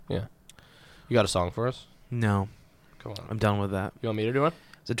Yeah. You got a song for us? No, Come on. I'm done with that. You want me to do one?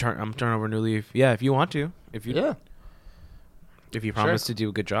 I'm turning over a new leaf. Yeah, if you want to. If you promise to do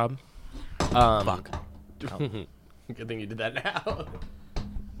a good job. Fuck. Good thing you did that now.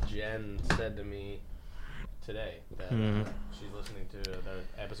 Jen said to me today that she's listening to the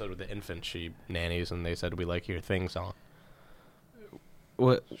episode with the infant she nannies, and they said we like your thing song.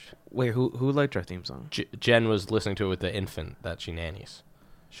 What? Wait, who liked our theme song? Jen was listening to it with the infant that she nannies,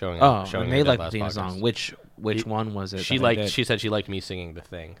 showing and they her liked last the theme podcast. song. Which one was it? She that I liked. did? She said she liked me singing the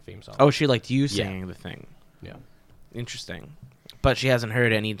theme song. Oh, she liked you singing the thing. Yeah. Interesting. But she hasn't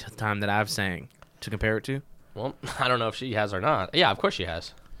heard any time that I've sang to compare it to. Well, I don't know if she has or not. Yeah, of course she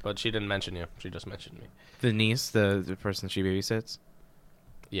has, but she didn't mention you. She just mentioned me. The niece, the person she babysits.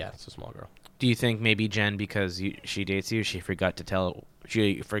 Yeah, it's a small girl. Do you think maybe Jen, because she dates you, she forgot to tell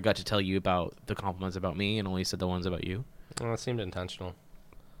you about the compliments about me and only said the ones about you? Well, it seemed intentional.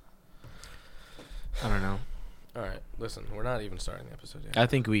 I don't know. All right, listen, we're not even starting the episode yet. I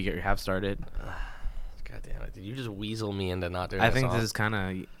think we have started. God damn it! Did you just weasel me into not doing? I think this is kind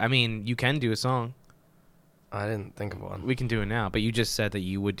of. I mean, you can do a song. I didn't think of one. We can do it now, but you just said that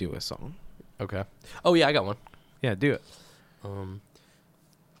you would do a song. Okay. Oh yeah, I got one. Yeah, do it.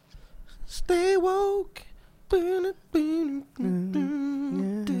 Stay woke. Did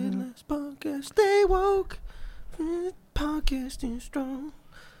last podcast. Stay woke. Podcasting strong.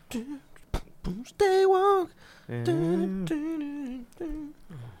 Stay woke.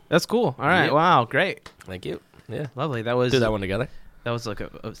 That's cool. All right. Yeah. Wow. Great. Thank you. Yeah. Lovely. That was Do that one together. That was like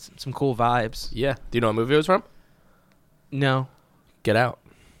some cool vibes. Yeah. Do you know what movie it was from? No. Get Out.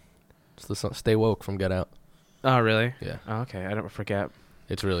 It's the song Stay Woke from Get Out. Oh, really? Yeah. Oh, okay. I don't forget.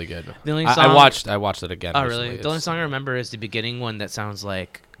 It's really good. The only I song watched it again. Oh, recently. really? The only song I remember is the beginning one that sounds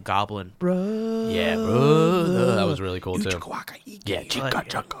like Goblin. Yeah, bro. That was really cool too. Yeah,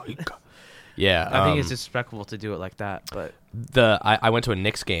 yeah. I think it's disrespectful to do it like that, but I went to a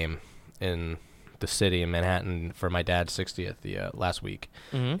Knicks game in the city in Manhattan for my dad's 60th last week,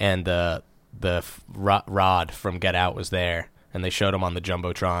 and the Rod from Get Out was there, and they showed him on the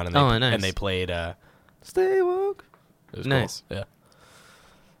jumbotron, and nice. and they played "Stay Woke." It was nice. Cool. Yeah,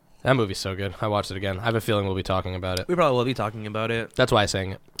 that movie's so good. I watched it again. I have a feeling we'll be talking about it. we probably will be talking about it. That's why I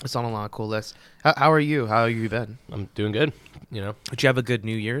sang it. It's on a lot of cool lists. How are you? How have you been? I'm doing good. You know, Did you have a good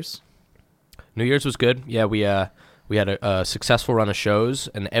New Year's? New Year's was good. Yeah, we had a successful run of shows,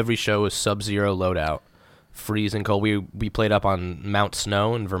 and every show was sub-zero loadout, freezing cold. We played up on Mount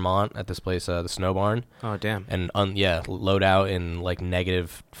Snow in Vermont at this place, the Snow Barn, Oh, damn. and loadout in like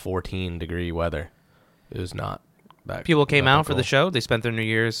negative 14-degree weather. It was not that. People came not that out for the cold. show. They spent their New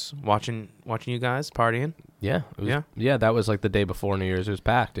Year's watching you guys partying. Yeah, it was, Yeah? That was like the day before New Year's. It was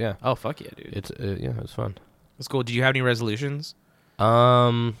packed. Yeah, Oh, fuck yeah, dude. it's it was fun. That's cool. Did you have any resolutions?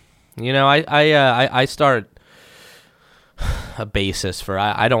 You know, I start a basis for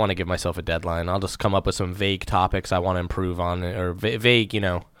I don't want to give myself a deadline. I'll just come up with some vague topics I want to improve on, or vague,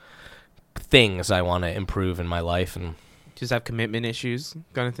 things I want to improve in my life. And Just have commitment issues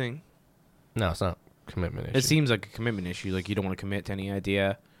kind of thing? no, it's not commitment issue. It seems like a commitment issue. Like you don't want to commit to any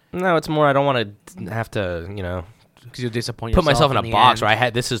idea No, it's more I don't want to have to, because you'll disappoint put myself in a the box end.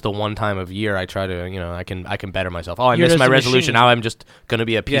 where this is the one time of year I try to, I can better myself. Oh, I You're missed just my a resolution. machine. Now I'm just going to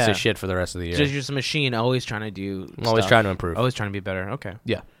be a piece Yeah. of shit for the rest of the year. Just you're just a machine, always trying to do. I'm always stuff. trying to improve. Always trying to be better. Okay.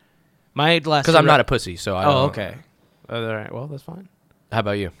 Yeah. My last. Because I'm not a pussy, so I don't. Oh, okay. All right. Well, that's fine. How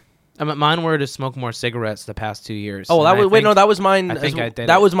about you? Mine were to smoke more cigarettes the past 2 years. Oh, and that was mine. I think I did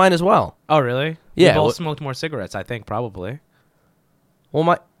That it. was mine as well. Oh, really? Yeah, We both smoked more cigarettes. I think probably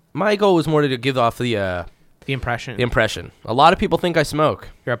Well, my goal was more to give off the the impression. impression. A lot of people think I smoke,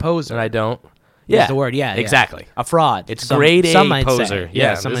 You're a poser. and I don't. Use Yeah, the word. Yeah, exactly. A fraud. It's grade A some might poser. Say.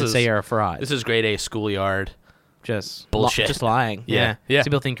 Yeah, some this might is- say you're a fraud. This is grade A schoolyard. Just bullshit. just lying. Yeah, yeah. So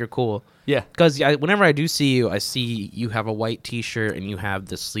people think you're cool. Yeah. Because whenever I do see you, I see you have a white T-shirt and you have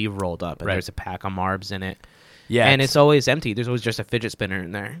the sleeve rolled up, and Right. there's a pack of Marbs in it. Yeah, and it's always empty. There's always just a fidget spinner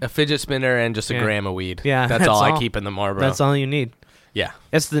in there. a fidget spinner and just a Yeah. gram of weed. Yeah, that's all I keep in the Marlboro. That's all you need. Yeah.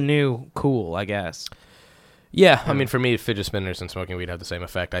 It's the new cool, I guess. Yeah, I mean, for me, fidget spinners and smoking weed have the same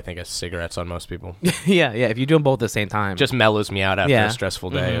effect, I think, as cigarettes on most people. yeah. If you do them both at the same time, Just mellows me out after Yeah. a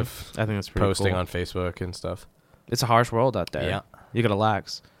stressful day Mhm. of I think that's pretty posting cool. on Facebook and stuff. It's a harsh world out there. Yeah. You gotta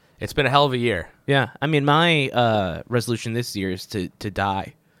lax. It's been a hell of a year. Yeah. I mean, my resolution this year is to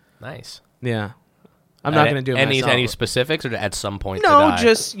die. Nice. Yeah. I'm not gonna do it myself. any specifics, or at some point No, to die?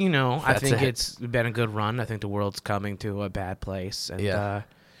 just I That's think it. it's been a good run. I think the world's coming to a bad place, and Yeah.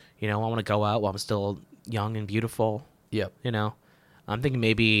 I want to go out while I'm still young and beautiful. Yep. I'm thinking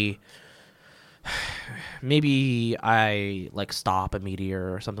maybe maybe I like stop a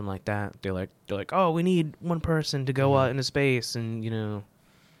meteor or something like that. They're like, oh, we need one person to go out into space and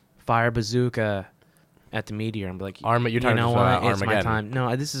fire a bazooka at the meteor. I'm like, You're talking you know about what? It's my Armageddon. time.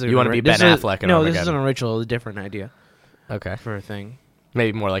 No, this is You wanna be Ben Affleck in No, this is Armageddon. an original, a different idea Okay. for a thing.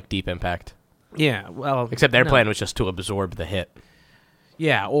 Maybe more like Deep Impact. Yeah, well, Except their no. plan was just to absorb the hit.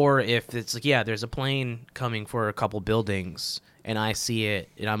 Yeah, or if it's like, yeah, there's a plane coming for a couple buildings, and I see it,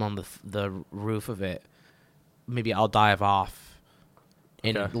 and I'm on the roof of it. Maybe I'll dive off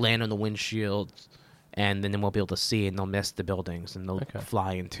and Okay. land on the windshield, and then they won't be able to see, and they'll miss the buildings, and they'll Okay.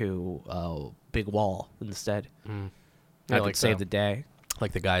 fly into a big wall instead. I I like could save that. the day.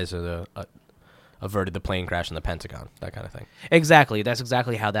 Like the guys who averted the plane crash in the Pentagon, that kind of thing. Exactly. That's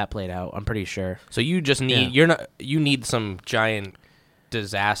exactly how that played out. I'm pretty sure. So you just need you need some giant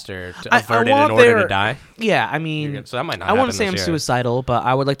disaster to I avert it in want order their- to die. Yeah, I mean, So that might not. I want wouldn't say I'm suicidal, but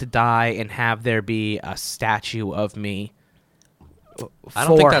I would like to die and have there be a statue of me I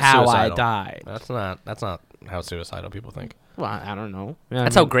don't think for that's how suicidal. I died. That's not how suicidal people think. Well, I don't know.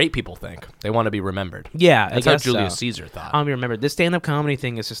 That's how great people think. They want to be remembered. Yeah, That's I how guess Julius so. Caesar thought. Remember, this stand-up comedy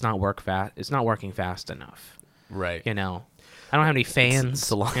thing is just not It's not working fast enough. Right. I don't have any fans. it's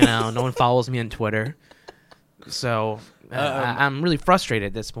a lot. No one follows me on Twitter. So I'm really frustrated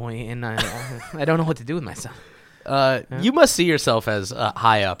at this point, and I don't know what to do with myself. You must see yourself as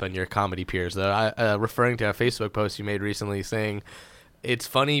high up in your comedy peers, though. Referring to a Facebook post you made recently saying it's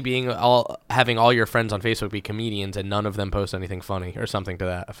funny having all your friends on Facebook be comedians and none of them post anything funny or something to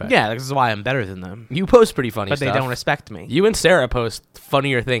that effect. Yeah, this is why I'm better than them. You post pretty funny But stuff. they don't respect me. You and Sarah post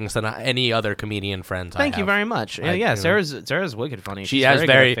funnier things than any other comedian friends Thank I you have. very much. Yeah, Sarah's wicked funny. She She's has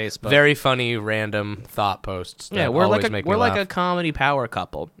very good at Facebook. very funny random thought posts. Yeah, that we're always like make a me we're like laugh. a comedy power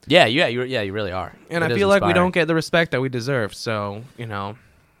couple, you really are. and It I is feel like we inspiring. don't get the respect that we deserve. So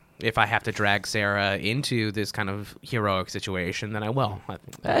if I have to drag Sarah into this kind of heroic situation, then I will.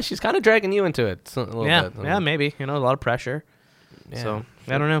 She's kind of dragging you into it. A little bit. Yeah, maybe a lot of pressure. Yeah. So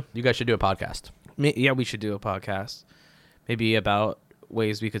I don't know. You guys should do a podcast. Yeah, we should do a podcast, maybe about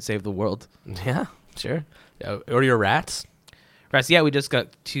ways we could save the world. Yeah, sure. Or your rats. Rats. Yeah, we just got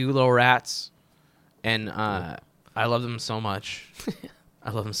 2 little rats, and I love them so much. I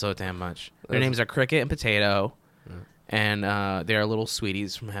love them so damn much. Their names are Cricket and Potato. And they're little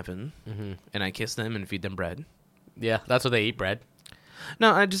sweeties from heaven, and I kiss them and feed them bread. Yeah, that's what they eat, bread.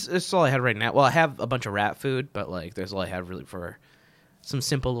 No, it's all I had right now. Well, I have a bunch of rat food, but there's all I have really for some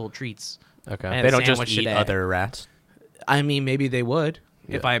simple little treats. Okay. I had They a don't just sandwich eat today. other rats. I mean, maybe they would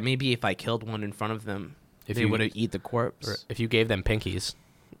Yeah. if I killed one in front of them, If they you- would eat the corpse. Or if you gave them pinkies.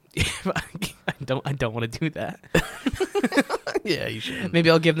 I don't want to do that. Yeah, you should. Maybe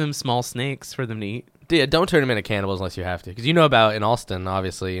I'll give them small snakes for them to eat. Yeah, don't turn them into cannibals unless you have to. Because you know about, in Alston,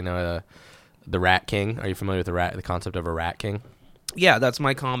 obviously, the Rat King. Are you familiar with the concept of a Rat King? Yeah, that's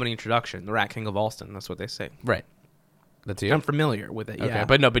my comedy introduction. The Rat King of Alston. That's what they say. Right. That's you? I'm familiar with it. Okay, Yeah,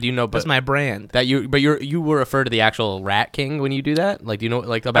 but you know, that's my brand. that you will refer to the actual Rat King when you do that? Like, do you know,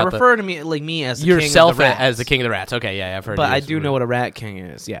 like, I about refer to me as the yourself king of the rats. as the king of the rats? Okay, yeah, I've heard But you I as- do know what a rat king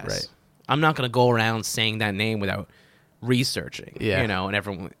is. Yes, Right. I'm not gonna go around saying that name without researching. Yeah. and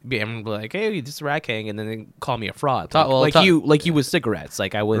everyone be like, "Hey, this is Rat King," and then they call me a fraud. Well, you with cigarettes.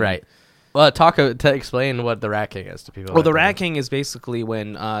 Like I would. Right. Well, to explain what the Rat King is to people. Well, that the don't Rat King is basically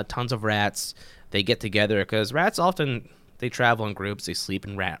when tons of rats they get together because rats often they travel in groups. They sleep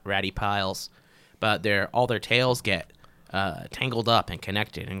in ratty piles, but all their tails get tangled up and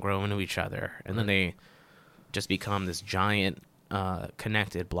connected and grow into each other, and then they just become this giant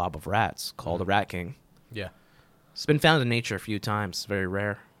connected blob of rats called the Rat King. Yeah. It's been found in nature a few times. It's very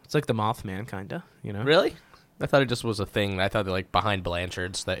rare. It's like the Mothman, kinda. Really? I thought it just was a thing. I thought that, like, behind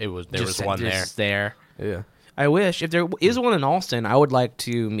Blanchard's that there was one there. just there. Yeah. I wish if there is one in Alston, I would like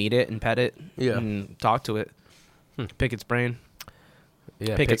to meet it and pet it. Yeah. And talk to it. Pick its brain.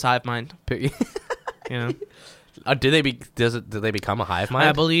 Yeah. Pick its hive mind. pick- You know. do they become a hive mind?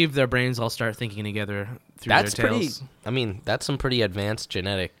 I believe their brains all start thinking together through That's their pretty. tails. I mean, that's some pretty advanced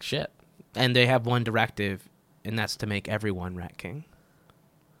genetic shit. And they have one directive, and that's to make everyone Rat King.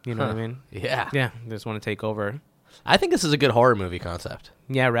 You know what I mean? Yeah. Yeah. They just want to take over. I think this is a good horror movie concept.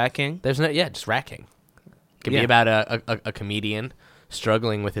 Yeah, Rat King. There's just Rat King. It could Yeah. be about a comedian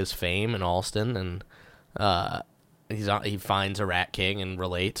struggling with his fame in Alston, and he finds a Rat King and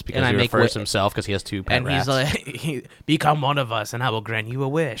relates because And I he make refers wi- himself because he has 2 pet And rats. he's like, become one of us, and I will grant you a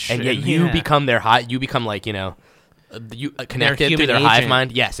wish. and yet you become their you become like connected through human their hive agent.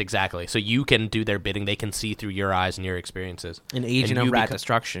 mind. Yes, exactly. So you can do their bidding. They can see through your eyes and your experiences. an agent And of you rat become-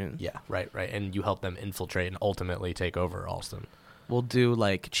 destruction. Yeah, right. And you help them infiltrate and ultimately take over Alston. We'll do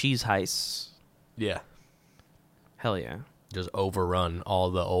like cheese heists. Yeah. Hell yeah. Just overrun all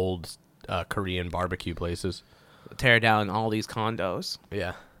the old Korean barbecue places. Tear down all these condos.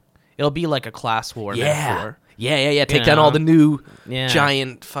 Yeah. It'll be like a class war metaphor. Yeah. Take You down all know? the new Yeah.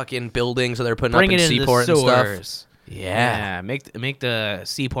 giant fucking buildings that they're putting Bring up in it into the Seaport and stuff. sewers. Yeah. Make the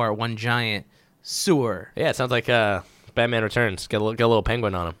Seaport one giant sewer. Yeah, it sounds like Batman Returns. Get a little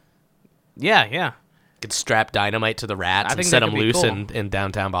penguin on him. Yeah. Could strap dynamite to the rats I and think set that them could be loose cool. in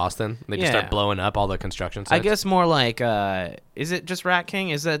downtown Boston. They just Yeah. start blowing up all the construction sites. I guess more like, is it just Rat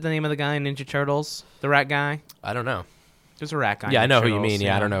King? Is that the name of the guy in Ninja Turtles? The rat guy? I don't know. There's a rat guy. Yeah, I in know Ninja who you Turtles, mean.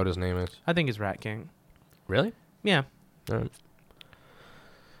 Yeah, I don't know what his name is. I think it's Rat King. Really? Yeah. All right.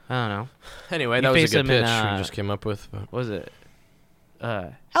 I don't know. Anyway, You that was a face good him pitch in, we just came up with. But. What was it?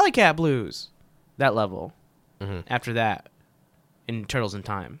 Hellcat Blues. That level. Mhm. After that, in Turtles in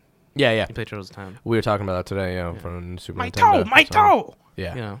Time. Yeah. You play Turtles in Time. We were talking about that today, from Super My Nintendo. toe! My so- toe!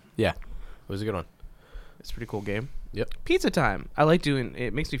 Yeah. You know, Yeah. It was a good one. it's a pretty cool game. Yep. Pizza Time. I like doing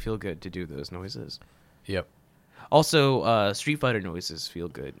it. Makes me feel good to do those noises. Yep. Also, Street Fighter noises feel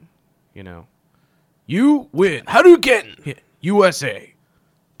good. You know. You win. Hadouken! USA.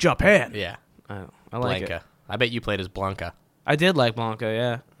 Japan. Yeah. I like Blanca. it. I bet you played as Blanca. I did like Blanca,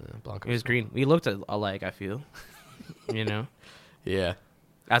 yeah. Blanca. He was green. We looked alike, I feel. You know. Yeah.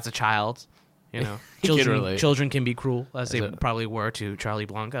 As a child. You know. You can relate. Children can be cruel, as they a- probably were to Charlie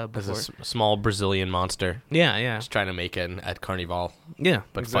Blanca As a before. small Brazilian monster. Yeah. Just trying to make it at Carnival. Yeah.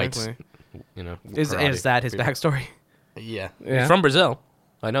 But exactly. fights, you know. Is karate. that his People. backstory? Yeah. Yeah. He's from Brazil.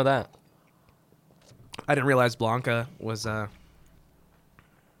 I know that. I didn't realize Blanca was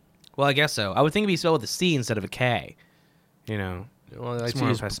well, I guess so. I would think it'd be spelled with a C instead of a K. You know, Well, It's I more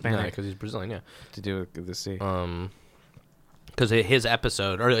he's Hispanic. because he's Brazilian, yeah. to do it with the C. Because his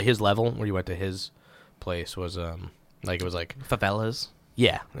episode or his level where you went to his place was it was like Favelas.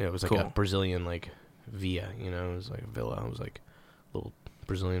 yeah, it was like a Cool. Brazilian like villa, you know, it was like a villa. It was like a little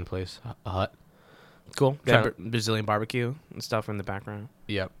Brazilian place, a hut. Cool. Yeah. Got Brazilian barbecue and stuff in the background.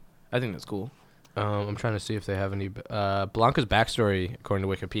 Yep. I think that's cool. I'm trying to see if they have any. Blanca's backstory, according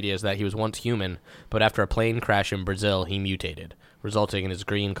to Wikipedia, is that he was once human, but after a plane crash in Brazil, he mutated, resulting in his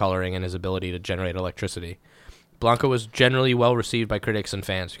green coloring and his ability to generate electricity. Blanca was generally well received by critics and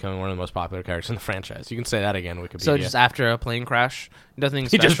fans, becoming one of the most popular characters in the franchise. You can say that again, Wikipedia. So just after a plane crash, nothing he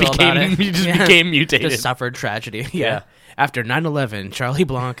special just about became it. he just Yeah. became mutated. Just suffered tragedy. Yeah. Yeah. After 9/11, Charlie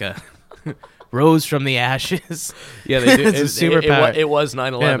Blanca rose from the ashes. Yeah, they do. It's a superpower. It was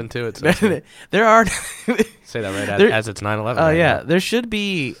 9/11 too. It says here. There are. Say that right There- as it's 9/11. Oh right yeah, now. there should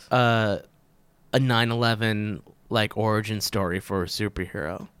be a 9/11 like origin story for a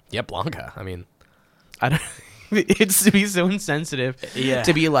superhero. Yeah, Blanca. I mean, I don't. It's to be so insensitive. Yeah.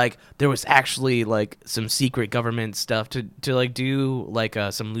 To be like there was actually like some secret government stuff to like do like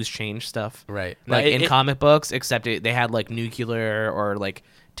some loose change stuff. right. Like No, in comic books, except they had like nuclear or like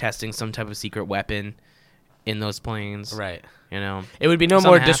testing some type of secret weapon in those planes. right. You know. It would be no Something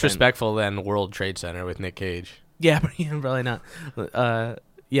more happened. disrespectful than World Trade Center with Nick Cage. Yeah, but probably not.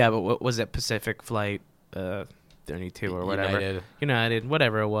 Yeah, but what was it? Pacific Flight 32 or whatever. United,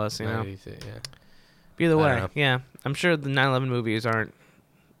 whatever it was. You know. Yeah. Either I way, don't know. yeah. I'm sure the 9/11 movies aren't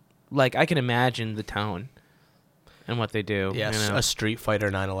like I can imagine the tone and what they do. Yes, you know? a Street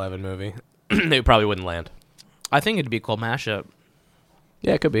Fighter 9/11 movie. They probably wouldn't land. I think it'd be a cool mashup.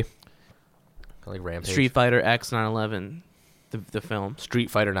 Yeah, it could be. Like Rampage. Street Fighter X 9/11, the film.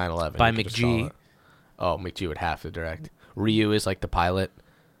 Street Fighter 9/11 By you could just McG. call it. Oh, McG would have to direct. Ryu is like the pilot.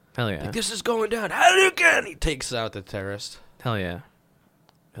 Hell yeah. Like, this is going down. Hadouken! He takes out the terrorist. Hell yeah.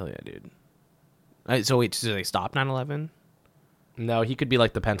 Hell yeah, dude. So wait, do they stop 9/11? No, he could be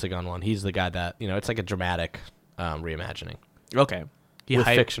like the Pentagon one. He's the guy that, it's like a dramatic reimagining. Okay. With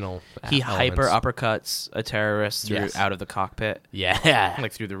fictional He elements. hyper uppercuts a terrorist through Yes. out of the cockpit, Yeah.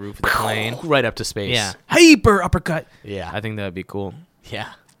 like through the roof of the plane. right up to space. Yeah. Hyper uppercut. Yeah. I think that would be cool.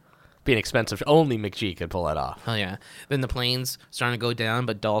 Yeah. Being expensive. Only McG could pull that off. Hell yeah. Then the plane's starting to go down,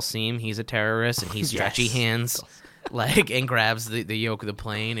 but Dalsim, he's a terrorist, and he stretchy Yes. hands, and grabs the yoke of the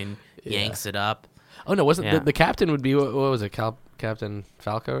plane and yanks it up. Oh, no, wasn't Yeah. the captain would be, what was it, Captain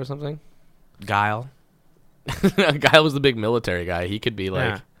Falco or something? Guile. Guy was the big military guy. He could be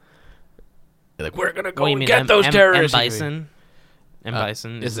like, Yeah. we're going to go What do you and mean, get those terrorists. M. Bison? M.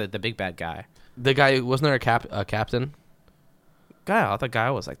 Bison is is the big bad guy. The guy, wasn't there a captain? Guile. I thought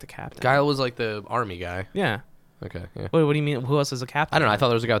Guile was like the captain. Guile was like the army guy. Yeah. Okay, yeah. What do you mean? Who else is a captain? I don't know. I thought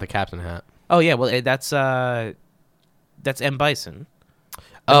there was a guy with a captain hat. Oh yeah. Well, that's M. Bison. The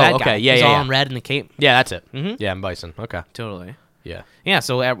Oh, bad okay. guy. Yeah, He's yeah, all yeah. in red in the cape. Yeah, that's it. Mhm. Yeah, M. Bison. Okay. Totally. Yeah. Yeah.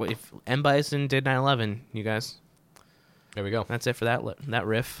 So if M. Bison did 9/11, you guys, There we go. that's it for that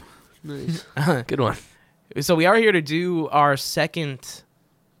riff. Nice. Good one. So we are here to do our second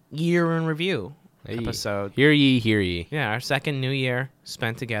year in review episode. Hear ye, hear ye. Yeah, our second new year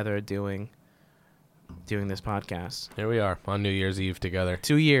spent together doing this podcast. Here we are on New Year's Eve together.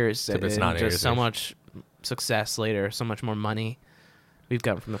 2 years. Except it's and not New just Year's so Eve. much success later, so much more money we've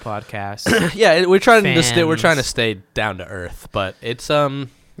gotten from the podcast. Yeah, we're trying to Fans. stay down to earth, but it's when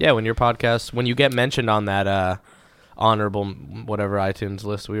your podcast, when you get mentioned on that honorable whatever iTunes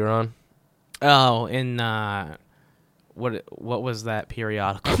list we were on. Oh, in what was that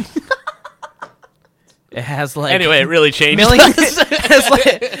periodical? It has like Anyway, it really changed. millions.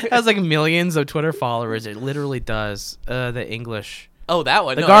 it has like millions of Twitter followers. It literally does. The English, Oh, that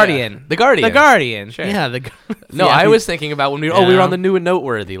one. The No, Guardian, yeah. The Guardian. The Guardian. Sure. Yeah, No, yeah, I was thinking about when we we were Yeah. on the new and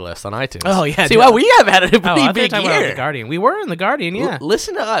noteworthy list on iTunes. Oh, yeah, See, no. well, we have had a Oh, I pretty thought you were big talking about year. The Guardian. We were in The Guardian. Yeah.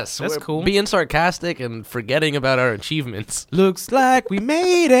 Listen to us. That's We're cool. Being sarcastic and forgetting about our achievements. Looks like we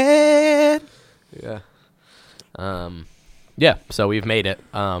made it. Yeah. Yeah. So we've made it.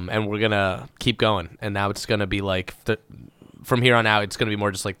 And we're gonna keep going. And now it's gonna be like from here on out, it's gonna be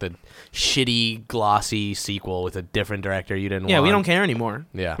more just like the shitty, glossy sequel with a different director you didn't want. Yeah, we don't care anymore.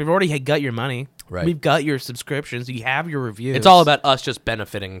 Yeah. We've already got your money. Right. We've got your subscriptions. You have your reviews. It's all about us just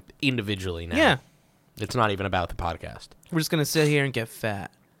benefiting individually now. Yeah. It's not even about the podcast. We're just gonna sit here and get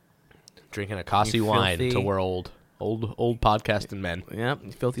fat. Drinking a Kasi You wine filthy- till we're old podcasting men. Yep.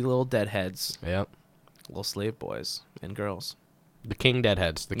 You filthy little deadheads. Yep. Little slave boys and girls. The King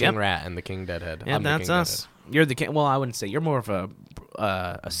Deadheads, the King Yep. Rat, and the King Deadhead. Yeah, I'm the that's King us. You're the king. Well, I wouldn't say you're more of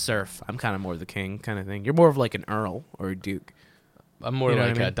a serf. I'm kind of more the king kind of thing. You're more of like an earl or a duke. Deadhead. I'm more You know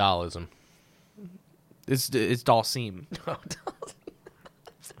like what I a mean? Dallism. It's Dalsim.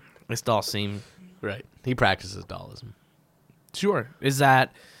 It's Dalsim. Right. He practices Dallism. Sure. Is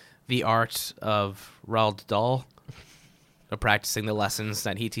that the art of Roald Dahl? Of practicing the lessons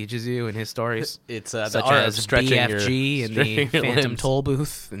that he teaches you in his stories? It's Such the art of as stretching BFG and the stretching your Phantom limbs. Toll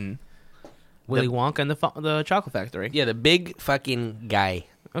Booth and Willy Wonka and the Chocolate Factory. Yeah, the big fucking guy.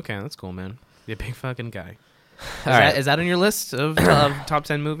 Okay, that's cool, man. You're a big fucking guy. All right. Is that on your list of top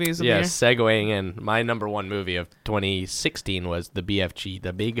 10 movies of the Yeah, year? segueing in. My number one movie of 2016 was the BFG,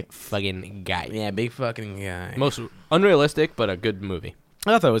 the big fucking guy. Yeah, big fucking guy. Most unrealistic, but a good movie.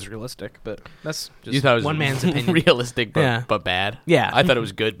 I thought it was realistic, but that's just You thought it was one man's opinion. realistic, but, Yeah. but bad. Yeah. I thought it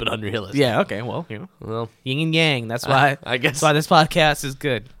was good, but unrealistic. Yeah, okay, well, you know. Well, Yin and yang. That's why I guess. that's why this podcast is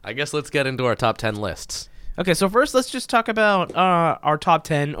good. I guess let's get into our top 10 lists. Okay, so first let's just talk about our top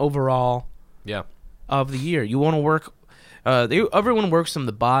 10 overall Yeah. of the year. You want to work everyone works from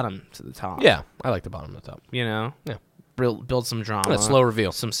the bottom to the top. Yeah, I like the bottom of the top. You know? Yeah. Build some drama. A slow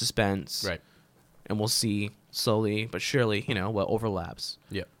reveal. Some suspense. Right. And we'll see slowly but surely, what overlaps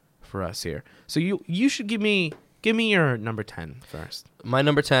Yeah. for us here. So you should give me your number 10 first. My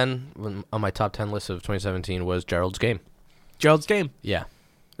number 10 on my top 10 list of 2017 was Gerald's Game. Gerald's Game. Yeah.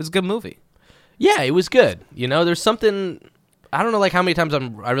 It's a good movie. Yeah, it was good. There's something, I don't know like how many times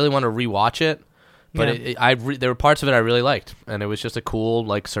I really want to rewatch it, but Yeah. there were parts of it I really liked, and it was just a cool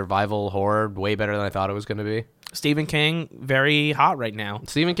like survival horror, way better than I thought it was going to be. Stephen King, very hot right now.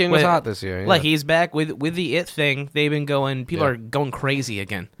 Stephen King was With- hot this year. Yeah. Like he's back with the It thing. They've been going. People Yeah. are going crazy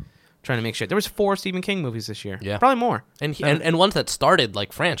again, trying to make shit. There was 4 Stephen King movies this year. Yeah. Probably more. and ones that started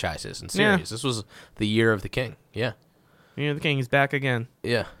like franchises and Yeah. series. This was the year of the King. Yeah. The King is back again.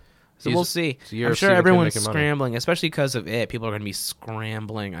 Yeah. So we'll see. it's a year I'm of sure Stephen King everyone's making money. scrambling, especially because of It. People are going to be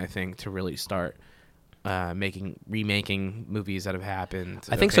scrambling, I think, to really start remaking movies that have happened.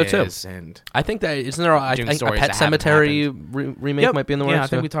 I think so, too. And I think that isn't there. I Doing think a stories Pet that haven't Cemetery remake Yep. might be in the works. Yeah, I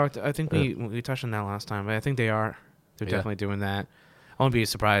think too. we talked. I think we touched on that last time, but I think they are. They're Yeah. definitely doing that. I won't be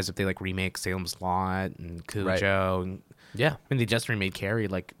surprised if they like remake Salem's Lot and Cujo. And, Yeah. I mean, they just remade Carrie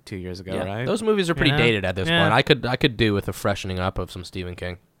like 2 years ago, Yeah. right? Those movies are pretty Yeah. dated at this Yeah. point. I could do with a freshening up of some Stephen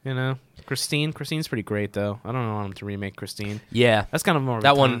King. Christine's pretty great though. I don't want them to remake Christine. Yeah. That's kind of more of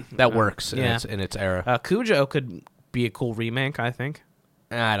That a one time- that works yeah. in its era. Cujo could be a cool remake, I think.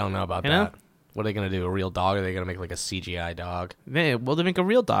 I don't know about You know? that. What are they gonna do? A real dog? Or are they gonna make like a CGI dog? They make a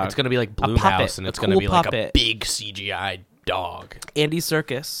real dog. It's gonna be like puppet, Blumhouse, and a it's gonna cool be like a puppet. big CGI dog. Andy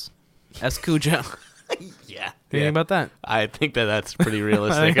Serkis as Cujo. Yeah. What do you think about that? I think that's pretty I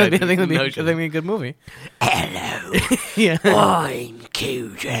realistic. think that'd be Notion. a good movie. Hello, Yeah. I'm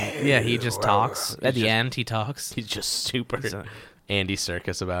Cujo. Yeah, he just talks. At the end, he talks. He's just super He's a- Andy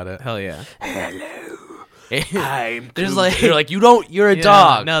Serkis about it. Hell yeah. Hello, I'm There's Cujo. like- You're like you're a Yeah,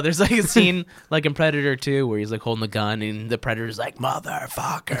 dog. No, there's like a scene like in Predator 2 where he's like holding the gun and the Predator's like,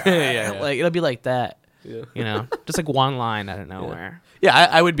 motherfucker. Yeah. Like, it'll be like that. Yeah. Just like one line out of nowhere. Yeah,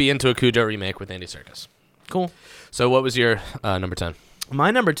 I would be into a Cujo remake with Andy Serkis. Cool. So what was your number 10?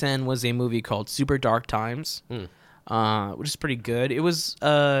 My number 10 was a movie called Super Dark Times, which is pretty good. It was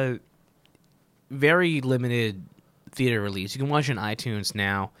a very limited theater release. You can watch it on iTunes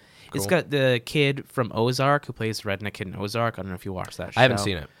now. Cool. It's got the kid from Ozark who plays the redneck kid in Ozark. I don't know if you watched that show. I haven't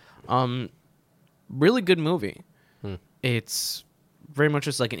seen it. Really good movie. It's very much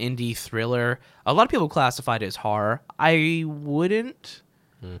just like an indie thriller. A lot of people classify it as horror. I wouldn't,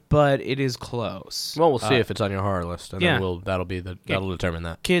 but it is close. Well, we'll see if it's on your horror list, and yeah. then that'll determine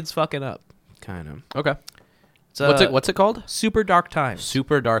that. Kids fucking up, kind of. Okay. So, What's it called? Super Dark Times.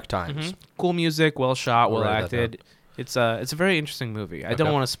 Super Dark Times. Cool music, well shot, well write that acted. It's a very interesting movie. I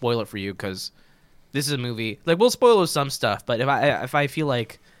don't want to spoil it for you because this is a movie. Like, we'll spoil some stuff, but if I feel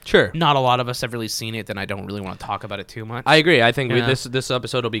like Sure. not a lot of us have really seen it, then I don't really want to talk about it too much. I agree. I think Yeah. this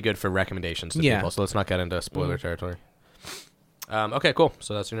episode will be good for recommendations to Yeah. people, so let's not get into spoiler territory. Okay, cool.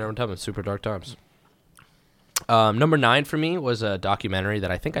 So that's your number 10, Super Dark Times. Number 9 for me was a documentary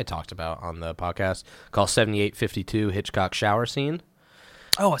that I think I talked about on the podcast called 7852 Hitchcock Shower Scene.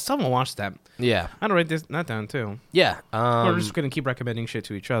 Oh, I still haven't watched that. Yeah. I'm gonna write that down too. Yeah. We're just gonna keep recommending shit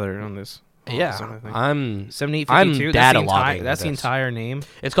to each other on this. Yeah. I'm 7852. data That's logging. That's the entire name.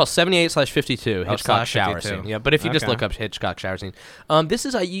 It's called 78/52 Hitchcock slash Shower 52. Scene. Yeah, but if you just Okay. look up Hitchcock Shower Scene, this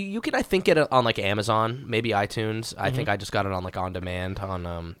is you can I think get it on like Amazon, maybe iTunes. I think I just got it on like on demand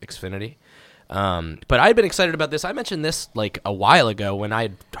on Xfinity. But I'd been excited about this. I mentioned this like a while ago when I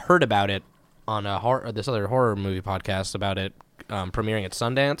heard about it on this other horror movie podcast about it premiering at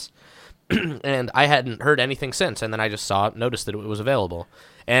Sundance. And I hadn't heard anything since, and then I just noticed that it was available,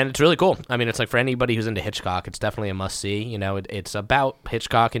 and it's really cool. I mean, it's like for anybody who's into Hitchcock, it's definitely a must-see. You know, it's about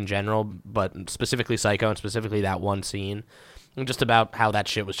Hitchcock in general, but specifically Psycho, and specifically that one scene, and just about how that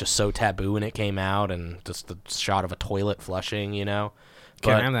shit was just so taboo when it came out, and just the shot of a toilet flushing, you know.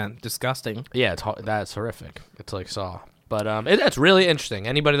 Can't have that. Disgusting. Yeah, that's horrific. It's like Saw. But it's really interesting.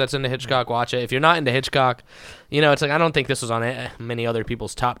 Anybody that's into Hitchcock, watch it. If you're not into Hitchcock, you know, it's like I don't think this was on many other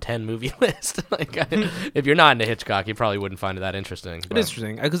people's top 10 movie list. Like, if you're not into Hitchcock, you probably wouldn't find it that interesting. It is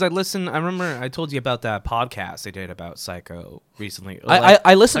interesting because I remember I told you about that podcast they did about Psycho recently.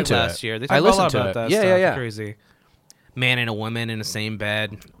 I listened to last it. year. They I talked a listened lot to about it. that Yeah, stuff. yeah, yeah. Crazy. Man and a woman in the same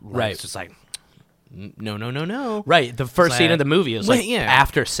bed. Right. It's just like, no. Right. The first It's scene like- of the movie is like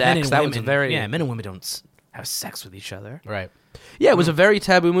after sex. Men and That was women- very men and women don't have sex with each other. right. Yeah, it was a very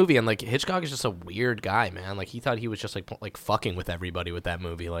taboo movie, and like Hitchcock is just a weird guy, man. Like he thought he was just like fucking with everybody with that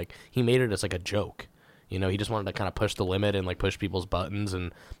movie. Like he made it as like a joke. You know, he just wanted to kind of push the limit and like push people's buttons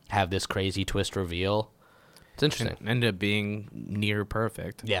and have this crazy twist reveal. It's interesting. Ended up being near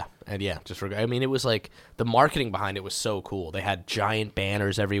perfect. Yeah, and yeah, I mean, it was like the marketing behind it was so cool. They had giant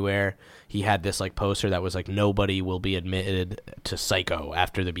banners everywhere. He had this like poster that was like nobody will be admitted to Psycho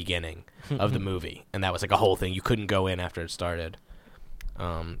after the beginning of the movie, and that was like a whole thing. You couldn't go in after it started.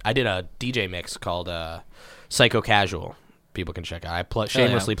 I did a DJ mix called Psycho Casual. People can check out. I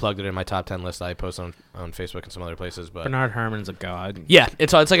shamelessly plugged it in my top 10 list I post on Facebook and some other places. But Bernard Herrmann's a god. yeah,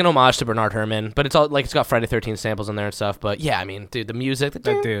 it's like an homage to Bernard Herrmann, but it's all like it's got Friday 13th samples in there and stuff. But yeah, I mean, dude, the music, That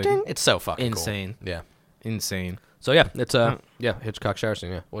dude. it's so fucking Insane. Cool. Yeah. Insane. So yeah, it's Hitchcock Shower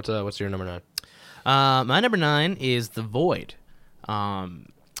Scene. Yeah. What's your number 9? My number 9 is The Void.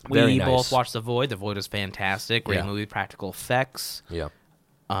 Very We nice. both watched The Void. The Void is fantastic. Great Yeah. movie, practical effects, Yeah.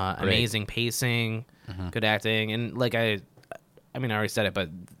 amazing pacing, good acting, and like I mean, I already said it, but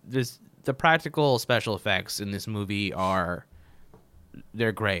the practical special effects in this movie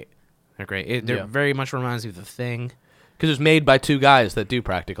they're great. They're great. They're Yeah. very much reminds me of The Thing. Because it was made by two guys that do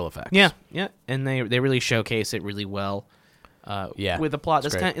practical effects. Yeah, and they really showcase it really well. Yeah, with the plot,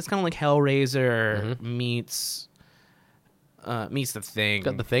 it's it's kind of like Hellraiser meets The Thing.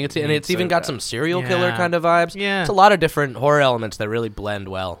 Got the thing. It's even got some serial killer yeah. kind of vibes. Yeah. It's a lot of different horror elements that really blend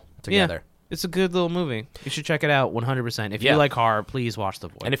well together. It's a good little movie. You should check it out 100%. If Yeah. you like horror, please watch The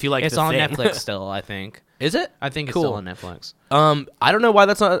Void. And if you like it's The on Thing. Netflix still, I think. Is it? I think it's Cool. still on Netflix. I don't know why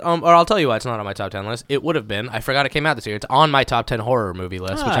that's not, or I'll tell you why it's not on my top 10 list. It would have been. I forgot it came out this year. It's on my top 10 horror movie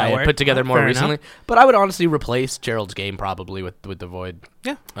list, which I had word. put together more Fair recently. enough. But I would honestly replace Gerald's Game probably with The Void.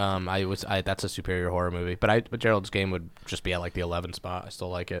 Yeah. That's a superior horror movie. But Gerald's Game would just be at like the 11th spot. I still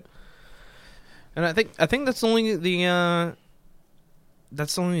like it. And I think that's only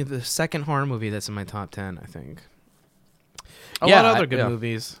the second horror movie that's in my top 10, I think. A lot of other good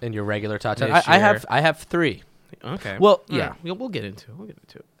movies. In your regular top 10. This I year. have 3. Okay. Well, All yeah. right. We'll get into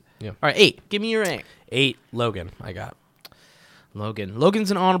it. Yeah. All right, 8. Give me your 8. 8 Logan I got. Logan. Logan's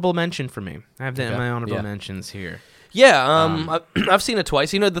an honorable mention for me. I have that in Okay. my honorable Yeah. mentions here. Yeah, I've seen it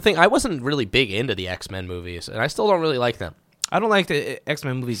twice. You know, the thing, I wasn't really big into the X-Men movies, and I still don't really like them. I don't like the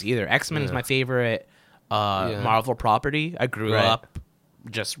X-Men movies either. X-Men is my favorite Marvel property. I grew Right. up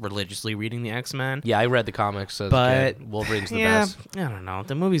just religiously reading the X-Men. Yeah, I read the comics as But a kid. Wolverine's the yeah, best. I don't know.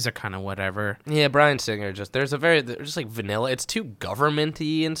 The movies are kind of whatever. Yeah, Bryan Singer they're just like vanilla. It's too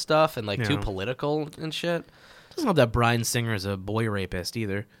government-y and stuff, and like too Yeah. political and shit. Doesn't help that Bryan Singer is a boy rapist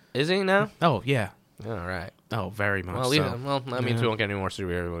either. Is he now? Oh yeah. All right. Oh, very much. Well, so. that means we won't get any more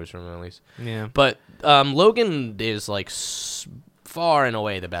superhero movies from him at least. Yeah. But Logan is like far and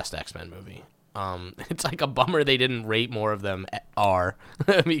away the best X-Men movie. It's like a bummer they didn't rate more of them R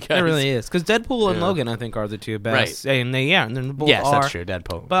because It really is, because Deadpool and Yeah. Logan, I think, are the two best. Right. And and then both yes, are. that's true.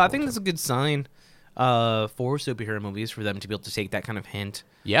 Deadpool, But I think that's a good sign for superhero movies for them to be able to take that kind of hint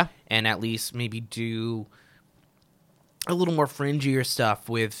yeah, and at least maybe do a little more fringier stuff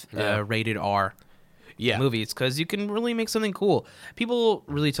with rated R yeah, movies, because you can really make something cool. People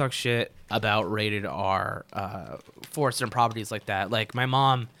really talk shit about rated R for certain properties like that. Like my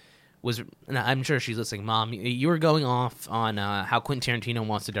mom was, and I'm sure she's listening. Mom, you were going off on how Quentin Tarantino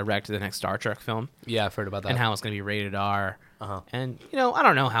wants to direct the next Star Trek film. yeah. I've heard about that. And how it's going to be rated R. Uh-huh. And, I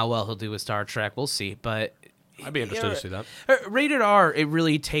don't know how well he'll do with Star Trek. We'll see. But I'd be interested to see that. Rated R, it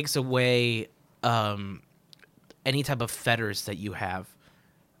really takes away any type of fetters that you have.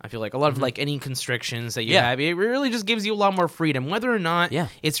 I feel like a lot of like any constrictions that you have, it really just gives you a lot more freedom. Whether or not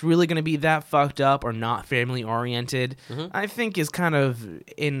it's really going to be that fucked up or not family oriented, I think is kind of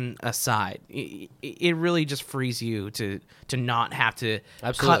in aside. It really just frees you to not have to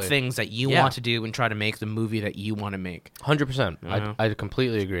cut things that you want to do and try to make the movie that you want to make. 100%. I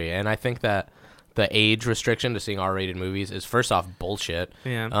completely agree, and I think that the age restriction to seeing R-rated movies is first off bullshit.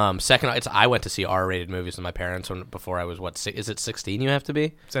 Yeah. Second, I went to see R-rated movies with my parents before I was is it 16? You have to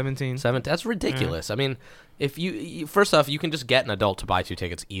be 17. That's ridiculous. I mean, if you first off, you can just get an adult to buy 2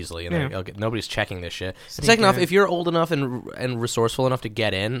 tickets easily, and nobody's checking this shit. Second off, if you're old enough and resourceful enough to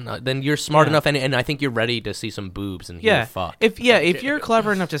get in, then you're smart enough, and I think you're ready to see some boobs and hear fuck. If you're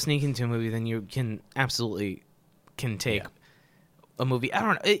clever enough to sneak into a movie, then you can absolutely take. A movie, I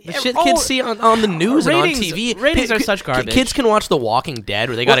don't know. The shit kids see on the news ratings, and on TV. Ratings are such garbage. Kids can watch The Walking Dead,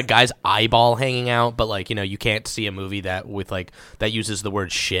 where they got a guy's eyeball hanging out, but like you can't see a movie that uses the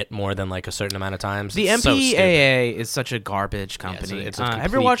word shit more than like a certain amount of times. The MPAA is such a garbage company. It's a complete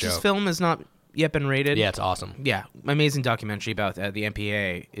have you ever watched joke. This film? Has not yet been rated. Yeah, it's awesome. Yeah, amazing documentary about the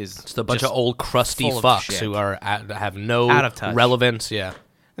MPAA. It's a bunch of old crusty fucks who have no out of touch. relevance. Yeah.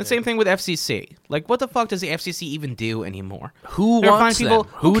 The same thing with FCC. Like, what the fuck does the FCC even do anymore? Who wants them?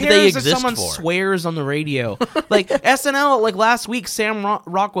 Who do they exist for? Someone for? swears on the radio. Like, SNL, like last week, Sam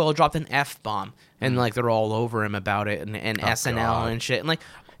Rockwell dropped an F-bomb. And, like, they're all over him about it. And SNL God. And shit. And, like...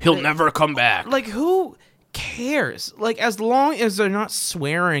 He'll never come back. Like, who cares? Like, as long as they're not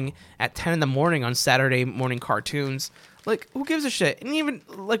swearing at 10 in the morning on Saturday morning cartoons, like, who gives a shit? And even,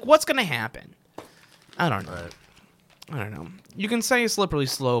 like, what's gonna happen? I don't know. I don't know. You can say a slippery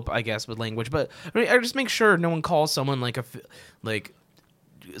slope, I guess, with language, but I just make sure no one calls someone talk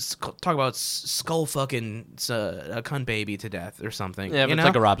about skull fucking a cunt baby to death or something. Yeah, it's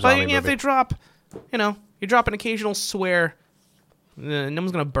like a Rob Zombie movie. If they drop, you drop an occasional swear, no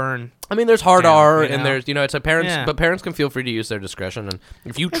one's gonna burn. I mean, there's hard R, and there's it's a parents, but parents can feel free to use their discretion, and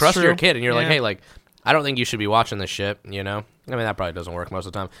if you trust your kid and you're like, hey, like, I don't think you should be watching this shit, I mean, that probably doesn't work most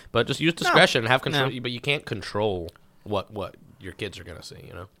of the time, but just use discretion and have control. But you can't control what your kids are gonna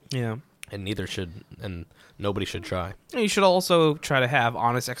see, Yeah. And neither should, and nobody should try. You should also try to have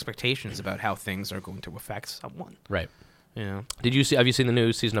honest expectations about how things are going to affect someone. Right. Yeah. Have you seen the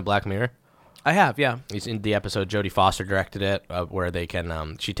new season of Black Mirror? I have, yeah. He's in the episode. Jodie Foster directed it, where they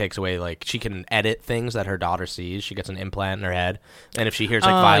can. She takes away she can edit things that her daughter sees. She gets an implant in her head, and if she hears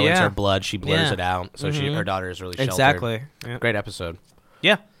violence or blood, she blurs it out. So her daughter is really sheltered. Exactly. Yeah. Great episode.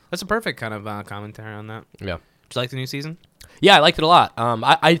 Yeah, that's a perfect kind of commentary on that. Yeah. Did you like the new season? Yeah, I liked it a lot.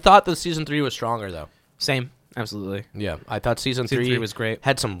 I thought the season 3 was stronger though. Same. Absolutely. Yeah, I thought season 3 was great.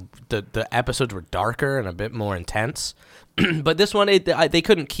 Had the episodes were darker and a bit more intense. But this one, they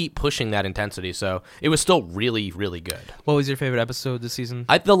couldn't keep pushing that intensity, so it was still really, really good. What was your favorite episode this season?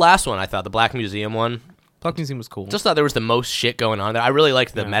 The last one, I thought, the Black Museum one. Black Museum was cool. Just thought there was the most shit going on there. I really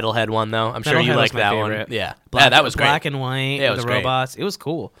liked the Metalhead one, though. I'm sure you liked that one. Yeah. That was great. Black and white, the robots. It was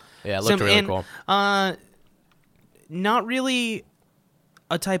cool. Yeah, it looked really cool. Not really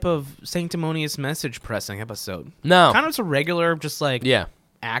a type of sanctimonious message pressing episode. No. Kind of just a regular, just like...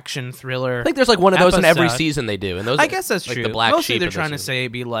 action thriller. I think there's like one of those in every season they do, and those I guess that's like true. The black Mostly sheep they're trying to say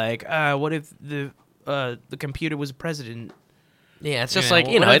what if the computer was president? Yeah, it's just the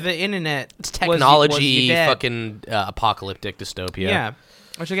internet. It's technology, fucking apocalyptic dystopia. Yeah,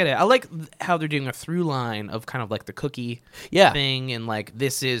 I should get it. I like how they're doing a through line of kind of like the cookie Yeah. thing, and like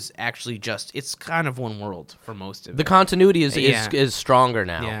this is actually just it's kind of one world for most of The it. continuity is Yeah. is stronger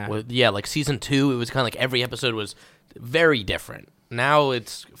now. Yeah. Like season 2, it was kind of like every episode was very different. Now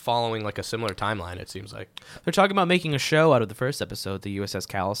it's following like a similar timeline. It seems like. They're talking about making a show out of the first episode, the USS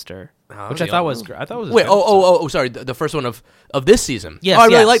Callister, which I yeah. thought was great. I thought it was a Wait, good episode. sorry, the first one of this season. Yes, I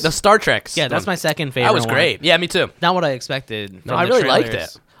really yes. like the Star Trek. Yeah, that's my second favorite. That was one. great. Yeah, me too. Not what I expected. No, from I the really liked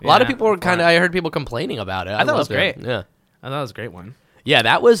trailers. it. A lot of Yeah, people were fine. I heard people complaining about it. I thought it was loved great. Yeah. I thought it was a great one. Yeah,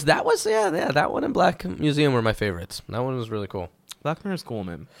 that was yeah, that one and Black Museum were my favorites. That one was really cool. Black Mirror's cool,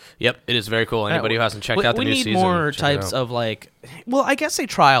 man. Yep, it is very cool. Anybody who hasn't checked out the new season, we need more check it types out. of like. Well, I guess they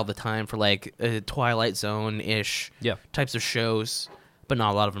try all the time for like Twilight Zone ish Yeah. types of shows, but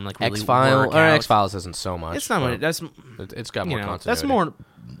not a lot of them like really X-Files. work Or out. X-Files isn't so much. It's not. but That's it's got you more know continuity. that's more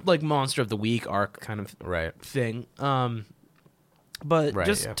like Monster of the Week arc kind of right. thing. But Right,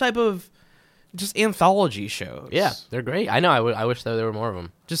 just yeah. type of just anthology shows. Yeah, they're great. I know. I wish that there were more of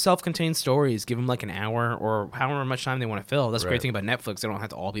them. Just self-contained stories. Give them like an hour or however much time they want to fill. That's the Right. great thing about Netflix. They don't have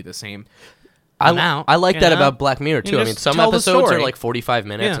to all be the same. I amount, like you that know? about Black Mirror You too. I mean, just some tell the episodes are story. like 45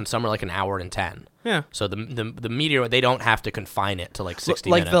 minutes, Yeah. and some are like an hour and 10. Yeah. So the meteor, they don't have to confine it to like 60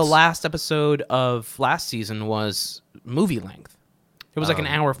 Like minutes. the last episode of last season was movie length. It was like an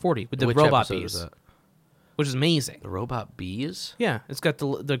hour 40 with the Which robot episode was bees, that? which is amazing. The robot bees. Yeah, it's got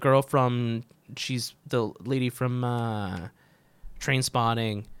the girl from she's the lady from Train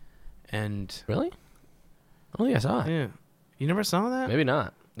Spotting, and Really? I don't think I saw it. yeah, you never saw that. Maybe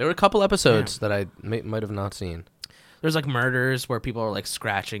not. There were a couple episodes that I might have not seen. There's like murders where people are like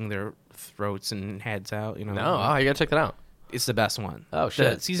scratching their throats and heads out. You know, No, oh, you gotta check that out. it's the best one. Oh, The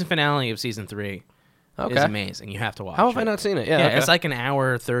shit. season finale of season 3 is Okay. amazing. You have to watch. How have it. I not seen it? Yeah, Yeah, okay. it's like an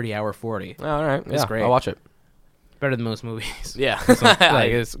hour 30, hour 40. Oh, all right. It's Yeah, great. I'll watch it. Better than most movies. Yeah,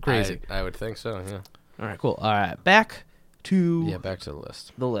 Like, it's crazy. I would think so. Yeah. All right, cool. All right, back to Yeah. Back to the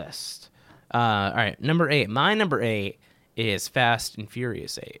list. the list. All right, number 8. My number 8 is Fast and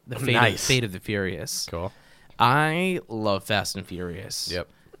Furious 8. The Nice. Fate of the Furious. Cool. I love Fast and Furious. Yep.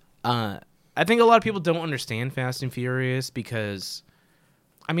 I think a lot of people don't understand Fast and Furious because,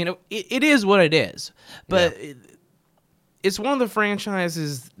 I mean, it is what it is. But it's one of the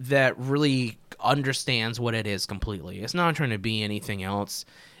franchises that really understands what it is completely. It's not trying to be anything else.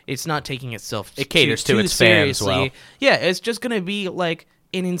 It's not taking itself It caters to too its fans seriously. well. Yeah, it's just going to be like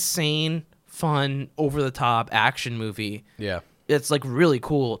an insane, fun, over-the-top action movie. Yeah. It's like really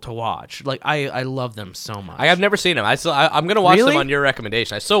cool to watch. Like I love them so much. I've never seen them. I'm gonna watch Really? them on your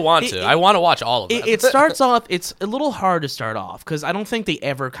recommendation. I still want to. It- I want to watch all of them. It starts off. It's a little hard to start off because I don't think they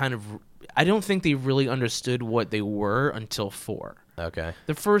ever I don't think they really understood what they were until 4. Okay.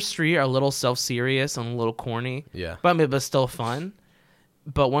 The first 3 are a little self-serious and a little corny. Yeah. But still fun.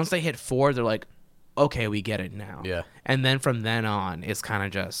 But once they hit 4, they're like, okay, we get it now. Yeah. And then from then on, it's kind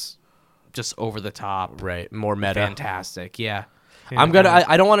of just over the top, Right. More meta. fantastic. Yeah. I'm gonna.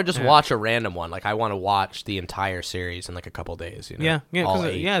 I don't want to just Yeah. watch a random one. Like I want to watch the entire series in like a couple days. You know. Yeah, All 'cause,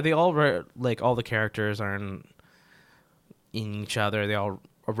 8. yeah, they all like all the characters are in each other. They all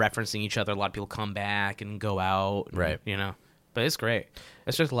are referencing each other. A lot of people come back and go out, and, Right. You know, but it's great.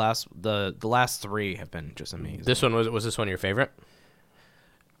 It's just the last 3 have been just amazing. This one was this one your favorite?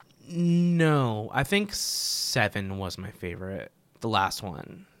 No, I think 7 was my favorite. The last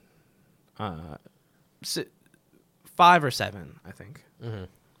one, 5 or 7, I think,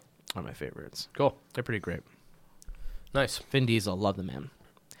 are my favorites. Cool. They're pretty great. Nice. Vin Diesel, love the man.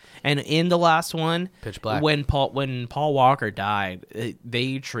 And in the last one, Pitch Black. when Paul Walker died,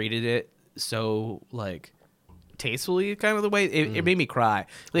 they treated it so like tastefully, kind of the way it made me cry.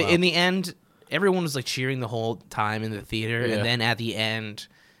 Like, Wow. in the end, everyone was like cheering the whole time in the theater, Yeah. and then at the end,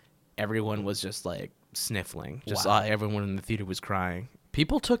 everyone was just like sniffling. Just Wow. everyone in the theater was crying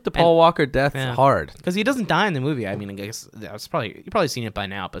People took the Paul Walker death yeah. hard. because he doesn't die in the movie. I mean, I guess you've probably seen it by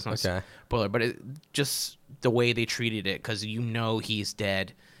now, but it's not Okay. a spoiler. But just the way they treated it, because he's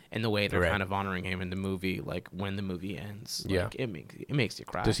dead. And the way they're Right. kind of honoring him in the movie, like when the movie ends, Yeah. like, it makes you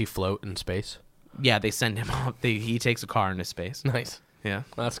cry. Does he float in space? Yeah, they send him up. He takes a car into space. Nice. Yeah,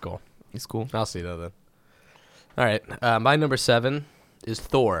 That's cool. he's cool. I'll see that then. All right. My number 7 is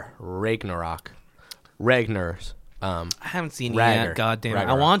Thor Ragnarok. Ragnar's. I haven't seen it Ragnar. yet. God damn it, I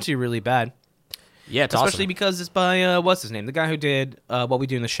Ragnarok. want to really bad, Yeah, it's especially awesome. because it's by what's his name, the guy who did What We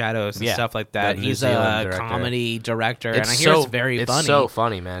Do in the Shadows and Yeah, stuff like that. that New He's Zealand a director. comedy director, and I hear it's very funny. It's so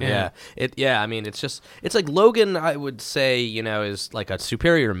funny, man. Yeah. Yeah. I mean, it's like Logan. I would say, is like a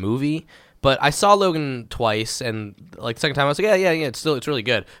superior movie, But I saw Logan twice, and like the second time I was like, yeah, it's really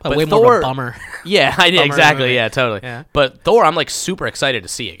good. But way more of a bummer. Yeah, I did Bummer exactly. movie. Yeah, totally. Yeah. But Thor, I'm like super excited to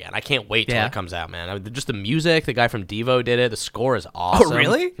see again. I can't wait till Yeah. it comes out, man. Just the music, the guy from Devo did it. The score is awesome.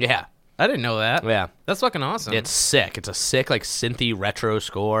 really? Yeah, I didn't know that. yeah. That's fucking awesome. It's sick. It's a sick, like, synthy retro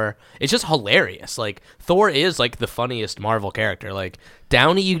score. It's just hilarious. Like, Thor is, like, the funniest Marvel character. Like,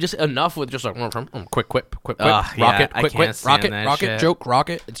 Downey, you just enough with just, like, quick, rocket, yeah, I quick, can't stand rocket, that rocket, shit. joke,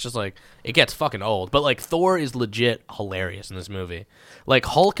 rocket. It's just, like, it gets fucking old. But, like, Thor is legit hilarious in this movie. Like,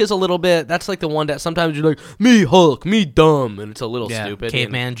 Hulk is a little bit, that's, like, the one that sometimes you're like, me, Hulk, me, dumb. And it's a little stupid.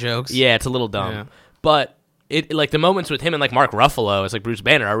 Caveman jokes. Yeah, it's a little dumb. Yeah. But, it like, the moments with him and, like, Mark Ruffalo as, like, Bruce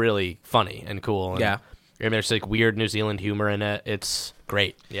Banner are really funny and cool. And, Yeah. I mean, there's like weird New Zealand humor in it. It's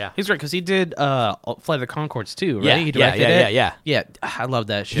great. Yeah. He's great because he did Flight of the Conchords too, right? Yeah, He yeah, directed yeah, it. yeah. Yeah, I love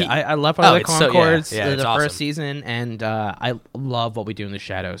that shit. He- I love Flight of the it's so- yeah, Conchords, yeah, the it's first awesome. season, and I love What We Do in the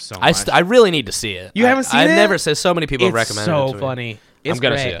Shadows so much. I really need to see it. You haven't seen I've it? never said so many people It's recommend it. so to me. funny. It's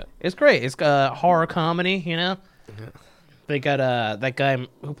gonna great. see it. It's great. It's a horror comedy, you know? They got that guy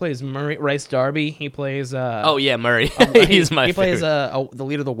who plays Murray Rice Darby. He plays Oh yeah, Murray. He's my he plays favorite. the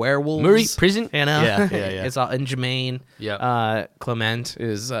leader of the werewolves. Murray Prison. You know? Yeah. It's all, and Jermaine. Yeah. Clement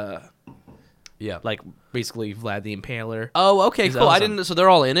is Yeah. like basically Vlad the Impaler. Oh, okay, He's cool. I awesome. didn't. So they're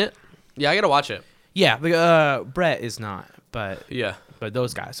all in it. Yeah, I gotta watch it. Yeah, the Brett is not, but Yeah.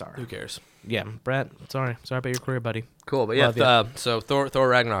 those guys are. Who cares? Yeah, Brett. Sorry about your career, buddy. Cool, but yeah. Love ya. So Thor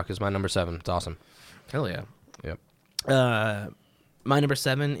Ragnarok is my number 7. It's awesome. Hell yeah. Yep. My number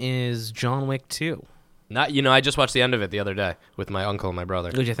 7 is John Wick 2. Not I just watched the end of it the other day with my uncle and my brother.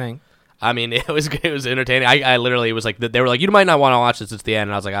 What'd you think? I mean, it was entertaining. I literally was like, they were like, you might not want to watch this. It's the end.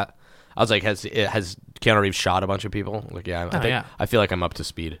 And I was like, has Keanu Reeves shot a bunch of people? Like, yeah, yeah. I feel like I'm up to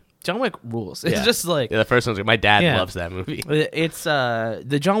speed. John Wick rules. It's Yeah. just like Yeah, the first one's like, my dad Yeah. loves that movie. it's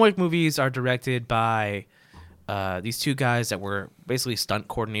the John Wick movies are directed by these two guys that were basically stunt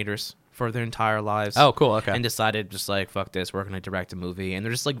coordinators for their entire lives. Oh, cool. Okay. And decided just like fuck this, we're gonna direct a movie, and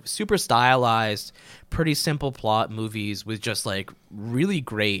they're just like super stylized, pretty simple plot movies with just like really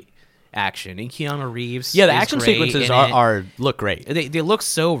great action. And Keanu Reeves, yeah, the is action great sequences in it. are look great. They look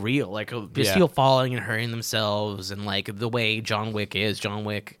so real, like just Yeah. people falling and hurting themselves, and like the way John Wick is. John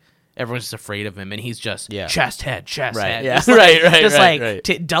Wick, everyone's just afraid of him, and he's just chest head. Right, yeah. Just like, Right, just right, like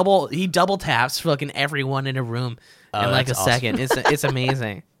right. he double taps fucking everyone in a room in like a that's awesome. second. It's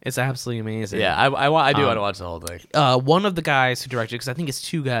amazing. It's absolutely amazing. Yeah, I do want to watch the whole thing. One of the guys who directed, because I think it's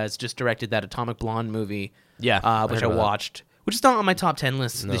two guys, just directed that Atomic Blonde movie. Yeah, which I I heard of that. watched. Which is not on my top 10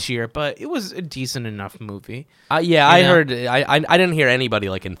 list this year, but it was a decent enough movie. Yeah, I know? heard. I didn't hear anybody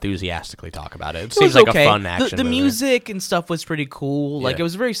like enthusiastically talk about it. It It seems was like okay. a fun action. The movie. music and stuff was pretty cool. Like Yeah. it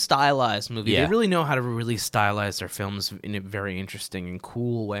was a very stylized movie. Yeah. They really know how to really stylize their films in a very interesting and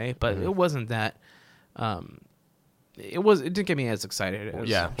cool way. But Mm-hmm. it wasn't that. It didn't get me as excited. As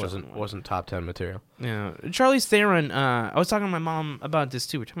Yeah, John Wick. wasn't top 10 material. Yeah, Charlize Theron. I was talking to my mom about this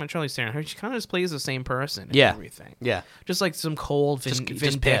too. We're talking about Charlize Theron. She kind of just plays the same person. In Yeah. everything. Yeah, Just like some cold, just pissed.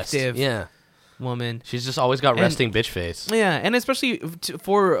 vindictive Yeah, woman. she's just always got resting bitch face. Yeah, and especially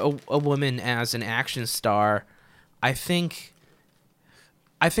for a woman as an action star, I think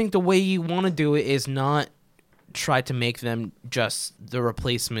the way you want to do it is not try to make them just the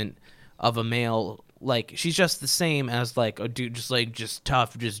replacement of a male. Like she's just the same as like a dude, just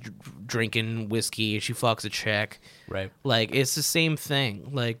tough, just drinking whiskey. She fucks a chick. Right. Like it's the same thing.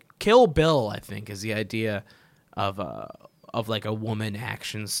 Like Kill Bill, I think, is the idea of like a woman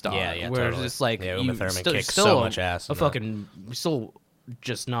action star. Yeah, where totally. it's just like Yeah, Uma Thurman still, kicks still so a- much ass A in that. fucking still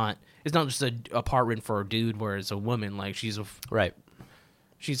just not. It's not just a part written for a dude, whereas a woman like she's Right.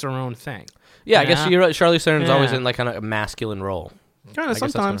 her own thing. Yeah, I guess you're right. Charlize Theron's always Yeah. in like kind of a masculine role. Kind of guess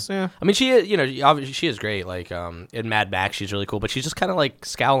that's sometimes, yeah. I mean, she obviously she is great. Like in Mad Max, she's really cool, but she's just kind of like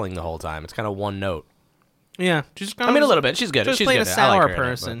scowling the whole time. It's kind of one note. Yeah, just I mean, a little bit. She's good. Just She's playing good. a I like sour her in it,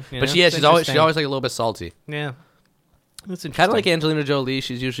 person, you but know? yeah, It's she's always interesting. like a little bit salty. Yeah, that's interesting. Kind of like Angelina Jolie.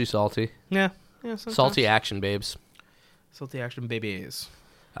 She's usually salty. yeah, sometimes. Salty action babes. salty action babies.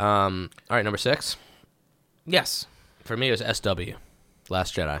 All right, number 6 Yes, for me it was SW,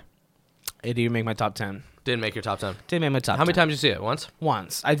 Last Jedi. it did make my top 10. Didn't make your top 10. Did make my top. How many 10. times did you see it? Once?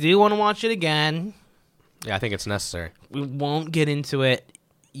 Once. I do want to watch it again. Yeah, I think it's necessary. We won't get into it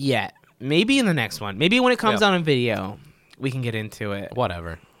yet. Maybe in the next one. Maybe when it comes Yeah. out on video, we can get into it.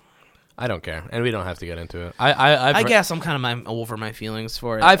 Whatever. I don't care, and we don't have to get into it. I guess I'm kind of over my feelings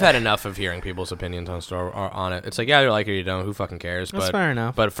for it. I've had enough of hearing people's opinions on it. It's like, yeah, you like it or you don't. Who fucking cares? That's but fair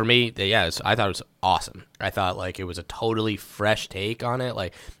enough. But for me, yeah, I thought it was awesome. I thought like it was a totally fresh take on it.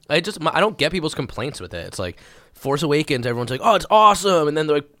 Like I don't get people's complaints with it. It's like Force Awakens, everyone's like, oh, it's awesome, and then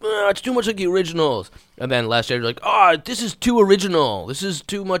they're like, it's too much like the originals, and then Last Jedi, they're like, oh, this is too original, this is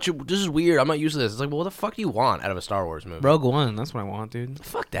too much, this is weird, I'm not used to this. It's like, well, what the fuck do you want out of a Star Wars movie? Rogue One, that's what I want, dude.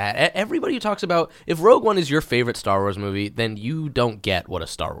 Fuck that. Everybody who talks about, if Rogue One is your favorite Star Wars movie, then you don't get what a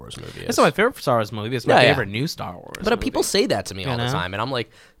Star Wars movie is. It's not my favorite Star Wars movie. It's my favorite new Star Wars But movie. people say that to me all the know? time, and I'm like,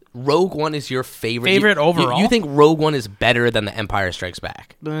 Rogue One is your favorite overall? You think Rogue One is better than The Empire Strikes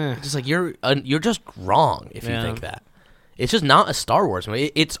Back? Eh. Just like you're just wrong if you Yeah. think that. It's just not a Star Wars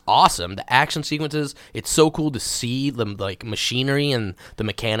movie. It's awesome. The action sequences, it's so cool to see the like machinery and the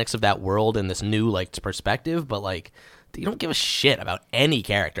mechanics of that world in this new like perspective, but like you don't give a shit about any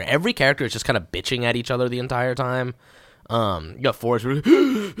character. Every character is just kind of bitching at each other the entire time. You got Forrest. I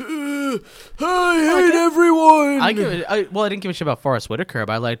hate everyone. I didn't give a shit about Forrest Whitaker,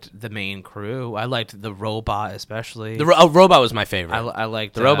 but I liked the main crew. I liked the robot especially. The robot was my favorite. I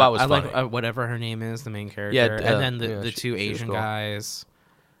liked the robot was I funny. like whatever her name is, the main character, Yeah, and then the yeah, two she was Asian cool. guys.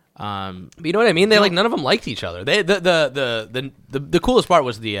 But you know what I mean? They like none of them liked each other. They the coolest part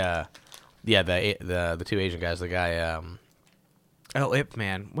was the two Asian guys. The guy Ip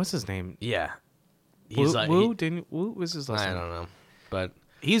Man, what's his name? yeah. Wu was his last I name. don't know, but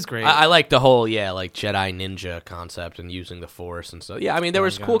He's great. I like the whole like Jedi ninja concept and using the Force and stuff. Yeah, I mean there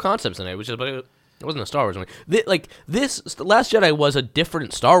was cool concepts in it, but it wasn't a Star Wars movie. The Last Jedi was a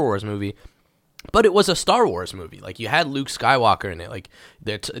different Star Wars movie, but it was a Star Wars movie. Like you had Luke Skywalker in it. Like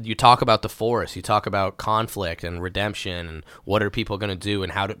you talk about the Force, you talk about conflict and redemption, and what are people going to do,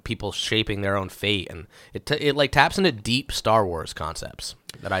 and how do people shaping their own fate, and it like taps into deep Star Wars concepts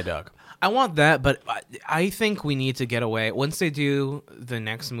that I dug. I want that, but I think we need to get away. Once they do the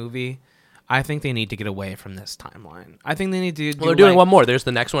next movie, I think they need to get away from this timeline. I think they need to do Well, they're doing one more. There's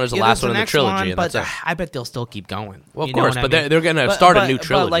the next one is the last one in the trilogy. One, and but that's it. I bet they'll still keep going. Well, of You know course, what I but mean? they're going to start a new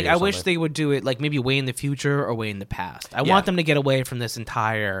trilogy. But like, or I wish something. they would do it like maybe way in the future or way in the past. I Yeah. want them to get away from this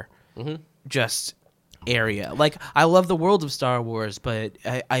entire just area. Like, I love the world of Star Wars, but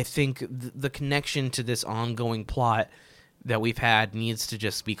I think the connection to this ongoing plot that we've had needs to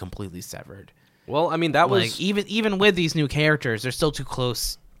just be completely severed. Well, I mean that was Like even with these new characters, they're still too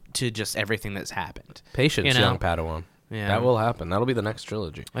close to just everything that's happened. patience, you know? young Padawan. Yeah. That will happen. That'll be the next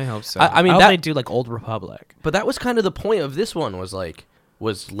trilogy. I hope so. I mean, hope that- they do like Old Republic. But that was kind of the point of this one was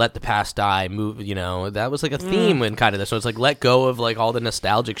let the past die, move, that was like a theme in kind of this. So it's like let go of like all the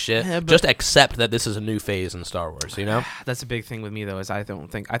nostalgic shit. Yeah, but- Just accept that this is a new phase in Star Wars, That's a big thing with me though. Is I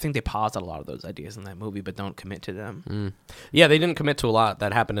think they paused a lot of those ideas in that movie, but don't commit to them. Yeah, they didn't commit to a lot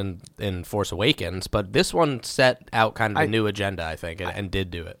that happened in Force Awakens, but this one set out kind of a new agenda, I think, and did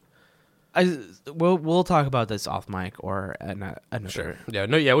do it. We'll talk about this off mic or another. Sure.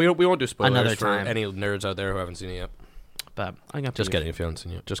 Yeah, we won't do spoilers Another for time. any nerds out there who haven't seen it yet. But I got Just kidding if you haven't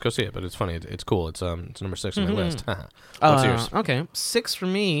seen it. Just go see it, but it's funny. It's cool. It's number 6 on my list. What's yours? Okay, 6 for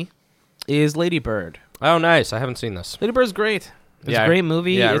me is Lady Bird. Oh, nice. I haven't seen this. Lady Bird's great. It's Yeah, a great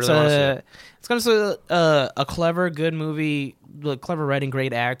movie. yeah, I it's really wanna see it. it's kind of a clever, good movie. Like, clever writing,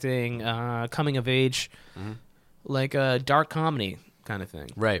 great acting, coming of age, like a dark comedy kind of thing.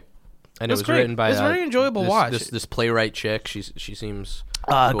 Right. And It it was was great. written by It was a very enjoyable watch. This playwright chick. She seems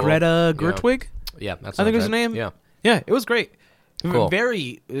cool. Greta Yeah. Gerwig. Yeah, that's I think was right. her name. Yeah. Yeah, it was great. Cool.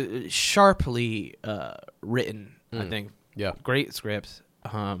 Very sharply written. I think. Yeah. Great script.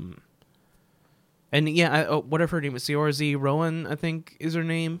 And yeah, whatever her name is, Saoirse Rowan, I think is her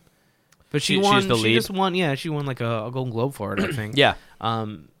name. But she won. She's the lead? She just won. Yeah, she won like a Golden Globe for it. I think. Yeah.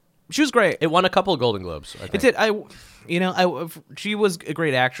 She was great. It won a couple of Golden Globes. I think. It did. She was a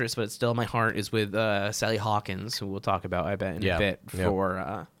great actress, but still, my heart is with Sally Hawkins, who we'll talk about, I bet, in a bit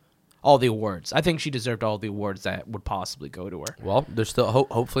for all the awards. I think she deserved all the awards that would possibly go to her. Well, there's still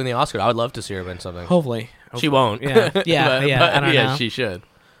hopefully in the Oscar. I would love to see her win something. Hopefully. She won't. Yeah. But- I don't know. she should.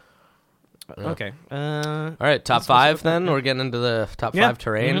 Okay. All right, top 5 then. We're getting into the top 5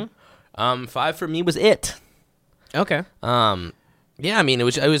 terrain. 5 for me was It. Okay. Yeah, I mean, it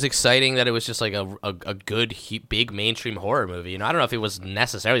was exciting that it was just like a good, big mainstream horror movie. I don't know if it was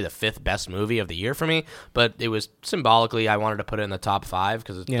necessarily the 5th best movie of the year for me, but it was symbolically, I wanted to put it in the top 5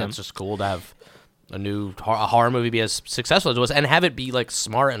 because that's just cool to have a horror movie be as successful as it was and have it be like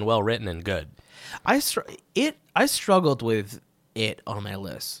smart and well written and good. I struggled with it on my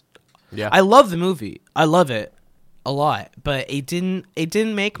list. Yeah, I love the movie. I love it a lot, but it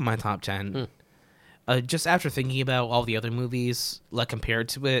didn't make my top 10. Just after thinking about all the other movies, like compared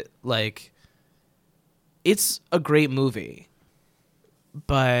to it, like it's a great movie,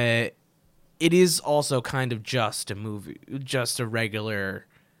 but it is also kind of just a movie, just a regular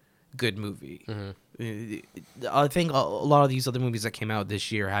good movie. Mm-hmm. I think a lot of these other movies that came out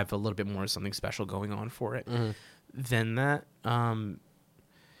this year have a little bit more something special going on for it than that.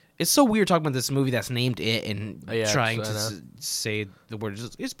 It's so weird talking about this movie that's named It and trying to say the word.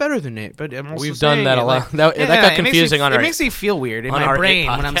 It's better than It, but I'm also We've done that a lot. Like, that got confusing on our. It makes me feel weird in my brain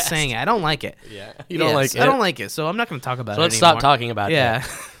when I'm saying it. I don't like it. Yeah, you don't like it. I don't like it, so I'm not going to talk about it. Let's anymore. stop talking about it. Yeah,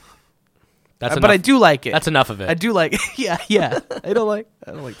 that's. But I do like it. That's enough of it. I do like it. Yeah. I don't like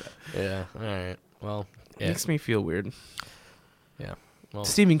that. Yeah. All right. Well, it makes me feel weird. Yeah. Well,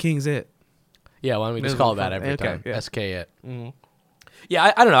 Stephen King's It. Yeah. Why don't we just call it that every time? Yeah. SK It. Mm-hmm.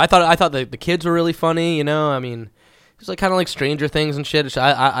 Yeah, I don't know. I thought the kids were really funny. You know, I mean, it was like kind of like Stranger Things and shit.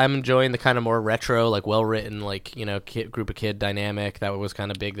 I'm enjoying the kind of more retro, like well written, like group of kid dynamic that was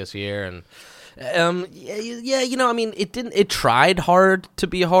kind of big this year. And you know, I mean, it tried hard to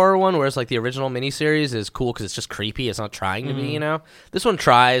be a horror one, whereas like the original miniseries is cool because it's just creepy. It's not trying to be. You know, this one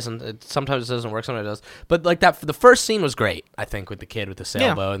tries, and sometimes it doesn't work, sometimes it does. But like that, the first scene was great. I think with the kid with the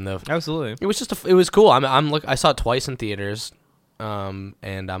sailboat and the absolutely, it was just it was cool. I saw it twice in theaters. And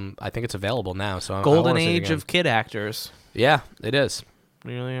I think it's available now. So golden age of kid actors. Yeah, it is.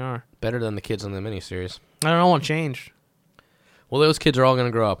 They really are Better than the kids on the miniseries. I don't know what changed. Well, those kids are all going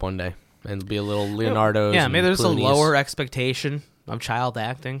to grow up one day and be a little Leonardo's. Yeah, maybe there's Clooney's. a lower expectation of child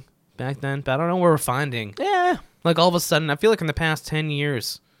acting back then, but I don't know what we're finding. Yeah, like all of a sudden, I feel like in the past 10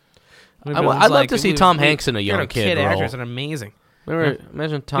 years, I'd love to see Tom Hanks in a young kid role. Actors are amazing.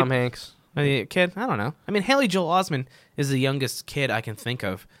 Imagine Tom Hanks. A kid? I don't know. I mean, Haley Joel Osment is the youngest kid I can think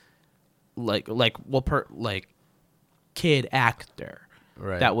of. Kid actor.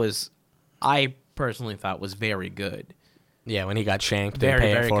 Right. That was, I personally thought was very good. Yeah, when he got shanked, very,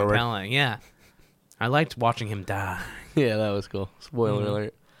 very compelling. Yeah, I liked watching him die. Yeah, that was cool. Spoiler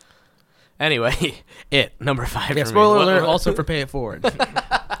alert. Anyway, number 5. Yeah, spoiler alert. Also for Pay It Forward.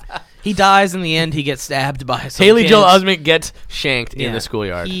 He dies in the end. He gets stabbed by some Haley kids. Joel Osment gets shanked in the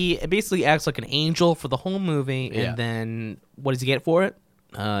schoolyard. He basically acts like an angel for the whole movie, and then what does he get for it?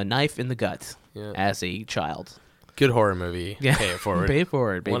 Knife in the gut as a child. Good horror movie. Yeah. Pay It Forward. Pay It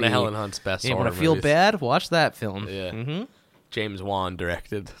Forward, baby. One of Helen Hunt's best horror want movies. to feel bad? Watch that film. Yeah. Mm-hmm. James Wan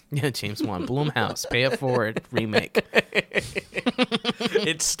directed. Yeah, James Wan. Blumhouse. Pay It Forward remake.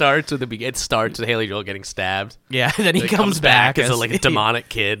 It starts with Haley Joel getting stabbed. Yeah, then he comes back as like a demonic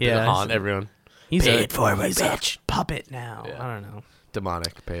kid to haunt everyone. He's Pay It Forward, he's bitch. A puppet now. Yeah. I don't know.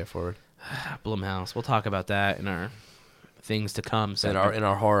 Demonic. Pay It Forward. Blumhouse. We'll talk about that in our things to come. In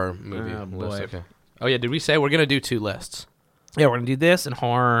our horror movie Oh, boy. list. Okay. Oh yeah, did we say we're gonna do 2 lists? Yeah, we're gonna do this and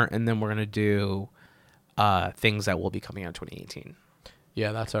horror, and then we're gonna do things that will be coming out in 2018.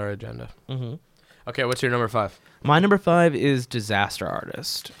 Yeah, that's our agenda. Mm-hmm. Okay, what's your number 5? My number 5 is Disaster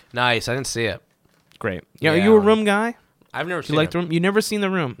Artist. Nice. I didn't see it. Great. Yeah, are you a Room guy? I've never seen You like it. The Room? You never seen The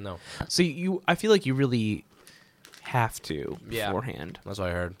Room? No. So I feel like you really have to Yeah. beforehand. That's what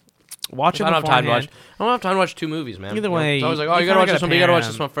I heard. Watch it I don't have time beforehand. to watch. I don't have time to watch 2 movies, man. Either way, so I was like, you you gotta kinda watch gotta this one. But you gotta pair watch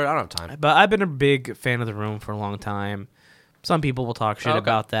them. this one first. I don't have time. But I've been a big fan of The Room for a long time. Some people will talk shit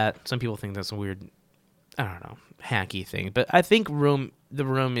about that. Some people think that's a weird, I don't know, hacky thing. But I think The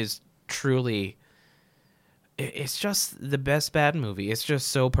Room is truly, it's just the best bad movie. It's just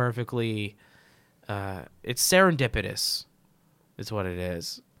so perfectly, it's serendipitous, is what it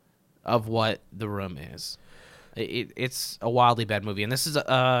is, of what The Room is. It's a wildly bad movie, and this is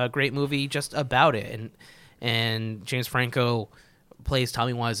a great movie just about it. And James Franco plays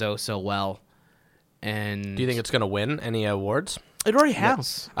Tommy Wiseau so well. And Do you think it's gonna win any awards? it already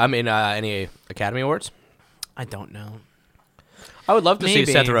has? I mean, any Academy Awards? I don't know. I would love to see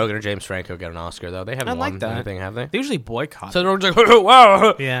Maybe. Seth Rogen or James Franco get an Oscar, though. They haven't I won like that. anything, have they? They usually boycott. Seth Rogen's like, oh,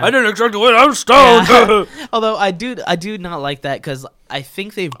 wow, Yeah. I didn't expect to win. I'm stoned. Yeah. Although I do not like that because I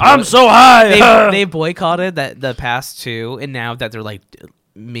think I'm so high. they boycotted the past 2, and now that they're like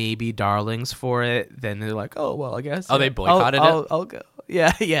maybe darlings for it, then they're like, oh well, I guess. Oh, they boycotted it? I'll go.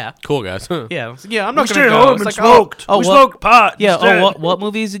 Yeah. Cool, guys. Yeah. I'm not We gonna stayed go. home It's and like, smoked. Oh, We what- smoked pot. Yeah. instead. Oh, what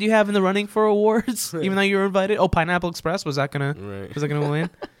movies did you have in the running for awards? Even though you were invited. Oh, Pineapple Express. Was that gonna win?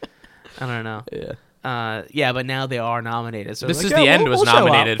 I don't know. Yeah. Yeah, but now they are nominated. So This like, is yeah, the end we'll was show up.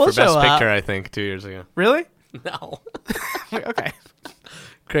 nominated We'll for Best show up. Picture, I think, 2 years ago. Really? No. Okay.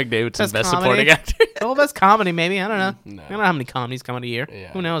 Craig Davidson's Best comedy? Supporting Actor. Well, best comedy, maybe. I don't know. No. I don't know how many comedies come out a year.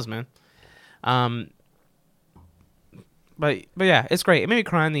 Yeah. Who knows, man? But yeah, it's great. It made me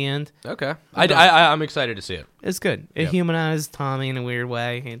cry in the end. Okay. I'm excited to see it. It's good. It Yep. humanized Tommy in a weird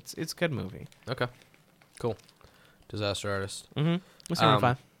way. It's a good movie. Okay. Cool. Disaster Artist. Mm-hmm. What's your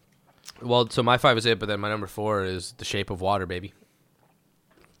number 5? Well, so my 5 is it, but then my number 4 is The Shape of Water, baby.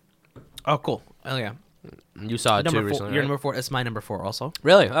 Oh, cool. Oh yeah. You saw it too Number 4, recently. your right? number 4. It's my number 4 also.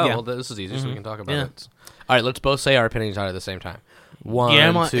 Really? Oh, Yeah. well, this is easy, so we can talk about Yeah. it. All right, let's both say our opinions on it at the same time. One,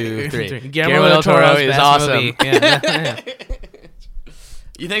 Guillermo- 2, 3. Guillermo del Toro's is best awesome. movie. Yeah.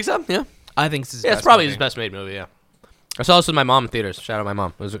 You think so? Yeah. I think it's his Yeah, best it's probably movie. his best made movie. Yeah. I saw this with my mom in theaters. Shout out my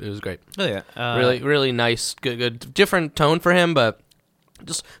mom. It was great. Oh yeah, Really nice, good, different tone for him, but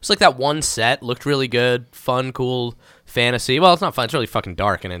just it's like that one set looked really good, fun, cool fantasy. Well, it's not fun. It's really fucking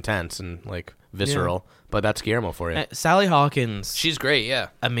dark and intense and like visceral. But that's Guillermo for you. Sally Hawkins, She's great. Yeah.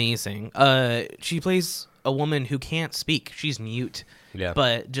 amazing. She plays a woman who can't speak. She's mute. Yeah.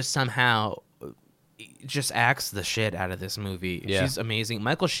 But just somehow just acts the shit out of this movie. Yeah. She's amazing.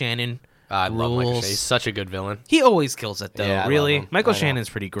 Michael Shannon I love Michael rules. Shannon. He's such a good villain. He always kills it though. Yeah, I love really, him. Michael I know. Shannon's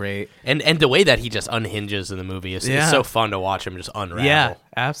pretty great. And the way that he just unhinges in the movie is Yeah. so fun to watch him just unravel. Yeah,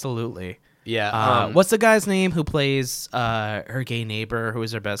 absolutely. Yeah. What's the guy's name who plays her gay neighbor who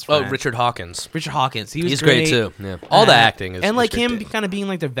is her best friend? Richard Hawkins. Richard Hawkins. He was He's great too. Yeah. All the acting is and like is him great. kind of being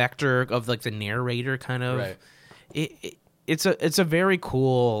like the vector of like the narrator kind of. Right. It's a very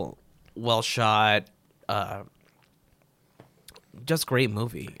cool, well shot, just great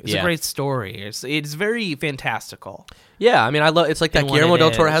movie. It's a Yeah. great story. It's very fantastical. Yeah, I mean, I love. It's like that And what Guillermo it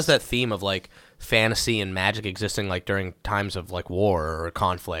del Toro is. has that theme of like fantasy and magic existing like during times of like war or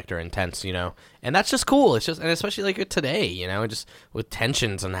conflict or intense, and that's just cool. It's just, and especially like today, and just with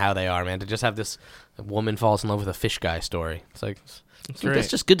tensions and how they are, man. To just have this woman falls in love with a fish guy story. It's like great. that's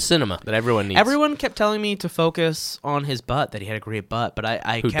just good cinema that everyone needs. Everyone kept telling me to focus on his butt, that he had a great butt, but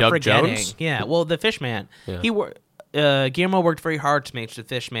I Who, kept Doug forgetting. Jones? Yeah, well, the fish man. Yeah. Guillermo worked very hard to make the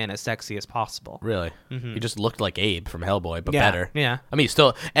fish man as sexy as possible. Really, he just looked like Abe from Hellboy, but Yeah, better. yeah. I mean,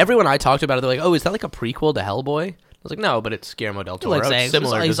 still, everyone I talked about it, they're like, "Oh, is that like a prequel to Hellboy?" I was like, "No, but it's Guillermo del Toro. Like saying, It's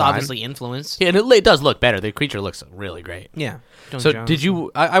similar he's design." obviously influenced. Yeah, and it does look better. The creature looks really great. Yeah. So did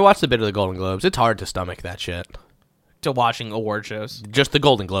you? I watched a bit of the Golden Globes. It's hard to stomach that shit. to watching award shows? Just the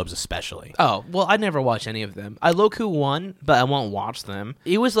Golden Globes, especially. Oh, well, I never watch any of them. I Loku won, but I won't watch them.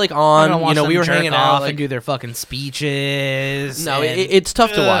 It was like I'm gonna on. watch We them were jerk hanging off out. Like, and do their fucking speeches. no, and- it's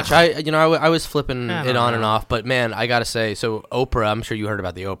tough to Ugh. watch. I was flipping I it don't on and know. off, but man, I gotta say, so Oprah. I'm sure you heard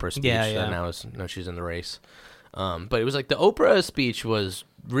about the Oprah speech. Yeah, that yeah. now she's in the race. But it was like the Oprah speech was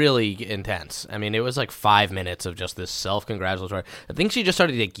really intense. I mean, it was like 5 minutes of just this self-congratulatory. I think she just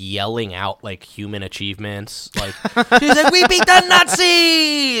started like yelling out like human achievements. Like she's like, "We beat the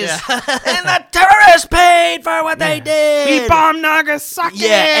Nazis, and the terrorists paid for what they did. We bombed Nagasaki.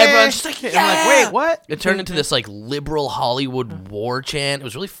 Yeah, everyone's just like, And yeah. I'm like, wait, what? It turned into this like liberal Hollywood war chant. It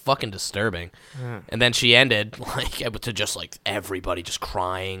was really fucking disturbing. And then she ended like to just like everybody just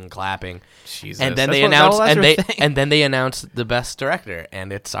crying, clapping. Jesus, And then that's they what- announced, that's and her they thing. and then they announced the best director,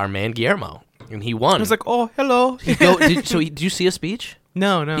 and it's our man Guillermo, and he won. I was like, oh, hello. Did you see a speech?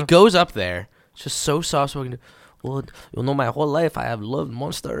 no. He goes up there, just so soft spoken. Well, my whole life I have loved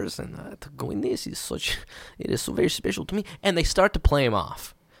monsters, and to go in this is it is so very special to me. And they start to play him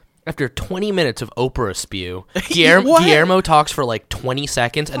off. After 20 minutes of Oprah spew, What? Guillermo talks for like 20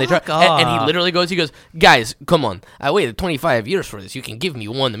 seconds, and Fuck and he off. literally goes, guys, come on, I waited 25 years for this. You can give me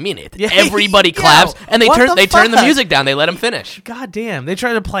 1 minute. Yeah, Everybody yeah. claps, and they What turn the the fuck? music down. They let him finish. God damn. They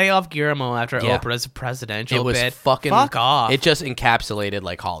tried to play off Guillermo after Yeah. Oprah's presidential It was bid. fucking Fuck off. It just encapsulated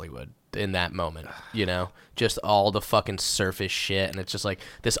like Hollywood in that moment, just all the fucking surface shit, and it's just like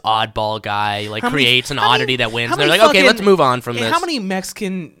this oddball guy like How many- creates an how many- oddity that wins. how And they're many like, okay, fucking- let's move on from this. How many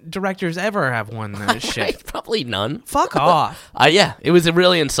Mexican directors ever have won that shit? Probably none. Fuck off. Yeah, it was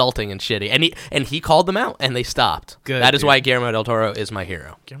really insulting and shitty, and he called them out, and they stopped. Good, That is dude. why Guillermo del Toro is my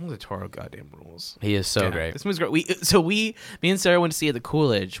hero. Guillermo del Toro goddamn rules. He is so Yeah, great. This movie's great. Me and Sarah went to see it at the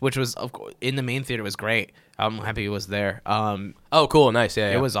Coolidge, which was of course, in the main theater. Was great. I'm happy it was there. Oh, cool, nice, yeah.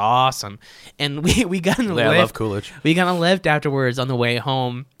 It was awesome, and we got in the Yeah, lift. I love Coolidge. We got in the lift afterwards on the way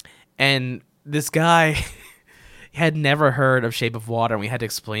home, and this guy had never heard of Shape of Water, and we had to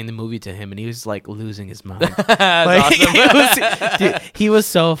explain the movie to him, and he was like losing his mind. Like, dude, he was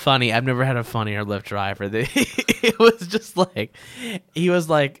so funny. I've never had a funnier Lyft driver. It was just like, he was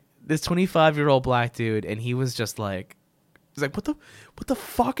like this 25-year-old black dude, and he was just like, he's like, what the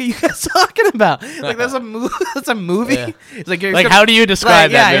fuck are you guys talking about? Like, that's a movie. That's a movie. Yeah. It's like, you're Like, gonna- how do you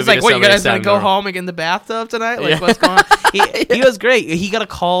describe that Yeah, he's movie like, to what? You somebody guys gonna sound go normal? home and get in the bathtub tonight? Like, Yeah. what's going on? He was great. He got a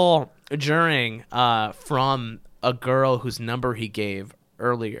call during from a girl whose number he gave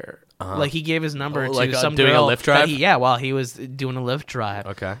earlier. Like, he gave his number to like, some doing a girl Lyft drive? while he was doing a Lyft drive.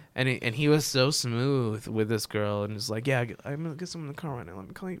 Okay. And he was so smooth with this girl, and was like, yeah, I'm gonna get someone in the car right now. Let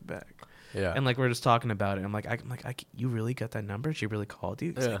me call you back. Yeah. And like we're just talking about it. I'm like, you really got that number? She really called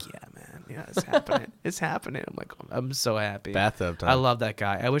you? He's Yeah. like, yeah, man. Yeah, it's happening. It's happening. I'm like, I'm so happy. Bathtub time. I love that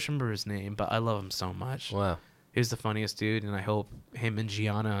guy. I wish I remember his name, but I love him so much. Wow. He was the funniest dude, and I hope him and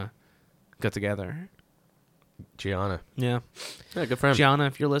Gianna got together. Gianna. Yeah. Yeah, good for him. Gianna,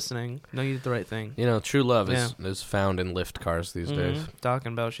 if you're listening, know you did the right thing. You know, true love is found in lift cars these days.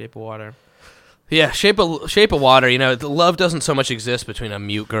 Talking about Shape of Water. Yeah, Shape of Water. You know, the love doesn't so much exist between a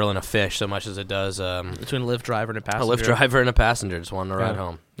mute girl and a fish so much as it does Between a Lyft driver and a passenger. a Lyft driver and a passenger just wanting to ride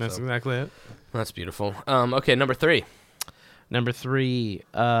home. That's So, exactly it. that's beautiful. Okay, number 3. Number 3,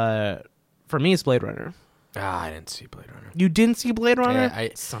 for me, it's Blade Runner. I didn't see Blade Runner. You didn't see Blade Runner? Yeah,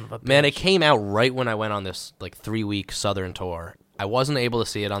 Son of a bitch. Man, it came out right when I went on this like 3-week Southern tour. I wasn't able to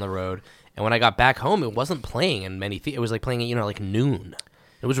see it on the road, and when I got back home, it wasn't playing in many. It was like playing at like noon.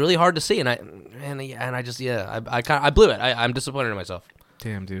 It was really hard to see, and I blew it. I'm disappointed in myself.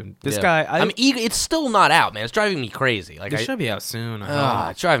 Damn, dude. This Yeah. guy, I'm eager. It's still not out, man. It's driving me crazy. Like this should be out soon.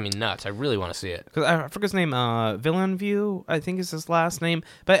 it's driving me nuts. I really want to see it. Because I forget his name. Villain View, I think is his last name.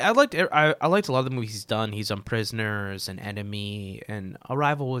 But I liked a lot of the movies he's done. He's done Prisoners and Enemy, and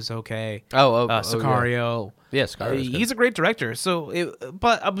Arrival was okay. Sicario. Yeah, Sicario. He's a great director.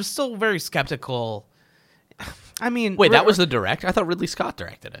 But I was still very skeptical. I mean, Wait, that was the director? I thought Ridley Scott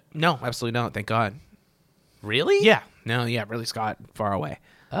directed it. no, absolutely not. Thank God. Really? Yeah, no, yeah, Ridley Scott, far away.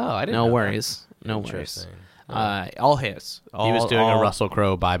 Oh, I didn't. No know worries, no worries. Interesting. All his. He was doing a Russell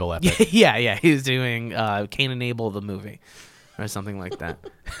Crowe Bible epic. Yeah, he was doing Cain and Abel the movie, or something like that.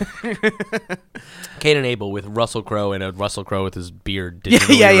 Cain and Abel with Russell Crowe and a Russell Crowe with his beard. Yeah,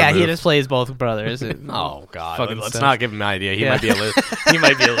 digitally he removed. just plays both brothers. Oh God! Fucking Let's stuff. not give him an idea. He Yeah. might be he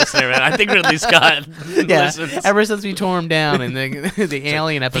might be a listener, man. I think Ridley Scott Yeah, listens. ever since we tore him down in the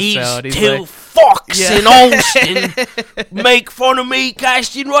Alien episode, These he's two like, fucks Yeah. in Austin make fun of me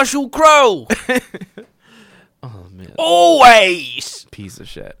casting Russell Crowe. oh man, Always. piece of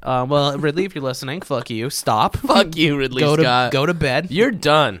shit. Well, Ridley, if you're listening, fuck you. Stop. Fuck you, Ridley go Scott. to bed. You're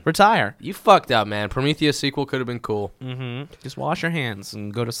done. Retire. You fucked up, man. Prometheus sequel could have been cool. Just wash your hands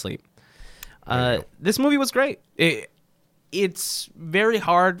and go to sleep. There you go. This movie was great. It's very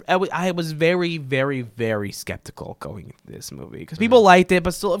hard. I was very, very, very skeptical going into this movie because people liked it,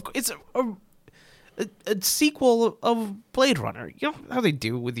 but still, it's a sequel of Blade Runner. You know how they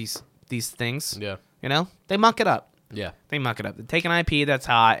do with these things. Yeah. You know, they muck it up. Yeah. They muck it up. They take an IP that's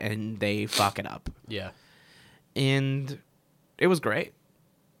hot and they fuck it up. Yeah. And it was great.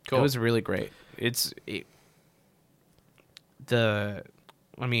 Cool. It was really great.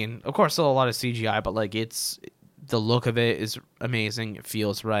 I mean, of course, still a lot of CGI, but like the look of it is amazing. It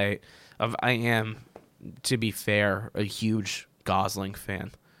feels right. I am, to be fair, a huge Gosling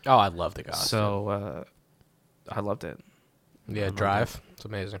fan. Oh, I love the guy. So I loved it. Yeah, love Drive. It's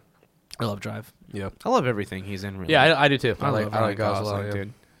amazing. I love Drive. Yeah. I love everything he's in. Really. Yeah, I do too. I like love Gosling, Gosling,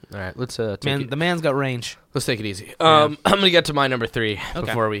 dude. All right, let's take Man, it. the man's got range. Let's take it easy. I'm gonna get to my number 3 Okay.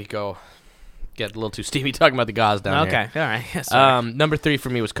 before we go get a little too steamy talking about the Gauze down Okay, here. all right. Yeah, sorry. Number 3 for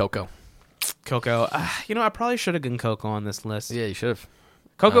me was Coco. Coco. I probably should have gotten Coco on this list. Yeah, you should have.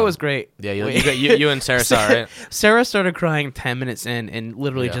 Coco was great. Yeah, Wait. you and Sarah saw it. Right? Sarah started crying 10 minutes in and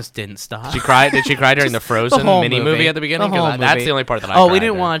literally Yeah. just didn't stop. She cried. Did she cry during the Frozen whole mini movie at the beginning? The whole 'Cause that's movie. the only part that I. Oh, cried we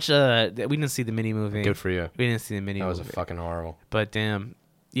didn't during. watch. We didn't see the mini movie. Good for you. We didn't see the mini That was movie. fucking horrible. But damn,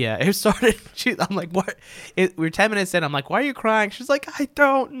 yeah, it started. I'm like, what? We were 10 minutes in. I'm like, why are you crying? She's like, I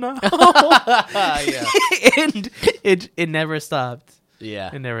don't know. Yeah. And it never stopped. Yeah.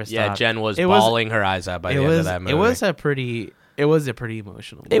 It never Yeah, stopped. Jen was It was- bawling her eyes out by the end of that movie. It was a pretty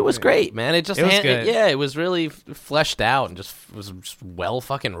emotional movie. It was great, man. It just It was good. it was really fleshed out and was just well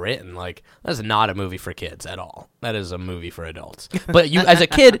fucking written. Like that's not a movie for kids at all. That is a movie for adults. But you, as a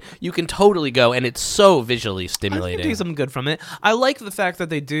kid, you can totally go, and it's so visually I think stimulating. take something good from it. I like the fact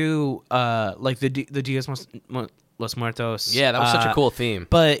that they do like the Dias Los Muertos. Yeah, that was such a cool theme.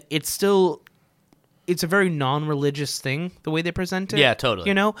 But it's a very non-religious thing the way they present it. Yeah, totally.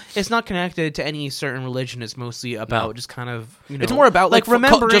 You know, it's not connected to any certain religion. It's mostly about just kind of It's more about like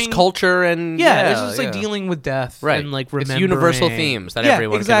remembering just culture and Yeah, it's just like dealing with death, Right. And like It's remembering universal themes that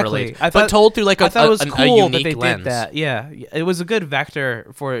everyone exactly. can relate. I But thought, told through like I thought it was a cool unique that they lens. did that. Yeah, it was a good vector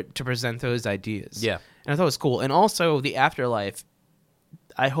for it to present those ideas. Yeah. and I thought it was cool. And also the afterlife.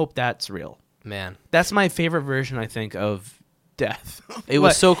 I hope that's real. Man, That's my favorite version, I think, of death. it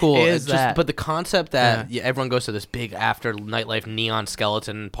was so cool. Is It's just, that? but the concept that everyone goes to this big after nightlife neon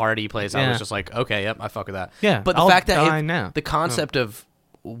skeleton party place, I Yeah. was just like, okay, yep, I fuck with that. Yeah, but the I'll fact that die now. the concept of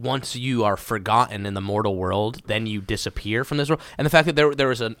once you are forgotten in the mortal world, then you disappear from this world. And the fact that there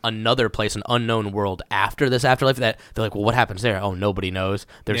was another place, an unknown world after this afterlife, that they're like, well, what happens there? Oh, nobody knows.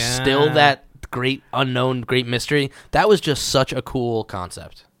 There's still that great unknown, great mystery. That was just such a cool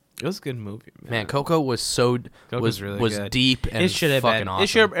concept. It was a good movie, man. Coco was really good. Deep and it should have fucking been.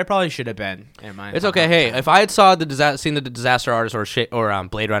 awesome. It probably should have been. It's okay. Hey, if I had seen the Disaster Artist or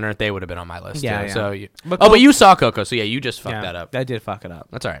Blade Runner, they would have been on my list. Yeah, too. yeah. So but you saw Coco, so yeah, you just fucked that up. I did fuck it up.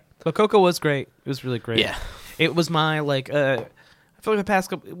 That's all right. But Coco was great. It was really great. Yeah, it was my I feel like the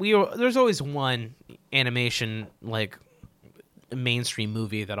past couple there's always one animation mainstream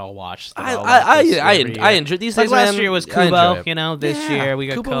movie that I'll watch. I enjoy these days. Last year was Kubo. This year we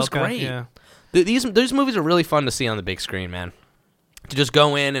got Kubo Coco. Was great. Yeah. These movies are really fun to see on the big screen, man. To just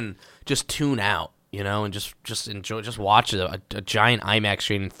go in and just tune out, and just enjoy, just watch a giant IMAX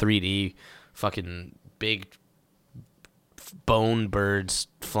screen in 3D, fucking big bone birds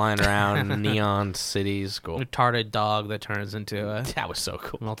flying around in neon cities. Cool. Retarded dog that turns into a that was so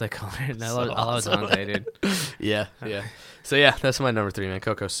cool. Multicolored. I love Dante, dude. Yeah. So yeah, that's my number 3, man.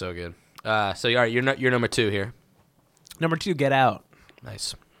 Coco's so good. So all right, you're number 2 here. Number 2, Get Out.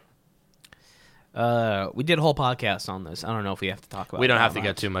 Nice. We did a whole podcast on this. I don't know if we have to talk about it. We don't have to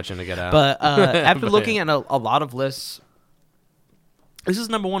get too much into Get Out. But after looking at a lot of lists, this is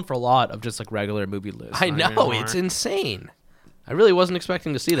number 1 for a lot of just regular movie lists. I know, it's insane. I really wasn't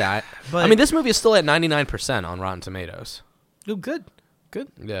expecting to see that. But I mean, this movie is still at 99% on Rotten Tomatoes. Oh, good.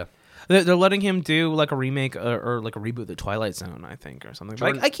 Yeah. They're letting him do a remake or a reboot of The Twilight Zone, I think, or something.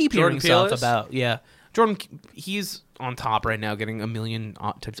 I keep hearing stuff about, Jordan, he's on top right now, getting a million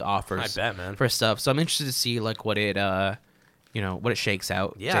types of offers. I bet, man, for stuff. So I'm interested to see what it, what it shakes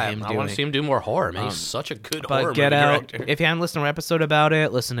out. Yeah, to him I want to see him do more horror. Man, he's such a good horror movie Get Out. director. If you haven't listened to our episode about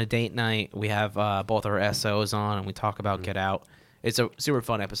it, listen to Date Night. We have both our SOs on, and we talk about Get Out. It's a super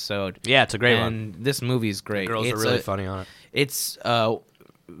fun episode. Yeah, it's a great one. And this movie's great. The girls are really funny on it. It's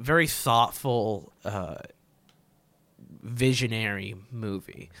very thoughtful, visionary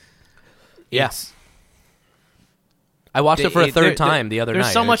movie. Yes. I watched it for a third time the other night.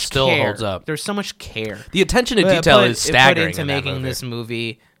 There's so much still care. Holds up. There's so much care. The attention to detail is staggering. Put into making this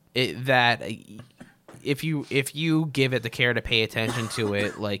movie that if you give it the care to pay attention to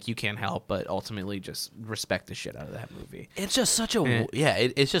it, you can't help but ultimately just respect the shit out of that movie. It's just such a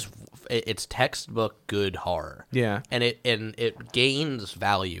it's textbook good horror. Yeah, and it gains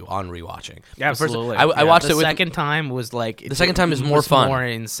value on rewatching. Absolutely. I watched it. The second time was the second time is more fun, more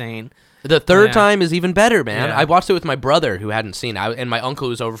insane. The third time is even better, man. Yeah. I watched it with my brother who hadn't seen it, and my uncle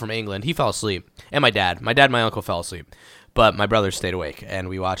who's over from England. He fell asleep, and my dad. My and my uncle fell asleep, but my brother stayed awake, and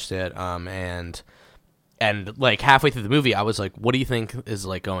we watched it. And halfway through the movie, I was like, "What do you think is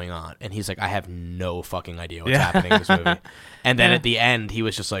going on?" And he's like, "I have no fucking idea what's happening in this movie." And then at the end, he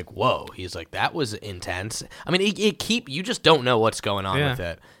was just like, "Whoa!" He's like, "That was intense." I mean, you just don't know what's going on with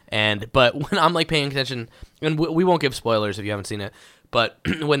it. But when I'm paying attention, and we won't give spoilers if you haven't seen it. But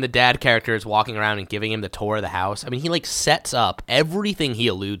when the dad character is walking around and giving him the tour of the house, I mean, he sets up everything he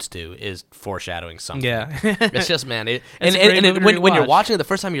alludes to is foreshadowing something. Yeah, it's just when you're watching it the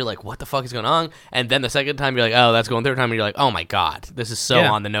first time, you're like, "What the fuck is going on?" And then the second time, you're like, "Oh, that's going." Third time, you're like, "Oh my god, this is so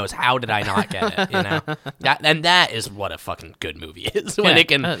on the nose. How did I not get it?" That is what a fucking good movie is when it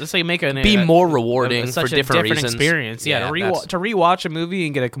can so you make be more rewarding for different reasons. Experience. Yeah, to rewatch a movie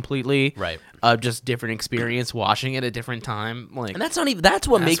and get a completely just different experience watching it at a different time. And that's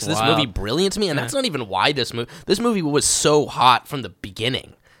what makes this movie brilliant to me. And that's not even why this movie was so hot from the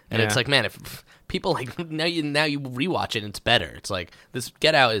beginning. And it's man, if people now you rewatch it, it's better. It's this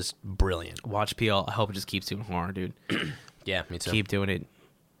Get Out is brilliant. Watch Peel. I hope it just keeps doing horror, dude. Yeah, me too. Keep doing it.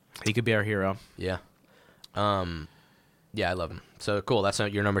 He could be our hero. Yeah. Yeah, I love him. So cool. That's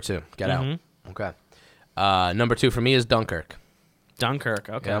your number 2. Get Out. Okay. Number 2 for me is Dunkirk.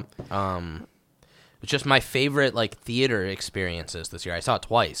 Okay. It's just my favorite theater experiences this year. I saw it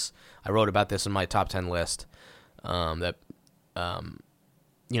twice. I wrote about this in my top 10 list. The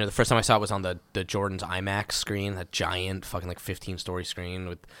first time I saw it was on the Jordan's IMAX screen, that giant fucking 15-story screen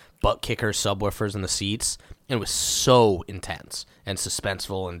with butt kickers, subwoofers in the seats. And it was so intense and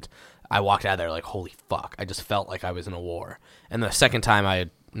suspenseful, and I walked out of there holy fuck. I just felt like I was in a war. And the second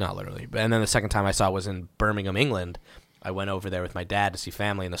time not literally, and then the second time I saw it was in Birmingham, England. I went over there with my dad to see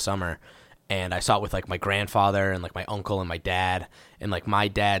family in the summer. And I saw it with my grandfather and my uncle and my dad. And my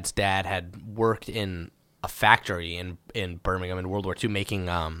dad's dad had worked in a factory in Birmingham in World War II making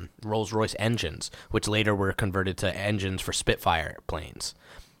Rolls-Royce engines, which later were converted to engines for Spitfire planes.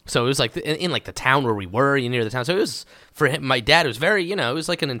 So it was in the town where we were, near the town. So it was, for him, my dad, it was very, it was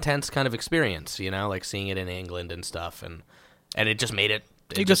an intense kind of experience, seeing it in England and stuff. And it just made it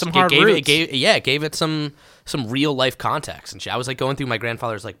You got some hard roots. It gave it some real life context. And I was like going through my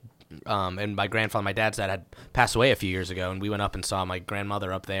grandfather's like, and my dad's dad had passed away a few years ago, and we went up and saw my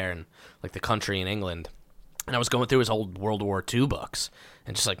grandmother up there in like the country in England. And I was going through his old World War II books,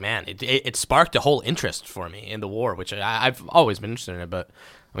 and just like, man, it sparked a whole interest for me in the war, which I've always been interested in it. But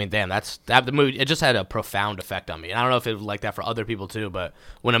I mean, damn, the movie. It just had a profound effect on me. And I don't know if it was like that for other people too, but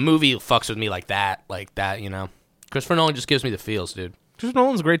when a movie fucks with me like that, Christopher Nolan just gives me the feels, dude. Christopher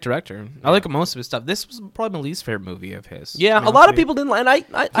Nolan's a great director. I like most of his stuff. This was probably my least favorite movie of his. Yeah, a lot of people didn't, and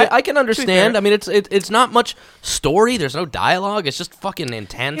I can understand. I mean, it's not much story. There's no dialogue. It's just fucking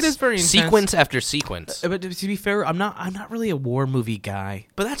intense. It is very intense. Sequence after sequence. But to be fair, I'm not really a war movie guy.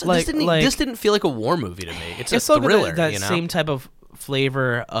 But this didn't feel like a war movie to me. It's a thriller. That same type of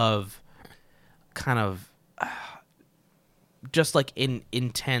flavor of kind of just like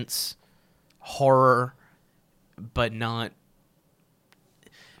intense horror, but not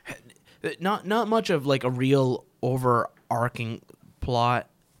much of like a real overarching plot.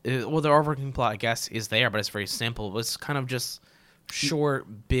 Well, the overarching plot, I guess, is there, but it's very simple. It's kind of just short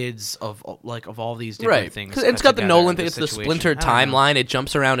bids of all these different things. Because it's got the Nolan thing. It's the splintered timeline. It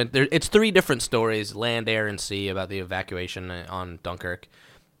jumps around. It's 3 different stories: land, air, and sea, about the evacuation on Dunkirk,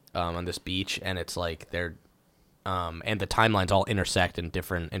 on this beach, and it's like they're. And the timelines all intersect in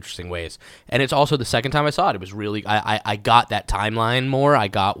different interesting ways. And it's also the second time I saw it. It was really I got that timeline more.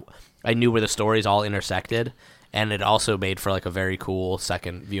 I knew where the stories all intersected, and it also made for like a very cool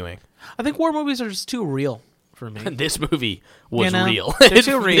second viewing. I think war movies are just too real for me. This movie was real. They're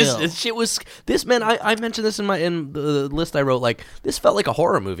too real. This shit was man. I mentioned this in the list I wrote. Like, this felt like a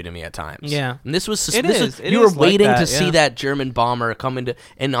horror movie to me at times. Yeah, and this was you were waiting to see that German bomber come into,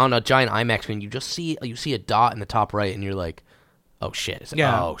 and on a giant IMAX screen, you see a dot in the top right, and you're like, oh shit,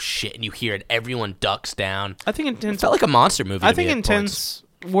 oh shit, and you hear it. Everyone ducks down. I think it felt like a monster movie. I think intense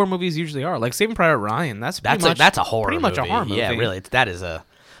war movies usually are, like Saving Private Ryan. That's a horror. Pretty much a horror movie. Yeah, really.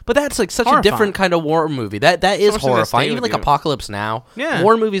 But that's like such a different kind of war movie. That is horrifying. Even like Apocalypse Now. Yeah,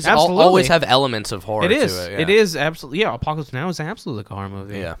 war movies always have elements of horror. It is. To it. Yeah. It is absolutely. Yeah, Apocalypse Now is absolutely like a horror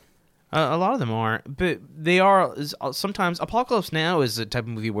movie. Yeah. A lot of them are, but they are sometimes. Apocalypse Now is a type of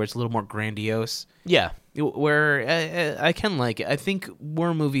movie where it's a little more grandiose. Yeah, where I can like it. I think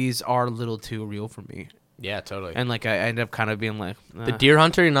war movies are a little too real for me. Yeah, totally. And like I end up kind of being like The Deer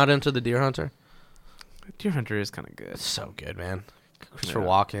Hunter. You're not into The Deer Hunter? Deer Hunter is kind of good. It's so good, man. Christopher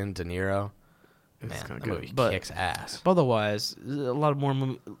Walken, De Niro. Man, that movie kicks ass. But otherwise, a lot of more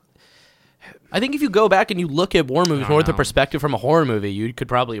movies. I think if you go back and you look at war movies more with the perspective from a horror movie, you could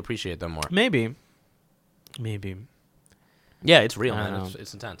probably appreciate them more. Maybe. Yeah, it's real, man.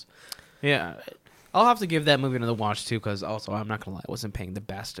 It's intense. Yeah. I'll have to give that movie another watch, too, because also, I'm not going to lie, I wasn't paying the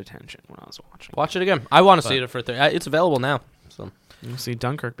best attention when I was watching. Watch it again. I want to see it for it's available now. So you'll see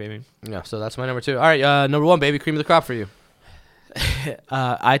Dunkirk, baby. Yeah, so that's my number 2. All right, number 1, baby, cream of the crop for you.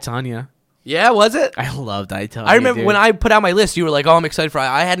 I, Tonya. Yeah, was it? I loved I, Tonya. I remember when I put out my list, you were like, oh, I'm excited for it.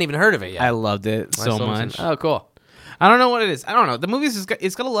 I hadn't even heard of it yet. I loved it so much. Oh, cool. I don't know what it is. I don't know. The movie's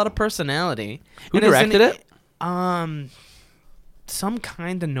it's got a lot of personality. Who directed it? Some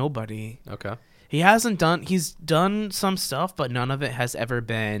kind of nobody. Okay. He's done some stuff, but none of it has ever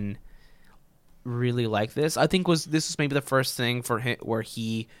been really like this. I think this was maybe the first thing for him where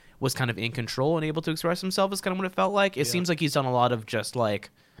he was kind of in control and able to express himself, is kind of what it felt like. It seems like he's done a lot of just like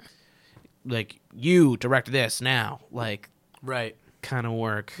you direct this now, like right kind of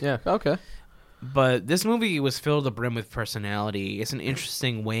work. Yeah, okay. But this movie was filled to the brim with personality. It's an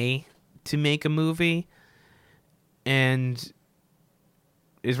interesting way to make a movie, and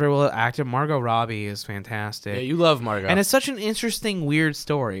is very well acted. Margot Robbie is fantastic. Yeah, you love Margot. And it's such an interesting, weird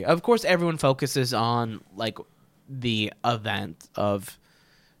story. Of course, everyone focuses on like the event of,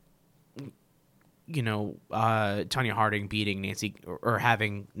 you know, Tonya Harding beating Nancy, or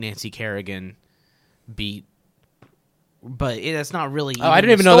having Nancy Kerrigan beat. But it's not really. Oh, I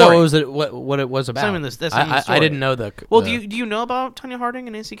didn't even know that was what it was about. I didn't know the. Well, do you know about Tonya Harding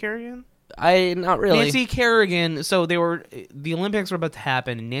and Nancy Kerrigan? Not really. Nancy Kerrigan. So the Olympics were about to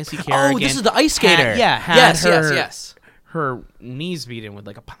happen, and Nancy Kerrigan. Oh, this is the ice skater. Yes. Her knees beaten with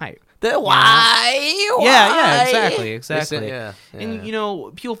like a pipe. Why? Yeah, exactly. Yeah. And you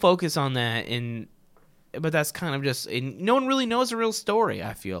know, people focus on that, but that's kind of just. No one really knows the real story.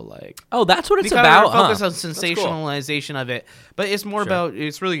 I feel like. Oh, that's what it's about. Focus on sensationalization of it, but it's more about.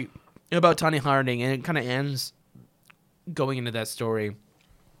 It's really about Tonya Harding, and it kind of ends going into that story.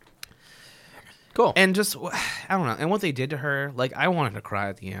 Cool. And just, I don't know. And what they did to her, like, I wanted to cry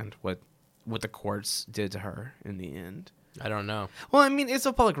at the end, what the courts did to her in the end. I don't know. Well, I mean, it's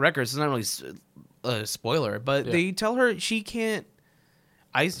a public record, so it's not really a spoiler, but they tell her she can't,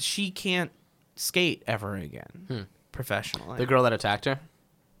 she can't skate ever again professionally. The girl that attacked her?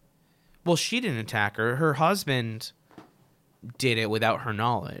 Well, she didn't attack her. Her husband did it without her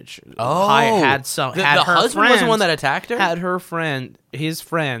knowledge. Oh. The her husband was the one that attacked her? Had his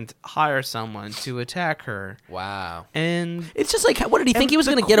friend, hire someone to attack her. Wow. And It's just like, what did he think he was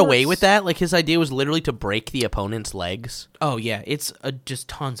going to get away with that? Like, his idea was literally to break the opponent's legs? oh yeah, it's just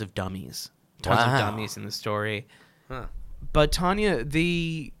tons of dummies. Tons of dummies in the story. Huh. But Tanya,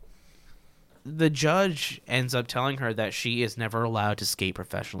 the judge ends up telling her that she is never allowed to skate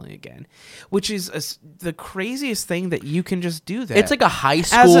professionally again, which is the craziest thing that you can just do that. It's like a high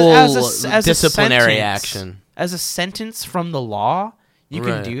school as disciplinary a sentence, action. As a sentence from the law, you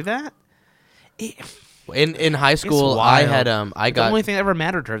Right. can do that? In high school, It's I wild. had The only thing that ever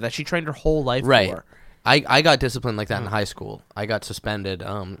mattered to her that she trained her whole life right. for. I got disciplined like that in high school. I got suspended.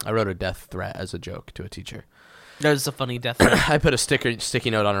 I wrote a death threat as a joke to a teacher. That was a funny death threat. I put a sticky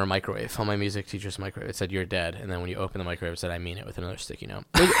note on her microwave, on my music teacher's microwave. It said, "You're dead." And then when you open the microwave, it said, "I mean it," with another sticky note.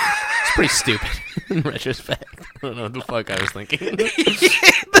 It's pretty stupid in retrospect. I don't know what the fuck I was thinking.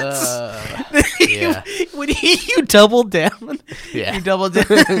 Yeah. When you doubled down. Yeah. You doubled down.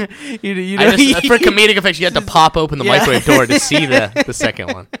 you know, I just, for comedic effects, you had to pop open the Yeah. microwave door to see the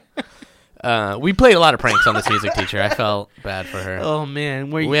second one. We played a lot of pranks on this music teacher. I felt bad for her. Oh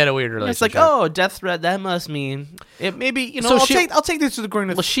man, We had a weird relationship. It's like, oh, death threat. That must mean it. Maybe So I'll take this with a grain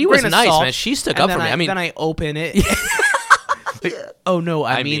of. Well, she grain was of nice, salt, man. She stuck and up then for me. I mean, then I open it. Oh no,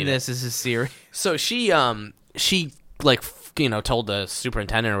 I mean this. This is serious. so she told the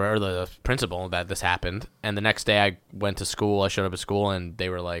superintendent or the principal that this happened, and the next day I went to school. I showed up at school, and they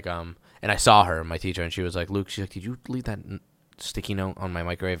were like, and I saw her, my teacher, and she was like, "Luke," she's like, "Did you leave that sticky note on my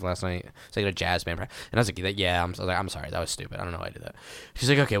microwave last night?" It's like a jazz band practice. And I was like, "Yeah." I was like, "I'm sorry, that was stupid. I don't know why I did that." She's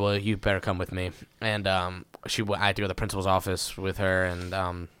like, "Okay, well, you better come with me." And I had to go to the principal's office with her,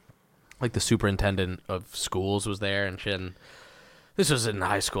 and like the superintendent of schools was there, and shit. And this was in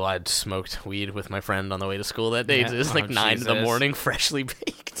high school. I'd smoked weed with my friend on the way to school that day. Yeah. It was like Oh, 9 in the Jesus. morning, freshly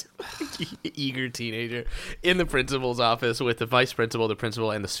baked. Eager teenager in the principal's office with the vice principal, the principal,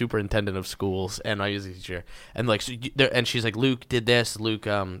 and the superintendent of schools and my music teacher. And like, and she's like, "Luke did this." Luke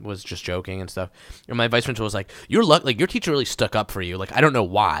was just joking and stuff. And my vice principal was like, "Your teacher really stuck up for you. Like, I don't know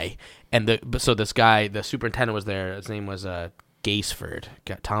why." And so this guy, the superintendent, was there. His name was Gaisford,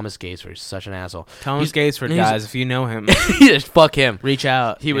 Thomas Gaisford. Such an asshole. Thomas Gaisford, guys, if you know him, fuck him. reach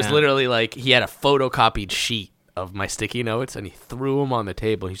out. He was Yeah. literally like, he had a photocopied sheet of my sticky notes, and he threw them on the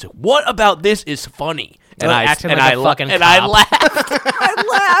table. He's like, "What about this is funny?" And acting like a fucking cop. laughed.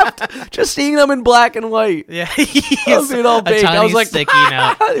 I laughed just seeing them in black and white. Yeah, I was being all baked. I was like, sticky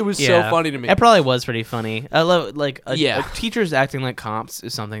note. It was so funny to me. It probably was pretty funny. I love teachers acting like cops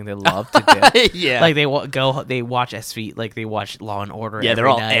is something they love to do. Yeah. like they watch SV, like they watch Law and Order. Yeah, they're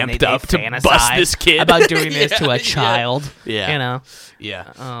every all night, and amped they up to fantasize bust this kid. about doing this to Yeah, a child. Yeah. you know.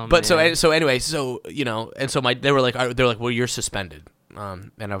 Yeah. Oh, But man. so anyway, and so they were like, "Well, you're suspended."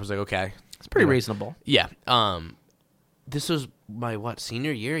 And I was like, "Okay." It's pretty reasonable. Yeah. This was my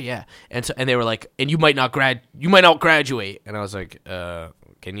senior year? Yeah. And they were like, "And you might not graduate." And I was like,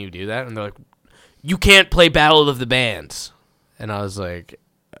 "Can you do that?" And they're like, "You can't play Battle of the Bands." And I was like,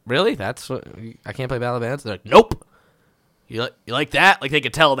 "Really? That's what I can't play Battle of the Bands?" They're like, "Nope." You like that? Like they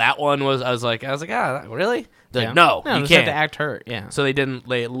could tell that one was. I was like, really? They're like, no, you just can't. have to act hurt. Yeah. So they didn't.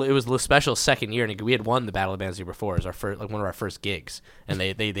 It was the special second year, and we had won the Battle of the Bands the year before. It was our first, one of our first gigs, and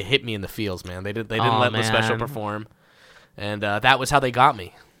they hit me in the feels, man. They didn't Aw, let the special man. perform, and that was how they got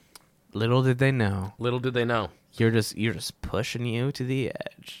me. Little did they know. Little did they know. You're just pushing you to the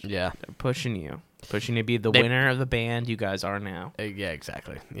edge. Yeah, They're pushing you to be the They- winner of the band you guys are now. yeah,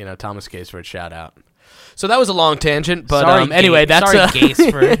 exactly. Thomas Gaisford, shout out. So that was a long tangent, but Sorry, anyway, that's sorry,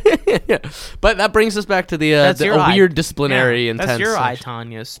 Gaisford. yeah. But that brings us back to the weird disciplinary intense. That's your I, section.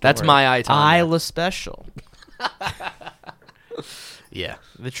 Tanya story. That's my I, Tanya. Isla Special. Yeah.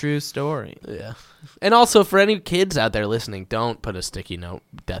 The true story. Yeah. And also, for any kids out there listening, don't put a sticky note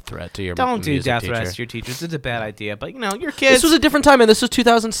death threat to your Don't do music death teacher. threats to your teachers. It's a bad idea. But, your kids. This was a different time, and this was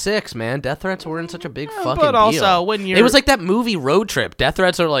 2006, man. Death threats weren't such a big fucking but also, deal. when you're. It was like that movie Road Trip. Death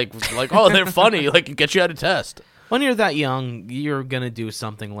threats are like oh, they're funny. Like, get you out of test. When you're that young, you're going to do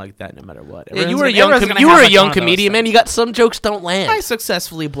something like that no matter what. Yeah, you were a young comedian, man. You got some jokes don't land. I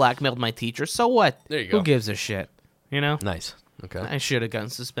successfully blackmailed my teacher. So what? There you go. Who gives a shit? Nice. Okay. I should have gotten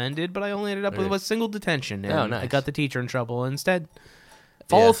suspended, but I only ended up with Okay. a single detention. And Oh, nice. I got the teacher in trouble instead.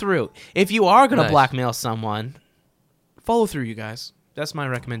 Follow through. If you are going to Nice. blackmail someone, follow through, you guys. That's my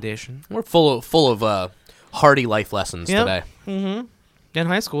recommendation. We're full of hearty life lessons Yep. today. Mm-hmm. In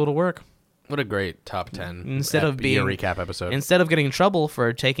high school, it'll work. What a great top 10 Instead of year being- recap episode. Instead of getting in trouble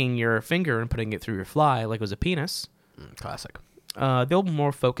for taking your finger and putting it through your fly like it was a penis, Classic. they'll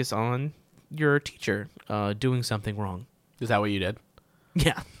more focus on your teacher doing something wrong. Is that what you did?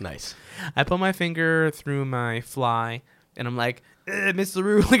 Yeah. Nice. I put my finger through my fly, and I'm like, Miss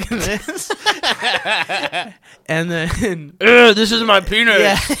LaRue, look at this. And then... This is my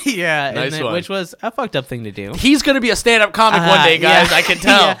penis. yeah. Nice one. Which was a fucked up thing to do. He's going to be a stand-up comic one day, guys. Yeah. I can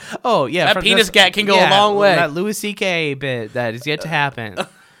tell. Yeah. Oh, yeah. That from penis this- gat can go a long way. That Louis C.K. bit that is yet to happen.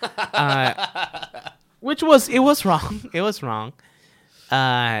 Which was... It was wrong. It was wrong.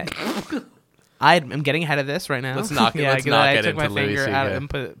 I'm getting ahead of this right now. Let's not yeah, let's 'cause not I get took my into Louis finger out CK. and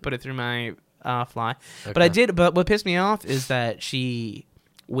put it through my fly. Okay. But I did. But what pissed me off is that she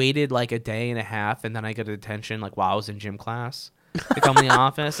waited like a day and a half, and then I got a detention like while I was in gym class to come in the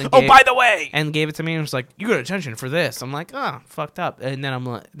office. And Oh, by the way. and gave it to me and was like, "You got detention for this." I'm like, "Oh, fucked up." And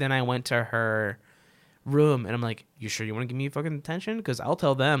then I went to her room and I'm like, "You sure you want to give me fucking detention? Because I'll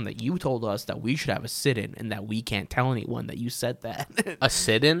tell them that you told us that we should have a sit-in and that we can't tell anyone that you said that." A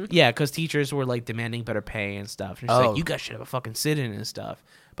sit-in? Yeah, because teachers were like demanding better pay and stuff. And she's Oh. like, "You guys should have a fucking sit-in and stuff."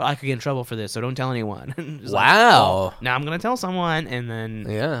 But I could get in trouble for this, so don't tell anyone. It's like, Wow. "Oh, now I'm gonna tell someone, and then.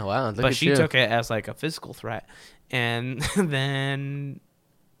 Yeah, wow. Look But at she you. took it as like a physical threat, and then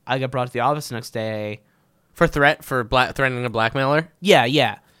I got brought to the office the next day. For threatening a blackmailer?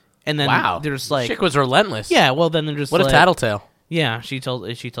 Yeah. And then Wow. there's like, Chick was relentless. yeah. Well, then they're just What like, a tattletale. Yeah, she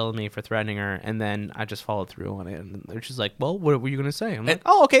told me for threatening her, and then I just followed through on it. And they're just like, "Well, what were you gonna say?" I'm like,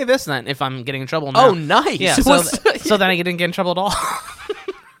 "Oh, okay, this then." If I'm getting in trouble now. Oh, nice. Yeah. So then I didn't get in trouble at all.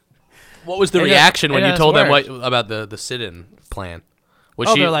 What was the It reaction when does- you it told them does what about the sit-in plan? Was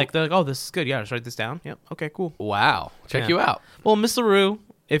Oh, she they're like, "Oh, this is good. Yeah, just write this down." Yep. Okay, cool. wow, check Yeah. you out. Well, Miss LaRue,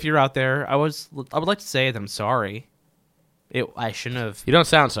 if you're out there, I would like to say that I'm sorry. I shouldn't have. You don't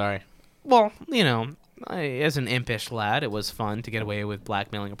sound sorry. Well, you know, as an impish lad, it was fun to get away with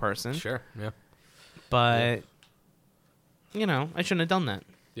blackmailing a person. Sure. Yeah. But you know, I shouldn't have done that.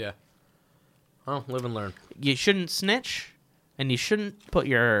 Yeah. Oh, live and learn. You shouldn't snitch, and you shouldn't put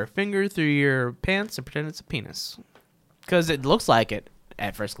your finger through your pants and pretend it's a penis, because it looks like it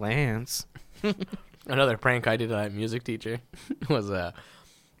at first glance. Another prank I did on a music teacher was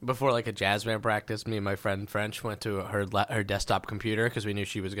before like a jazz band practice. Me and my friend French went to her desktop computer because we knew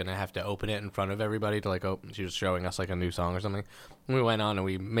she was gonna have to open it in front of everybody to like open. She was showing us like a new song or something. And we went on and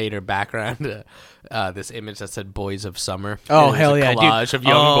we made her background this image that said "Boys of Summer." Oh, And it was hell a yeah, collage dude. of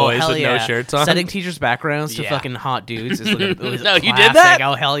young boys hell with yeah. no shirts on. Setting teachers' backgrounds to Yeah. fucking hot dudes. Is like No, you did that?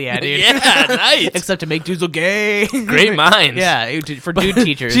 Oh, hell yeah, dude. Yeah, nice. Except to make dudes look gay. Great minds. Yeah, for dude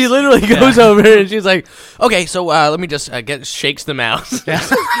teachers. She literally goes over and she's like, "Okay, so let me just shakes the mouse."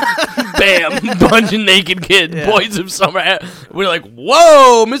 Bam, bunch of naked kids, Yeah. Boys of Summer. We're like,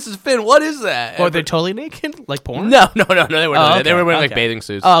 "Whoa, Mrs. Finn, what is that?" Or they're totally naked? Like porn? No, they were not. okay, They were wearing like okay. bathing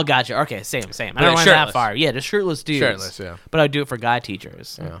suits. Oh, gotcha. Okay, same. I Yeah, don't went that shirtless. far. Yeah, just shirtless dudes. Shirtless, yeah. But I'd do it for guy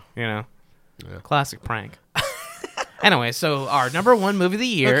teachers. Yeah. You know? Yeah. Classic prank. Anyway, so our number one movie of the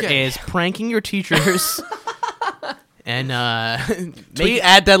year Okay. is pranking your teachers. And Tweet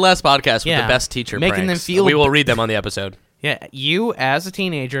at Dead Last Podcast with Yeah. the best teacher Making them pranks. feel- We will read them on the episode. yeah, you as a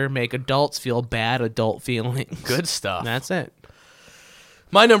teenager make adults feel bad adult feelings. Good stuff. That's it.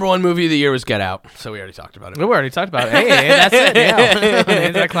 My number one movie of the year was Get Out, so we already talked about We it. already talked about it. Hey, that's it. Yeah.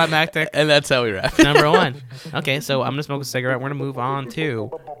 Anticlimactic. And that's how we wrap. Number one. Okay, so I'm gonna smoke a cigarette. We're gonna move on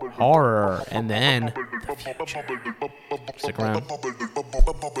to horror, and then stick around.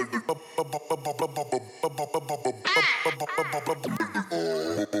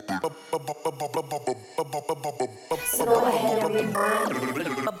 So go ahead and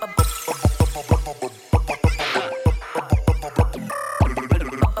rewind.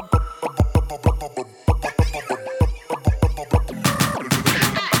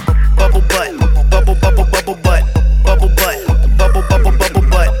 Bubble butt, bubble bubble bubble butt, bubble butt, bubble bubble bubble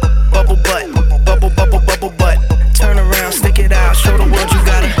butt, bubble butt, bubble bubble bubble butt. Turn around, stick it out, show the world you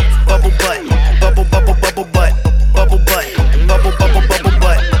got it. Bubble butt, bubble bubble bubble butt, bubble butt, bubble bubble bubble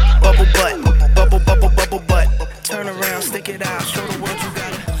butt, bubble butt, bubble bubble bubble butt. Turn around, stick it out, show the world you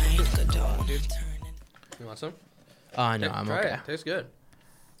got it. You want some? No, I'm Try okay. it. Tastes good.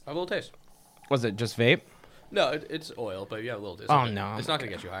 Have a little taste. Was it just vape? No, it's oil, but you have a little taste. Oh, of it. no, It's I'm not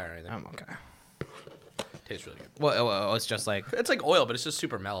going to get you higher or anything. I'm okay. Tastes really good. Well, it's just like It's like oil, but it's just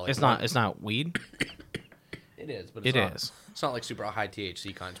super mellow. it's not weed. It is, but It it's not, is. It's not like super high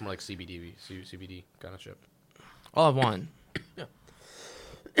THC kind. It's more like CBD kind of shit. All of one. Yeah.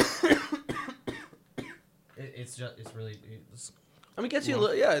 It's really. I mean, it gets you a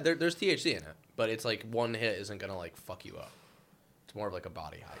little, yeah, there's THC in it, but it's like one hit isn't going to like fuck you up. It's more of like a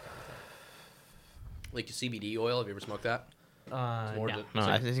body high kind of thing. Like CBD oil. Have you ever smoked that? more No, the no, same.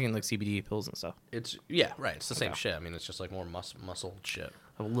 I was thinking like CBD pills and stuff. It's right. It's the same shit. I mean, it's just like more muscle shit.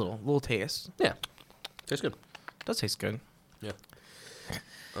 A little taste. Yeah, tastes good. Does taste good. Yeah.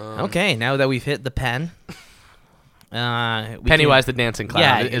 Okay, now that we've hit the pen, we Pennywise the dancing clown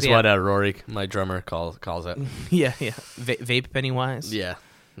Yeah, is yeah. what Rory, my drummer, calls it. yeah, vape Pennywise. Yeah,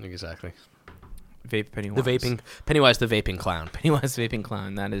 exactly. Vape Pennywise. The Pennywise the vaping clown. Pennywise vaping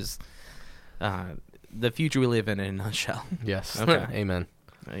clown. That is the future we live in a nutshell. Yes. Okay. Amen.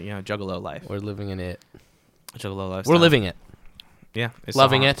 Juggalo life. We're living in it. Juggalo life. We're living it. Yeah, it's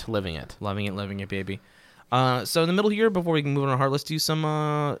Loving so it. Living it. Loving it, baby. So in the middle here, before we can move on our heart, let's do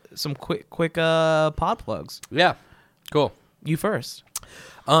some quick pod plugs. Yeah. Cool. You first.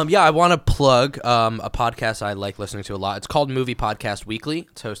 I want to plug a podcast I like listening to a lot. It's called Movie Podcast Weekly.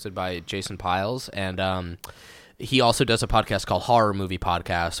 It's hosted by Jason Piles, and he also does a podcast called Horror Movie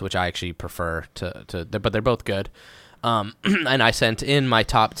Podcast, which I actually prefer but they're both good. And I sent in my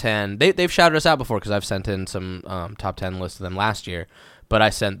top 10. They've shouted us out before because I've sent in some top 10 lists of them last year. But I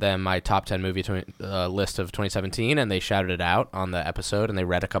sent them my top 10 movie list of 2017, and they shouted it out on the episode, and they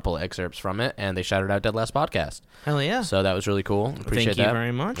read a couple excerpts from it, and they shouted out Dead Last Podcast. Hell yeah. So that was really cool. Appreciate that. Thank you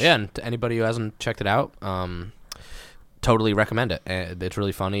very much. Yeah, and to anybody who hasn't checked it out, totally recommend it. It's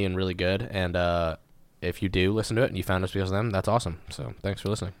really funny and really good, and if you do listen to it and you found us because of them, that's awesome. So thanks for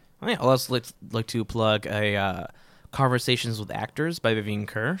listening. Oh, yeah. I'll also like to plug a Conversations with Actors by Vivian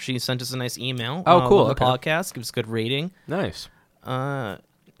Kerr. She sent us a nice email. Oh, cool. With the Okay. podcast. Gives us a good rating. Nice.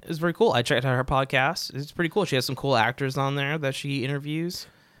 It was very cool. I checked out her podcast. It's pretty cool. She has some cool actors on there that she interviews.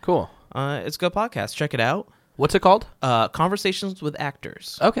 Cool. It's a good podcast. Check it out. What's it called? Conversations with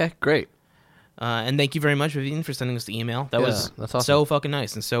Actors. Okay, great. And thank you very much, Vivian, for sending us the email. That was that's awesome. so fucking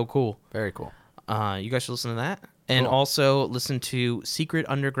nice and so cool. Very cool. You guys should listen to that. And Cool. also listen to Secret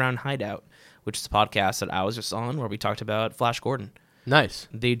Underground Hideout, which is a podcast that I was just on where we talked about Flash Gordon. Nice.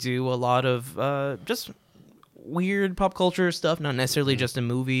 They do a lot of just weird pop culture stuff, not necessarily just a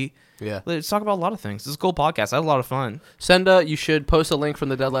movie. Yeah. Let's talk about a lot of things. It's a cool podcast. I had a lot of fun. You should post a link from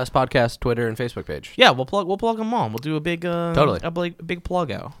the Dead Last Podcast Twitter and Facebook page. Yeah, we'll plug them on. We'll do a big Totally. a big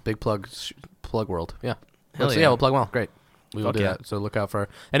plug out. Big plug world. Yeah. Hell Yeah, yeah. we'll plug them all. Great. We will Fuck do yeah. that. So look out for.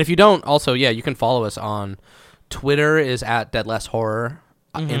 And if you don't, also, you can follow us on Twitter is at Dead Last Horror.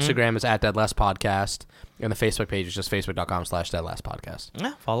 Instagram is at Dead Last Podcast. And the Facebook page is just facebook.com/Dead Last Podcast.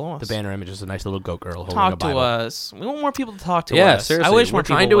 Yeah, follow us. The banner image is a nice little goat girl holding a Talk Bible. to us. We want more people to talk to Yeah, us. seriously. I wish we're more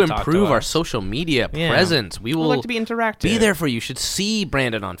trying people to would talk improve our us. social media Yeah. presence. We We'd will like to be interactive. be there for you. You should see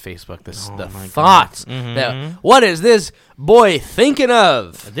Brandon on Facebook. The my God. thoughts. What is this boy thinking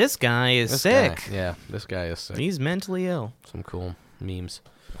of? This guy is This sick. guy. Yeah, this guy is sick. He's mentally ill. Some cool memes.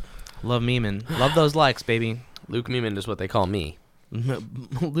 Love memeing. Love those likes, baby. Luke Meeman is what they call me.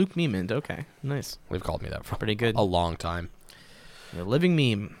 Luke Meeman. Okay, nice. They've called me that for Pretty good. a long time. A living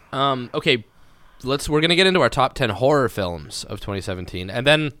meme. Okay, we're gonna get into our top 10 horror films of 2017, and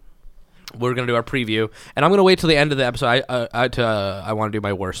then we're gonna do our preview. And I'm gonna wait till the end of the episode. I want to do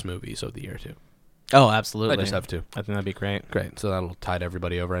my worst movies of the year too. Oh, absolutely. I just have to. I think that'd be great. Great. So that'll tide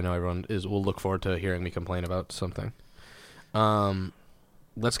everybody over. I know everyone will look forward to hearing me complain about something.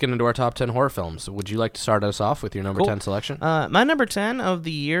 Let's get into our top 10 horror films. Would you like to start us off with your number Cool. 10 selection? My number 10 of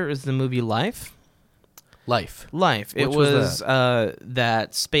the year is the movie Life. Life. It Which was was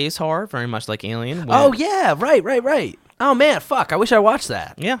that space horror, very much like Alien. Oh, where- yeah. Right. Oh, man. Fuck. I wish I watched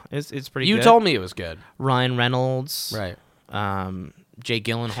that. Yeah, it's pretty You good. told me it was good. Ryan Reynolds. Right. Jay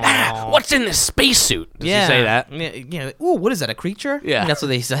Gyllenhaal. What's in this spacesuit? Does he say that? Yeah. Ooh, what is that? A creature? Yeah. That's what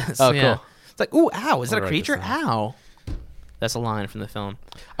they said. Oh, yeah. cool. It's like, ooh, ow! Is that a I'll write this creature? down. Ow! That's a line from the film.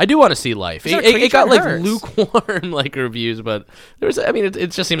 I do want to see Life. Is that a It creature? got like Hurts. lukewarm reviews, but there's. I mean, it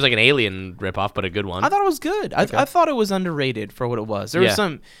just seems like an Alien ripoff, but a good one. I thought it was good. I thought it was underrated for what it was. There Yeah. was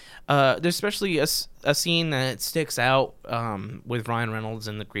some. There's especially a scene that sticks out with Ryan Reynolds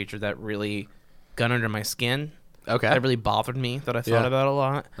and the creature that really got under my skin. Okay. That really bothered me. That I thought Yeah. about a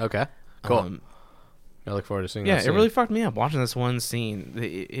lot. Okay. Cool. I look forward to seeing. Yeah, that it scene. really fucked me up watching this one scene.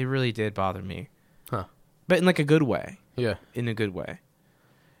 It really did bother me, Huh. but in like a good way. Yeah. In a good way.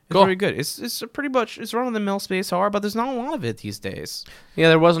 It's Cool. very good. It's pretty much it's run of the mill space horror, but there's not a lot of it these days. Yeah,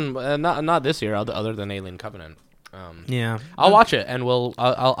 there wasn't not this year other than Alien Covenant. Yeah, I'll watch it and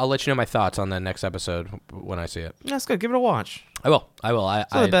I'll let you know my thoughts on the next episode when I see it. That's good. Give it a watch. I will.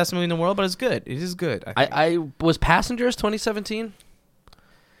 It's not the best movie in the world, but it's good. It is good. I was Passengers 2017.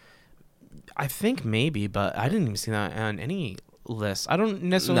 I think maybe, but I didn't even see that on any list. I don't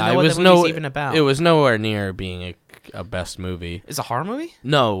necessarily No, know it what was that movie's even about. It was nowhere near being a a best movie. It's a horror movie?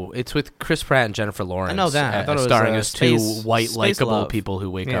 No, it's with Chris Pratt and Jennifer Lawrence. I know that. I thought it was starring as two white, space likable love. people who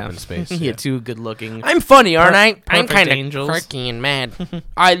wake up in space. Yeah, two good-looking. I'm funny, aren't I? I'm perfect kind of angels. quirky and mad.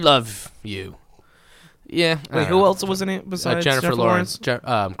 I love you. Yeah. I Wait, don't who know. else was in it besides Jennifer Lawrence.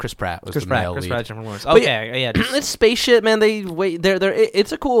 Chris Pratt was Chris the Pratt. male Chris lead. Pratt, Jennifer Lawrence. But Okay, yeah. It's spaceship, man.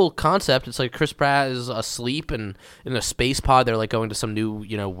 It's a cool concept. It's like Chris Pratt is asleep and in a space pod. They're like going to some new,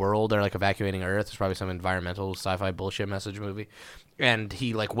 world. They're like evacuating Earth. It's probably some environmental sci-fi bullshit message movie. And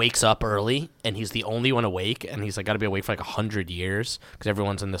he like wakes up early, and he's the only one awake, and he's like got to be awake for like 100 years because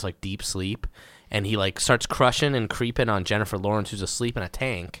everyone's in this like deep sleep. And he like starts crushing and creeping on Jennifer Lawrence, who's asleep in a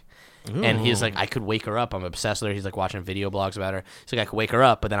tank. And he's like, I could wake her up. I'm obsessed with her. He's like watching video blogs about her. He's like, I could wake her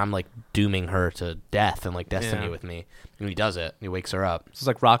up, but then I'm like dooming her to death and like destiny with me. And he does it. He wakes her up. It's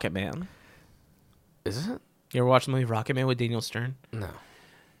like Rocket Man. Is it? You ever watch the movie Rocket Man with Daniel Stern? No.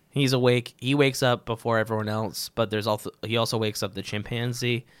 He's awake. He wakes up before everyone else, but he also wakes up the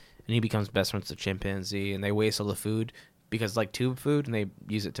chimpanzee, and he becomes best friends with the chimpanzee, and they waste all the food because it's like tube food, and they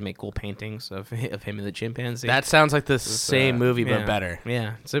use it to make cool paintings of him and the chimpanzee. That sounds like the same movie, but yeah. better.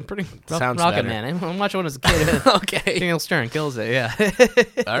 Yeah, it's a pretty Sounds Rocket better. Man. I'm watching one as a kid. Okay. Daniel Stern kills it. Yeah.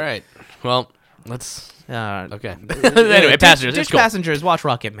 All right. Well, let's. Okay. Anyway, Passengers. Ditch It's cool. Passengers. Watch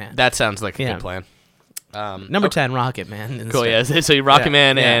Rocket Man. That sounds like a Yeah. good plan. Number 10, Rocket Man. Cool, instead. yeah. So you Rocket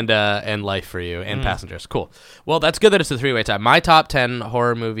Yeah, Man yeah. and Life for You and Passengers. Cool. Well, that's good that it's a three-way tie. My top 10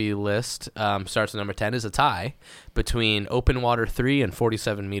 horror movie list starts at number 10 is a tie between Open Water 3 and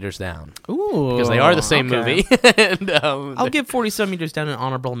 47 Meters Down. Ooh. Because they are the same okay. movie. And, I'll give 47 Meters Down an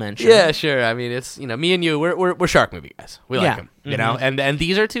honourable mention. yeah, sure. I mean, it's, me and you, we're shark movie guys. We like Yeah. them, you know? And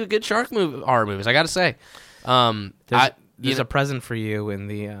these are two good horror movies, I got to say. There's a present for you in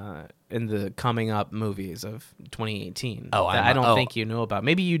the coming up movies of 2018. Oh, that I don't think you know about.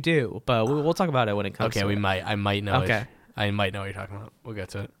 Maybe you do, but we'll talk about it when it comes. Okay, to we it. might. I might know. Okay. I might know what you're talking about. We'll get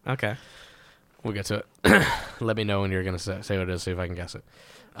to it. Okay. We'll get to it. Let me know when you're gonna say what it is. See if I can guess it.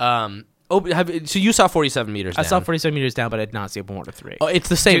 So you saw 47 Meters Down. I saw 47 Meters Down, but I did not see Open Water 3. Oh, it's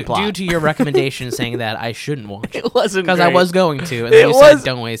the same plot. Due to your recommendation saying that I shouldn't watch it. It wasn't Because I great. was going to, and then you said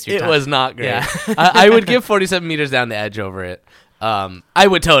don't waste your time. It was not great. Yeah. I would give 47 Meters Down the edge over it. I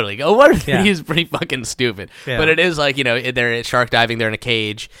would totally go. What if Yeah. he's pretty fucking stupid? Yeah. But it is like they're shark diving. They're in a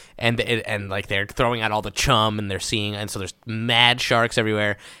cage, and like they're throwing out all the chum, and they're seeing, and so there's mad sharks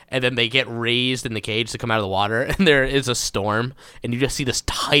everywhere. And then they get raised in the cage to come out of the water, and there is a storm, and you just see this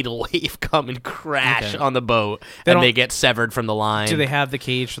tidal wave come and crash on the boat, and don't- they get severed from the line. Do they have the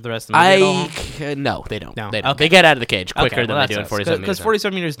cage for the rest of the movie at all? No, they don't. No. They don't. Okay. They get out of the cage quicker Okay, than well, they do in that's 47 Meters Because Down.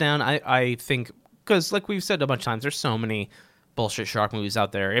 47 Meters Down, I think, because like we've said a bunch of times, there's so many bullshit shark movies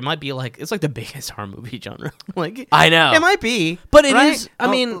out there. It might be like, it's like the biggest horror movie genre. Like I know. It might be. But it right? is.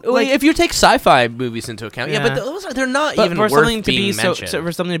 I mean, like, if you take sci-fi movies into account, yeah, but Yeah. they're not but even for worth something to being be mentioned.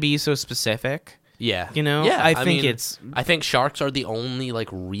 for something to be so specific, yeah, you know, Yeah, I think mean, it's- I think sharks are the only like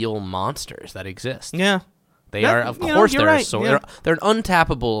real monsters that exist. yeah. They Yeah, are, of you know, course, you're they're right, so yeah. they're an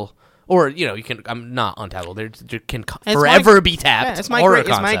untappable. Or you can. I'm not untappable. They can It's forever be tapped. Yeah, it's my horror it's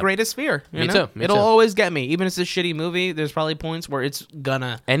my concept. greatest fear. You Me know? too, me It'll too. always get me, even if it's a shitty movie. There's probably points where it's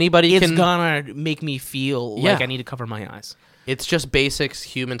gonna Anybody can. gonna make me feel Yeah. like I need to cover my eyes. It's just basics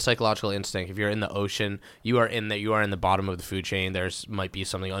human psychological instinct. If you're in the ocean, you are in the bottom of the food chain. There's might be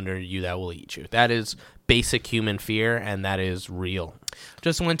something under you that will eat you. That is basic human fear, and that is real.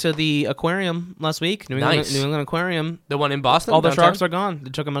 Just went to the aquarium last week. New Nice. England Aquarium. The one in Boston. All the downtown? sharks are gone.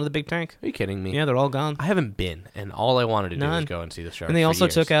 They took them out of the big tank. Are you kidding me? Yeah, they're all gone. I haven't been, and all I wanted to do was None. go and see the sharks. And they for also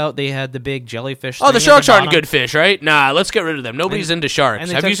years. took out. They had the big jellyfish. Oh, the thing at sharks aren't bottom. good fish, right? Nah, let's get rid of them. Nobody's into sharks. and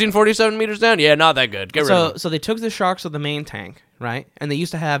they Have you took- seen 47 Meters Down? Yeah, not that good. Get rid of them. So they took the sharks of the main tank, right? And they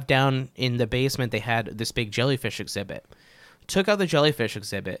used to have down in the basement. They had this big jellyfish exhibit. Took out the jellyfish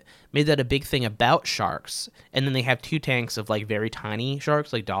exhibit, made that a big thing about sharks, and then they have two tanks of like very tiny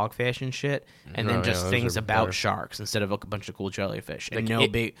sharks, like dogfish and shit, and Oh, then yeah, just those things are about better. sharks instead of a bunch of cool jellyfish and Like no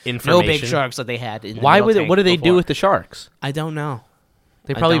big information? sharks that they had. In the Why middle would? tank What do they do before. with the sharks? I don't know.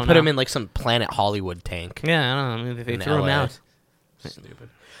 They I probably don't put them know. in like some Planet Hollywood tank. Yeah, I don't know. I mean, they in threw them LA. out. Stupid.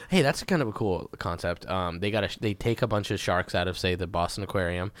 Hey, that's kind of a cool concept. They take a bunch of sharks out of say the Boston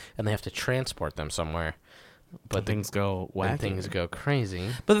Aquarium, and they have to transport them somewhere. But Things go when wacky. things go crazy.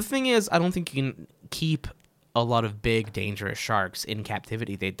 But the thing is, I don't think you can keep a lot of big, dangerous sharks in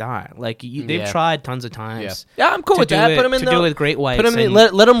captivity. They die. Like they've Yeah. tried tons of times. Yeah, I'm cool to with do that. it- Put them in to the, do it with great whites Put them in,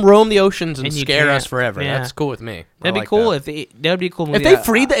 and- let them roam the oceans and and you scare us can't- forever. yeah. That's cool with me. That'd I be like cool that. that'd be a cool. If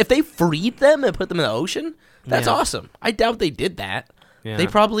movie. they freed them and put them in the ocean, that's Yeah. awesome. I doubt they did that. Yeah.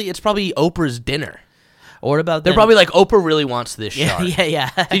 It's probably Oprah's dinner. Or what about They're them- probably like, Oprah really wants this yeah, shark.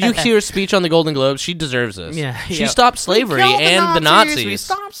 yeah. Did you hear her speech on the Golden Globes? She deserves this. Yeah, She yeah. stopped slavery and the Nazis. We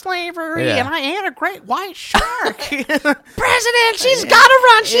stopped slavery, Yeah. and I ate a great white shark. President, she's got to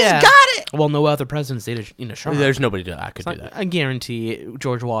run. She's Yeah. got it. Well, no other presidents ate a shark. There's nobody that could do that. I guarantee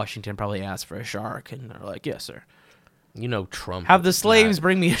George Washington probably asked for a shark, and they're like, "Yes, sir. You know Trump. Have the is slaves not-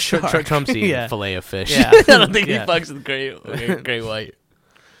 bring me a shark." Trump's eating Yeah. fillet of fish. Yeah. I don't think Yeah. he fucks with great white.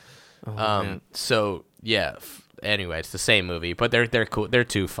 Oh, man. So yeah. Anyway, it's the same movie, but they're cool. They're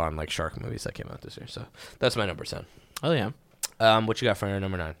two fun like shark movies that came out this year. So that's my number 10. Oh yeah. What you got for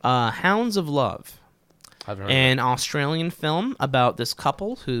number 9? Hounds of Love. I've heard of An Australian film about this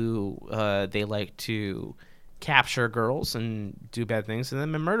couple who they like to capture girls and do bad things and then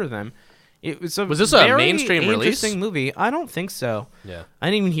murder them. It was Was this a very mainstream release? interesting movie. I don't think so. it. Yeah. I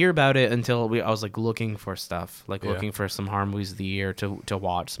didn't even hear about it until I was like looking for stuff, like Yeah. looking for some horror movies of the year to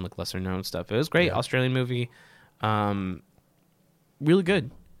watch, some like lesser known stuff. It was great, Yeah. Australian movie, really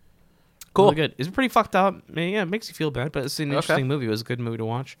good. Cool. Really good. It's pretty fucked up. Yeah, it makes you feel bad, but it's an Okay. interesting movie. It was a good movie to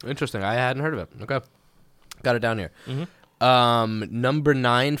watch. Interesting. I hadn't heard of it. Okay. Got it down here. Mm-hmm. Number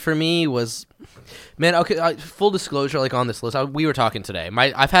 9 for me was, man. Okay, full disclosure, like on this list, we were talking today.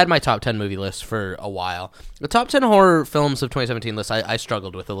 I've had my top 10 movie list for a while. The top 10 horror films of 2017 list, I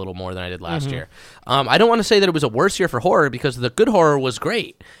struggled with a little more than I did last year. I don't want to say that it was a worse year for horror because the good horror was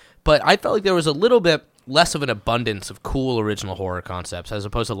great, but I felt like there was a little bit less of an abundance of cool original horror concepts as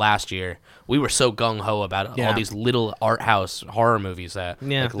opposed to last year. We were so gung ho about Yeah. all these little art house horror movies that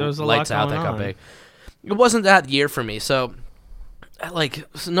Yeah, like, there was a lot lights out that going got on. big. It wasn't that year for me. So, like,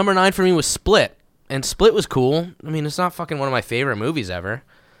 number 9 for me was Split. And Split was cool. I mean, it's not fucking one of my favorite movies ever.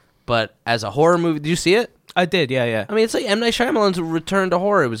 But as a horror movie, did you see it? I did, yeah. I mean, it's like M. Night Shyamalan's return to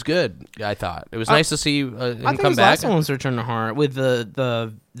horror. It was good, I thought. It was nice to see him I think come his back. last one was Return to Horror with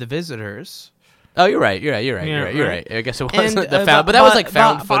the Visitors. Oh, you're right. You're Yeah, right. I guess it wasn't And, the found, but that was like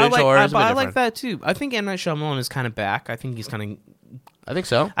found but I footage like, horror. I, It's a but bit I different. like that too. I think M. Night Shyamalan is kind of back. I think he's kind I think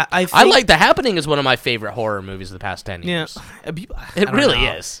so. of. I think, like The Happening is one of my favorite horror movies of the past 10 Yeah, years. people, I It don't really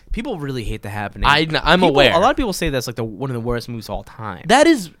know. is. People really hate The Happening. I'm People- aware. A lot of people say that's like one of the worst movies of all time. That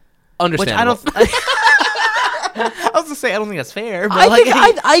is Which understandable. I don't. I was gonna say I don't think that's fair. But I like, think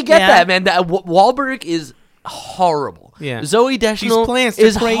I get yeah. that, man. That Wahlberg is horrible. Yeah. Zoe These Deschanel plants are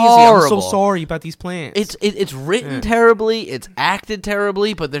is crazy. horrible. I'm so sorry about these plants. It's written terribly. It's acted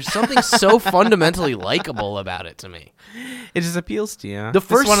terribly, but there's something so fundamentally likable about it to me. It just appeals to you. The It's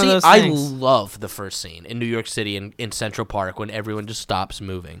first one of scene, those I things. love the first scene in New York City in Central Park when everyone just stops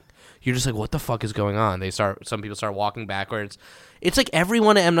moving. You're just like, what the fuck is going on? Some people start walking backwards. It's like every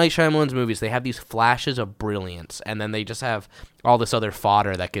one of M. Night Shyamalan's movies, they have these flashes of brilliance, and then they just have all this other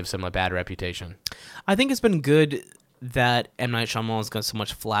fodder that gives him a bad reputation. I think it's been good that M. Night Shyamalan's got so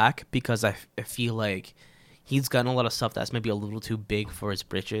much flack because I feel like he's gotten a lot of stuff that's maybe a little too big for his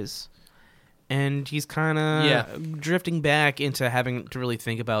britches. And he's kind of drifting back into having to really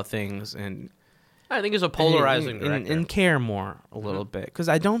think about things and I think he's a polarizing and, director. and care more a little bit. Because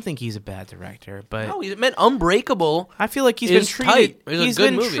I don't think he's a bad director, but No, he's meant Unbreakable. I feel like he's been is treated. tight. It's He's a good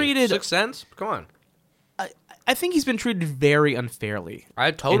been movie. treated. Sixth Sense. Come on, I think he's been treated very unfairly.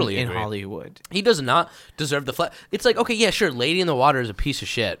 I totally in agree. Hollywood. He does not deserve the flat. It's like, okay, yeah, sure, Lady in the Water is a piece of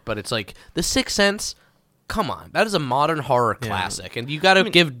shit, but it's like The Sixth Sense. Come on, that is a modern horror classic, and you got to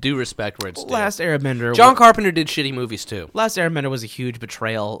give due respect where it's due. Last Airbender. John Carpenter did shitty movies too. Last Airbender was a huge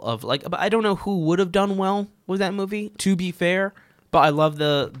betrayal of like. But I don't know who would have done well with that movie. To be fair, but I love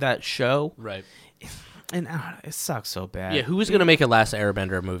that show, Right. and it sucks so bad. Yeah, who's gonna make a Last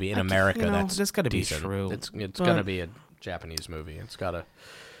Airbender movie in America? you know, That's gotta be decent? true. It's But- gonna be a Japanese movie. It's gotta.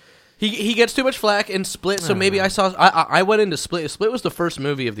 He gets too much flack in Split, so maybe I saw. I went into Split. Split was the first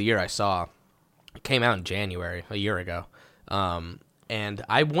movie of the year I saw. It came out in January, a year ago. And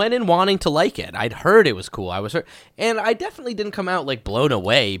I went in wanting to like it. I'd heard it was cool. And I definitely didn't come out like blown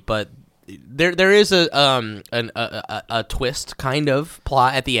away, but there is a twist kind of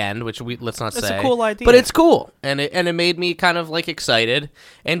plot at the end, which let's not It's say. a cool idea. But it's cool, and it made me kind of like excited.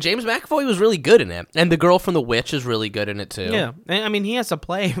 And James McAvoy was really good in it, and the girl from The Witch is really good in it too. Yeah, and I mean he has to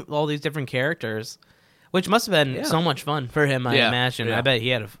play all these different characters, which must have been so much fun for him. I imagine. yeah. I bet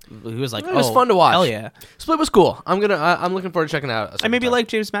he was like, It was fun to watch. Hell yeah! Split was cool. I'm looking forward to checking it out. a I second maybe time. like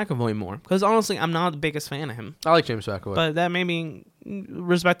James McAvoy more because honestly, I'm not the biggest fan of him, I like James McAvoy. but that made me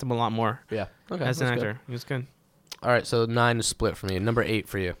respect him a lot more yeah, okay, as an that's actor. good. He was good. All right, so 9 is Split for me. Number 8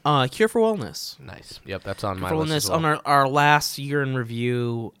 for you. Cure for Wellness. Nice. Yep, that's on my For list Wellness as well. on our last year in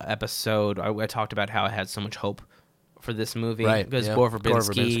review episode, I talked about how I had so much hope for this movie Right, because yeah. Gore Gore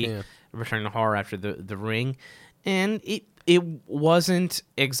Verbinski Verbinski, yeah. returned to horror after the Ring, and it wasn't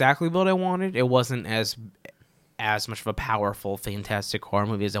exactly what I wanted. It wasn't as much of a powerful, fantastic horror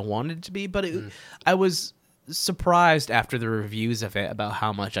movie as I wanted it to be, but I was surprised after the reviews of it about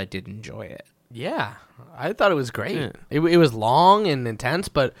how much I did enjoy it. Yeah, I thought it was great. Yeah. It was long and intense,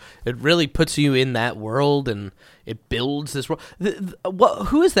 but it really puts you in that world and it builds this world.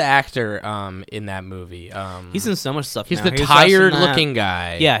 Who is the actor in that movie? He's in so much stuff. He's now. the He was also in that- tired-looking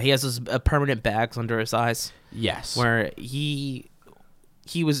guy. Yeah, he has those permanent bags under his eyes. Yes. Where he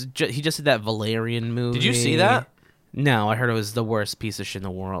just did that Valerian movie. Did you see that? No, I heard it was the worst piece of shit in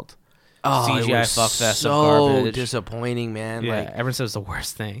the world. Oh, it CGI was fuckfest of so garbage. disappointing, man. Yeah, Like, everyone says it's the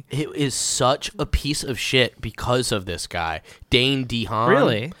worst thing. it is such a piece of shit because of this guy, Dane DeHaan.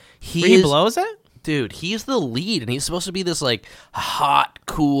 Really? He is, blows it? dude. He's the lead, and he's supposed to be this like hot,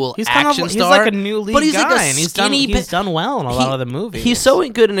 cool He's kind of action he's star. like a new lead but he's guy, like a and he's skinny done well in a lot of the movies. He's so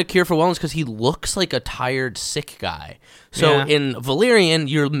good in A Cure for Wellness because he looks like a tired, sick guy. So Yeah. in Valerian,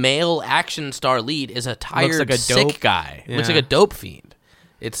 your male action star lead is a tired, like a sick dope. guy. Looks Yeah. like a dope fiend.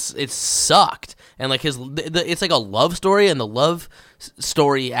 It's sucked, and like it's like a love story, and the love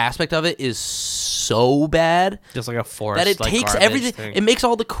story aspect of it is so bad just like a force that it like, takes garbage everything. thing. It makes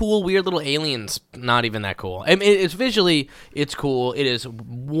all the cool, weird little aliens not even that cool. I mean, it's visually, it's cool. It is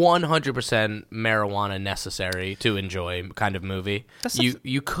 100% marijuana necessary to enjoy kind of movie.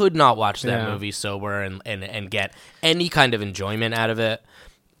 You could not watch that Yeah. movie sober and get any kind of enjoyment out of it.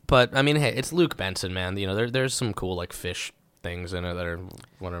 But I mean, hey, it's Luke Benson, man. You know, there's some cool like fish things in it that are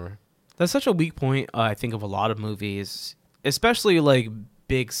whatever. That's such a weak point, I think, of a lot of movies, especially like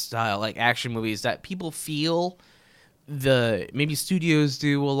big style, like action movies, that people feel maybe studios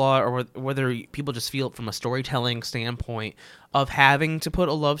do a lot, or whether people just feel it from a storytelling standpoint of having to put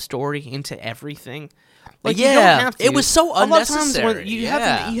a love story into everything. Like, you Yeah, don't have to. it was so A lot of times when unnecessary, you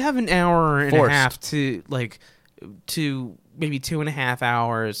yeah. have an hour and Forced. a half to maybe 2.5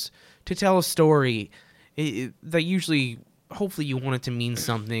 hours to tell a story that usually, hopefully, you want it to mean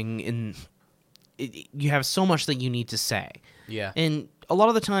something, and you have so much that you need to say. Yeah. And a lot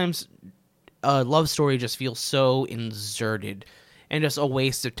of the times, a love story just feels so inserted and just a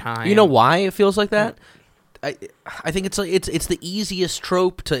waste of time. You know why it feels like that? I think it's the easiest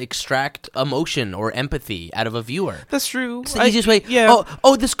trope to extract emotion or empathy out of a viewer. That's true. It's the easiest way. Yeah.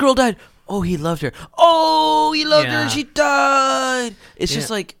 Oh, this girl died. Oh, he loved her. Oh, he loved her. Yeah. She died. It's just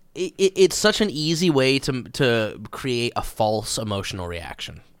Yeah. like it's such an easy way to create a false emotional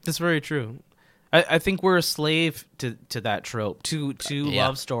reaction. That's very true. I think we're a slave to that trope, to Yeah.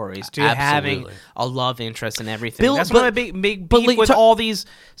 love stories, to having Absolutely. a love interest in everything. Bill- That's but- one of my big but beef like, with to- all these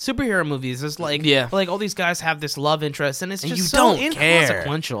superhero movies. Is like, Yeah. like all these guys have this love interest, and it's And just you so don't care.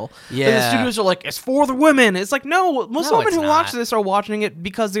 inconsequential. Yeah. And the studios are like, it's for the women. It's like, no, most No, women it's who watch not. this are watching it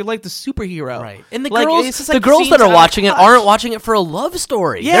because they like the superhero. Right. And the Like, girls, it's just the like girls scenes that are out of watching it touch. aren't watching it for a love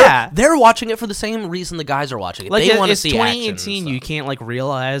story. Yeah. They're watching it for the same reason the guys are watching it. Like, they want to it's see action. 2018. You can't like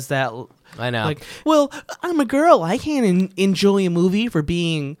realize that. I know. Like, well, I'm a girl. I can't enjoy a movie for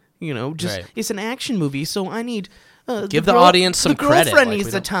being, just Right. it's an action movie, so I need Give the audience some the credit, girlfriend like, needs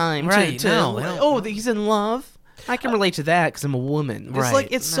we the don't- time, Right, To no, we don't- oh, he's in love. I can relate to that because I'm a woman. It's Right. like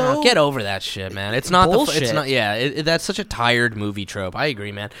it's No, so get over that shit, man. It's not bullshit. it's not. Yeah, that's such a tired movie trope. I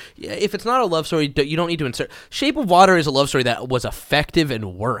agree, man. Yeah, if it's not a love story, you don't need to insert. Shape of Water is a love story that was effective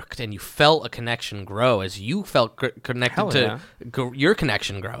and worked, and you felt a connection grow as you felt connected Hell to yeah. your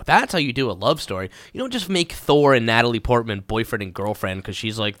connection grow. That's how you do a love story. You don't just make Thor and Natalie Portman boyfriend and girlfriend because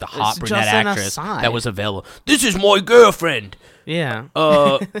she's like the hot It's brunette just an actress aside. that was available. This is my girlfriend. yeah.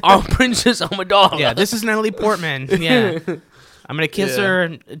 I'm Princess Amidala. Yeah, this is Natalie Portman. Yeah. I'm going to kiss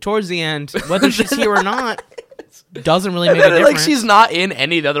her towards the end. Whether she's here or not doesn't really make a difference. like she's not in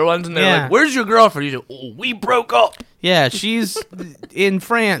any of the other ones, and they're Yeah. like, "Where's your girlfriend?" You say, "Oh, we broke up." Yeah, she's in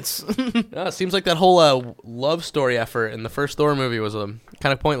France. No, it seems like that whole love story effort in the first Thor movie was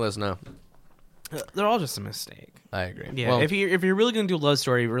kind of pointless now. They're all just a mistake. I agree. Yeah, Well, if you're really going to do a love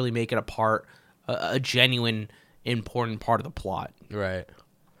story, really make it a genuine, important part of the plot. right.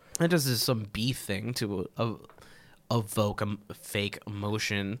 It just is some beef thing to evoke a fake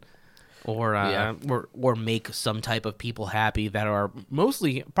emotion, or Yeah. or make some type of people happy that are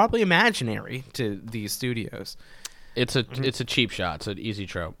mostly probably imaginary to these studios. It's a cheap shot. It's an easy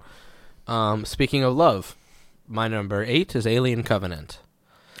trope. Speaking of love, my number 8 is Alien Covenant.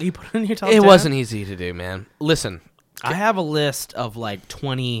 You put it in your top It 10? wasn't easy to do, man. Listen, I have a list of like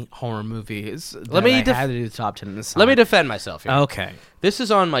 20 horror movies. Let me I def- had to do the top 10 in this. let me defend myself here. Okay, This is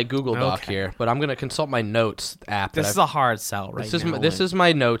on my Google Doc Okay. here, but I'm gonna consult my notes app. this that is I've- a hard sell right This is now. my, this is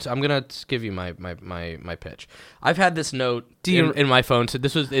my notes. I'm gonna give you my pitch. I've had this note Do you- in my phone. So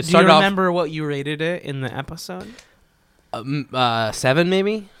this was it Do you started off. remember what you rated it in the episode? 7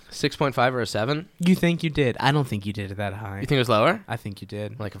 maybe, 6.5 or a 7. You think you did? I don't think you did it that high. You think it was lower? I think you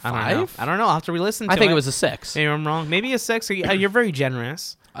did. Like a I don't know. 5? I don't know. I'll have to re-listen to it. I think it was a 6. Maybe I'm wrong. Maybe a 6. You're very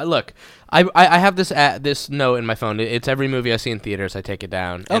generous. Look, I have this note in my phone. It's every movie I see in theaters, I take it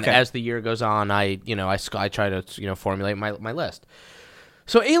down. And Okay. as the year goes on, I try to formulate my list.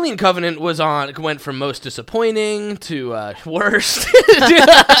 So Alien Covenant went from most disappointing to worst,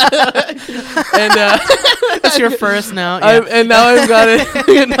 and That's your first note. and now I've got it.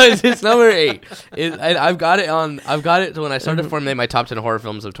 No, it's number 8. I've got it to when I started to formulate my top 10 horror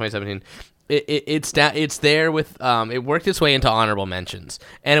films of 2017. It's there with it worked its way into honorable mentions.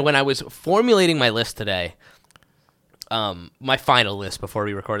 And when I was formulating my list today, my final list before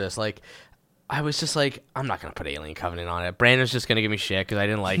we record this, like, I was just like, I'm not gonna put Alien Covenant on it. Brandon's just gonna give me shit because I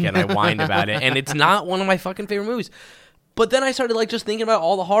didn't like it and I whined about it, and it's not one of my fucking favorite movies. But then I started just thinking about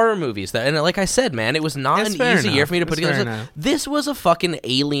all the horror movies and like I said, man, it was not That's an fair easy year enough. for me to put That's fair together. enough. This was a fucking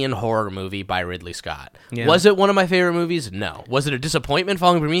alien horror movie by Ridley Scott. Yeah. Was it one of my favorite movies? No. Was it a disappointment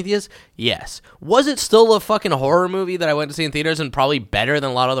following Prometheus? Yes. Was it still a fucking horror movie that I went to see in theaters and probably better than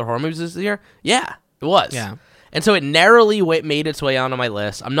a lot of other horror movies this year? Yeah, it was. Yeah. And so it narrowly made its way onto my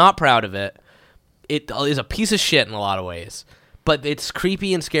list. I'm not proud of it. It is a piece of shit in a lot of ways. But it's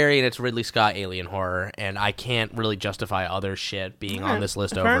creepy and scary, and it's Ridley Scott alien horror, and I can't really justify other shit being on this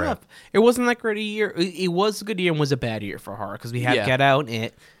list Fair over enough. it. It wasn't that great a year. It was a good year and was a bad year for horror because we had Yeah. Get Out and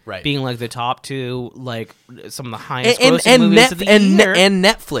It Right. being like the top 2, like some of the highest And grossing movies of the year. and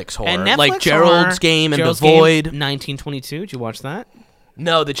Netflix horror, And Netflix like Gerald's horror. Game and Gerald's The Game, Void. 1922. Did you watch that?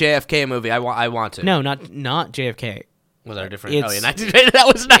 No, the JFK movie. I want to. No, not JFK. Was that a different? It's- Oh, yeah, that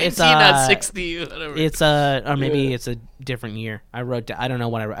was 19, it's, not 60. Whatever. It's or maybe it's a different year. I wrote down, I don't know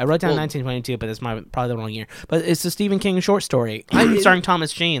what I wrote. I wrote down Well- 1922, but it's probably the wrong year. But it's the Stephen King short story starring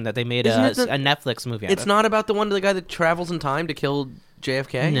Thomas Jane that they made Isn't a it the- Netflix movie out It's of. not about the guy that travels in time to kill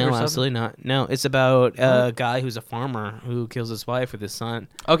JFK. or No, something? absolutely not. No, it's about a guy who's a farmer who kills his wife with his son.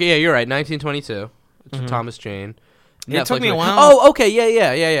 Okay, yeah, you're right. 1922. It's Thomas Jane. It took Netflix me a movie. while. Oh, okay,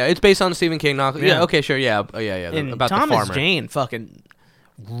 yeah. It's based on a Stephen King novel. Yeah, Yeah. okay, sure, yeah. Oh, yeah. And About Thomas the farmer. Jane fucking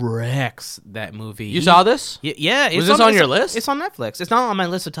wrecks that movie. You saw this? Yeah. Was this on your list? It's on Netflix. It's not on my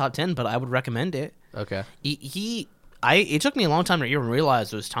list of top 10, but I would recommend it. Okay. It took me a long time to even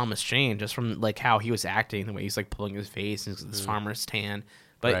realize it was Thomas Jane just from like how he was acting, the way he's like pulling his face and this farmer's tan.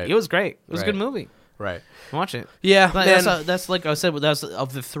 But Right. it was great. It was a good Right. movie. Right. Watch it. Yeah, But man. that's like I said. That's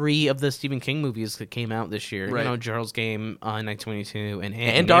of the 3 of the Stephen King movies that came out this year. Right. You know, Gerald's Game, 1922,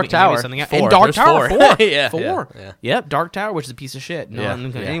 and Dark Tower. something else. 4. And Dark There's Tower 4. 4. Yeah, 4. yeah. Yep, Dark Tower, which is a piece of shit. No, Yeah,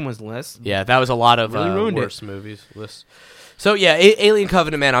 on yeah. anyone's list. Yeah, that was a lot of Really ruined it. worst movies lists. So yeah, Alien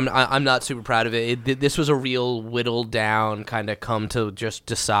Covenant, man, I'm not super proud of it. This was a real whittled down kind of come to just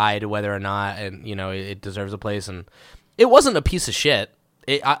decide whether or not, and it deserves a place, and it wasn't a piece of shit.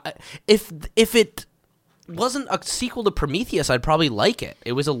 If it wasn't a sequel to Prometheus, I'd probably like it.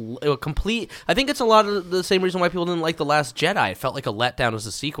 It was a complete. I think it's a lot of the same reason why people didn't like The Last Jedi. It felt like a letdown as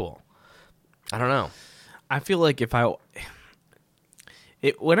a sequel. I don't know. I feel like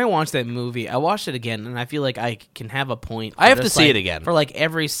when I watched that movie, I watched it again, and I feel like I can have a point. I have to just, see like, it again. for like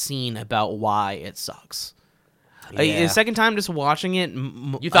every scene about why it sucks. Yeah. The second time, just watching it,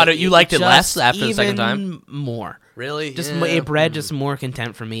 You thought you liked it less just after the second time? even more. Really? Just Yeah. it bred just more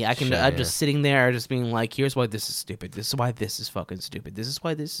contempt for me. I'm Sure, just sitting there, just being like, "Here's why this is stupid. This is why this is fucking stupid. This is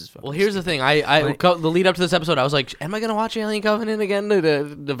why this is fucking." Well, here's the thing. The lead up to this episode, I was like, "Am I gonna watch Alien Covenant again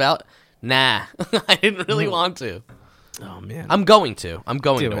to devout?" Nah, I didn't really want to. Oh man, I'm going to. I'm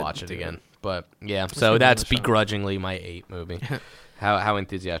going Do to it, watch it do again. it. But yeah, give so it that's another shot. begrudgingly my 8 movie. How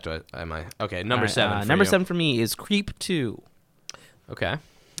enthusiastic am I? Okay, number All right, 7. For number you. 7 for me is Creep 2. Okay.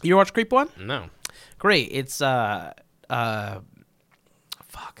 You watch Creep 1? No. Great. It's fuck.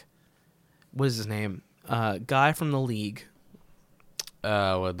 What is his name? Guy from The League.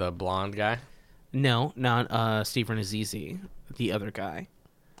 With the blonde guy. No, not Stephen Azizi. The other guy.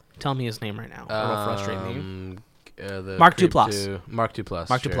 Tell me his name right now. It'll frustrate me. The Mark Creep Duplass. 2 Mark Duplass.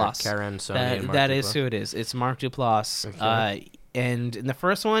 Mark sure. Duplass. Karen, Sony, and Mark That Duplass. is who it is. It's Mark Duplass. Okay. And in the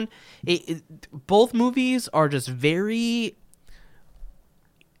first one, both movies are just very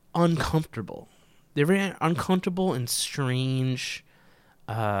uncomfortable. They're very uncomfortable and strange,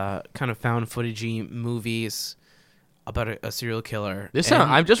 kind of found footagey movies about a serial killer.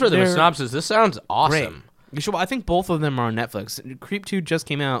 I've just read the they're synopsis. This sounds great. awesome. I think both of them are on Netflix. Creep 2 just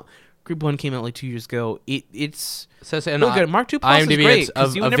came out. Creep 1 came out like 2 years ago. It's It says in real good. Mark Duplass is IMDb, great it's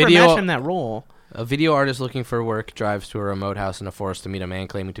because you would a never video. imagine that role. A video artist looking for work drives to a remote house in a forest to meet a man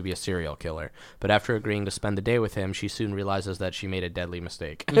claiming to be a serial killer. But after agreeing to spend the day with him, she soon realizes that she made a deadly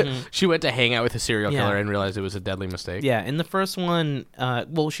mistake. She went to hang out with a serial killer and realized it was a deadly mistake. Yeah, in the first one,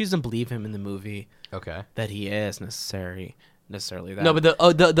 well, she doesn't believe him in the movie Okay. that he is necessarily that. No, but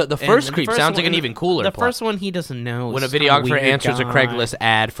the first creep sounds like an even cooler The plot. first one, he doesn't know. When a He's some videographer weird answers a guy. Craigslist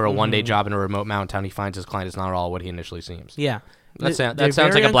ad for a one-day job in a remote mountain town, he finds his client is not at all what he initially seems. Yeah. That sounds They're like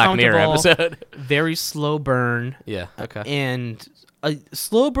very a Black Mirror uncomfortable, episode. Very slow burn. Yeah. Okay. And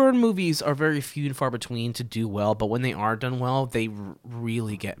slow burn movies are very few and far between to do well, but when they are done well, they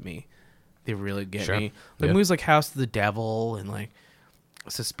really get me. They really get Sure. me. Like Yeah. movies like House of the Devil and like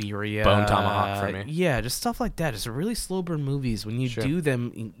Suspiria, Bone Tomahawk for me. Yeah, just stuff like that. It's really slow burn movies. When you Sure. do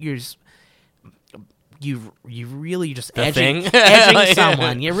them, you're just you really just The edging thing?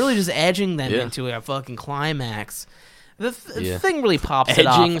 someone. You're really just edging them Yeah. into a fucking climax. The Yeah. thing really pops it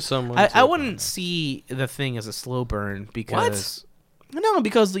Edging off. someone I to a wouldn't see the thing as a slow burn because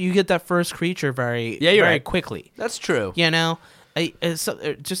because you get that first creature very you're very right. quickly. That's true. You know,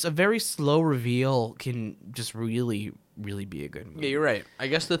 just a very slow reveal can just really be a good movie. Yeah, you're right. I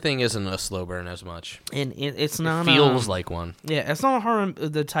guess the thing isn't a slow burn as much. And it's not Feels like one. yeah, it's not a horror,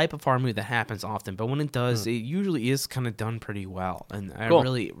 the type of horror movie that happens often, but when it does, it usually is kind of done pretty well, and I Cool.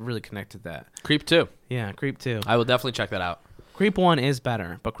 really connected that. Creep 2. Yeah, Creep 2. I will definitely check that out. Creep 1 is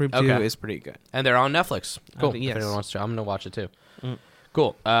better, but Creep 2 Okay. is pretty good. And they're on Netflix. Cool. yes. If anyone wants to, I'm gonna watch it too.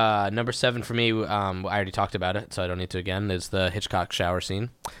 Cool. Number 7 for me. I already talked about it, so I don't need to again. Is the Hitchcock shower scene.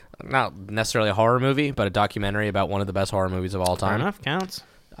 Not necessarily a horror movie, but a documentary about one of the best horror movies of all Fair time. enough, counts.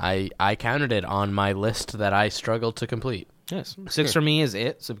 I counted it on my list that I struggled to complete. Yes. 6 for me is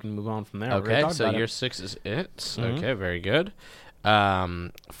it, so we can move on from there. We already Okay, talked so about your it. 6 is it. Okay, very good.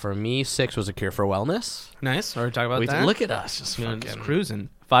 For me, 6 was A Cure for Wellness. Nice. Already talked about We that. look at us, just You know, just fucking cruising.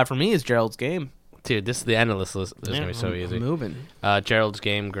 5 for me is Gerald's Game. dude. This is the end of this list. This is Yeah, gonna be so I'm easy. Moving. Gerald's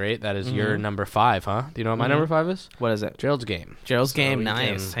Game, great. That is your number 5, huh? Do you know what my number 5 is? What is it? Gerald's Game. Gerald's Game. we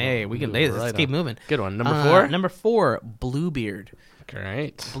Nice. can Hey, we can. move Let's right keep on. moving. Good one. Number 4. Number 4, Bluebeard.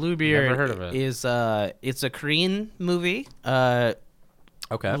 Great. Bluebeard Never heard of it. is it's a Korean movie.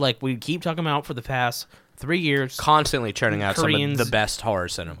 Okay. Like we keep talking about for the past 3 years. Constantly churning out Koreans- some of the best horror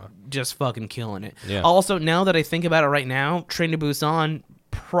cinema. Just fucking killing it. Yeah. Also, now that I think about it right now, Train to Busan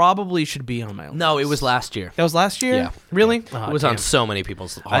probably should be on my list. No, it was last year. That was last year? Yeah. Really? It was on so many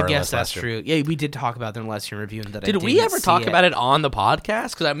people's horror I guess lists that's last year. true. Yeah, we did talk about them last year in review. And that Did we ever talk about it on the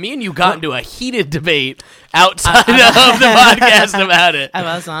podcast? Because me and you got into a heated debate outside of the podcast about it.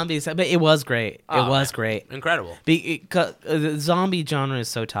 About zombies, but it was great. It Oh, was man. great. Incredible. The zombie genre is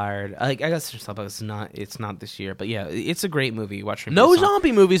so tired. I guess it's not this year, but yeah, it's a great movie. Watch Train to No Busan.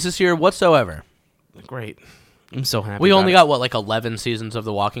 zombie movies this year whatsoever. Great. I'm so happy. We about only it. got like 11 seasons of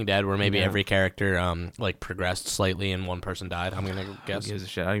The Walking Dead, where maybe Yeah. every character like progressed slightly and one person died. I'm gonna Who guess. gives a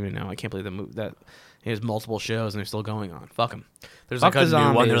shit? I don't even know. I can't believe that there's multiple shows and they're still going on. Fuck them. There's Fuck like a the new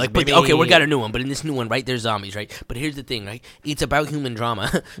one. zombies, They're like, but, baby. okay, we got a new one, but in this new one, right, there's zombies, right? But here's the thing, right? It's about human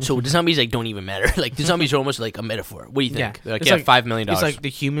drama, so the zombies like don't even matter. Like the zombies are almost like a metaphor. What do you think? They're like, It's yeah, $5 million. It's like the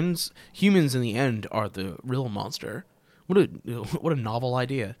humans in the end are the real monster. What a novel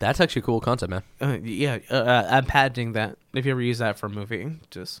idea. That's actually a cool concept, man. I'm patenting that. If you ever use that for a movie,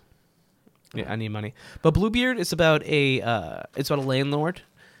 just I need money. But Bluebeard is about a landlord.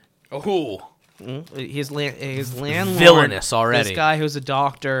 Oh, His landlord, Villainous already. This guy who's a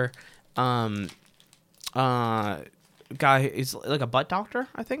doctor, guy is like a butt doctor,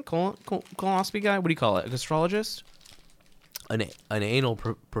 I think, colonoscopy guy. What do you call it? An astrologist? an anal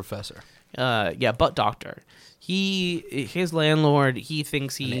professor. Yeah, butt doctor. His landlord, he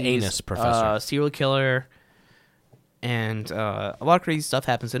thinks he's anus professor. a serial killer, and a lot of crazy stuff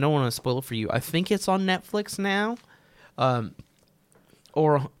happens. I don't want to spoil it for you. I think it's on Netflix now,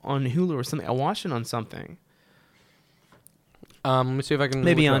 or on Hulu or something. I watched it on something. Let me see if I can.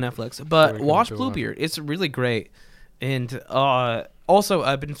 Maybe look on up. Netflix. But we can watch do Bluebeard. It's really great. And also,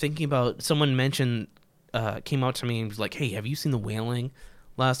 I've been thinking about, someone mentioned, came out to me and was like, hey, have you seen The Wailing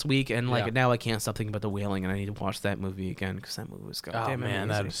last week? And like Yeah. now I can't stop thinking about The Wailing, and I need to watch that movie again because that movie was Oh goddamn man, amazing.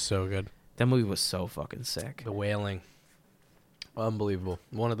 that is so good. That movie was so fucking sick. The Wailing, unbelievable.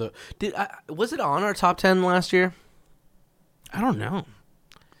 One of the was it on our top 10 last year? I don't know.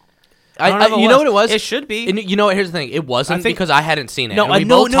 You know what it was? It should be. And you know what? Here's the thing. It wasn't I think- because I hadn't seen it. No, and we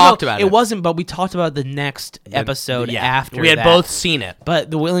no, both no, talked no. about It wasn't, but we talked about the next episode after. We had that. both seen it.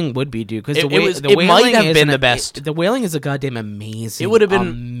 But The Wailing would be, dude, because It might have been the best. The Wailing is a goddamn amazing. It would have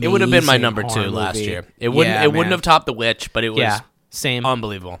been. It would have been my amazing number 2 horror last movie. year. It wouldn't. Yeah, it wouldn't man. have topped The Witch, but it was Yeah, same,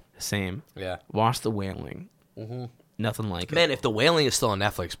 unbelievable. same. Yeah. Watch The Wailing. Nothing like it. Man, if The Wailing is still on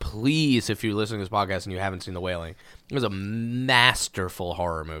Netflix, please, if you're listening to this podcast and you haven't seen The Wailing, it was a masterful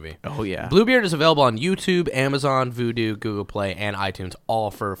horror movie. Oh yeah. Bluebeard is available on YouTube, Amazon, Vudu, Google Play, and iTunes,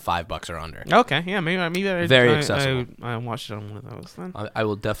 all for $5 or under. Okay, yeah, maybe Very accessible. I watched it on one of those then. I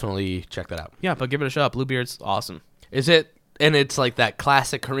will definitely check that out. Yeah, but give it a shot. Bluebeard's awesome. Is it? And it's like that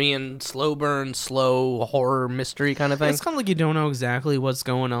classic Korean slow burn, slow horror mystery kind of thing. It's kind of like you don't know exactly what's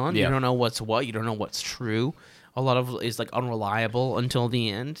going on. Yeah. You don't know what's what. You don't know what's true. A lot of it is like unreliable until the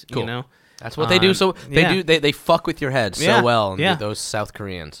end. Cool. You know, That's what they do. So yeah. they fuck with your head so Yeah. well. Yeah. Those South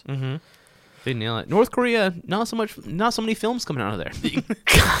Koreans. they nail it. North Korea, not so many films coming out of there.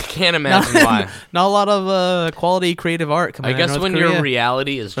 I can't imagine why. Not a lot of quality creative art coming I out guess of North when Korea. your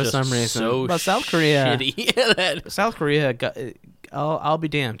reality is For just some reason. so But South Korea- shitty. that- South Korea, I'll be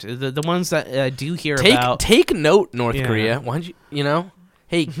damned. The ones that I do hear take about. take note, North Yeah. Korea. Why don't you know?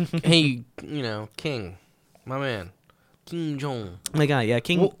 Hey, hey, King, my man, Kim Jong. Oh my God, yeah,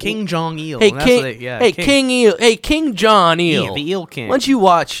 King Jong Il. Hey, That's King. what they- yeah, hey, King Eel. Hey, King John Eel. Yeah, the eel king. Why don't you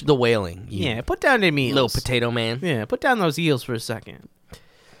watch The Wailing? You Yeah, put down them eels. little potato man. Yeah, put down those eels for a second.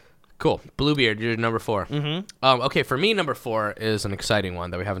 Cool. Bluebeard, you're number 4. Mm-hmm. Okay, for me, number 4 is an exciting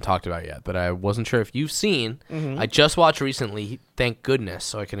one that we haven't talked about yet, that I wasn't sure if you've seen. Mm-hmm. I just watched recently, thank goodness,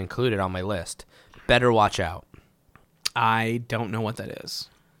 so I can include it on my list. Better Watch Out. I don't know what that is.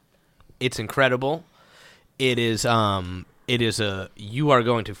 It's incredible. It is you are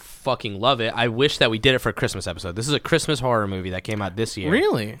going to fucking love it. I wish that we did it for a Christmas episode. This is a Christmas horror movie that came out this year.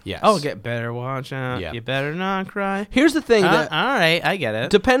 Really? Yes. Oh, get better watch out. Yeah. You better not cry. Here's the thing that All right, I get it.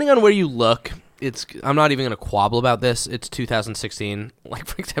 depending on where you look, I'm not even going to quabble about this. It's 2016. Like,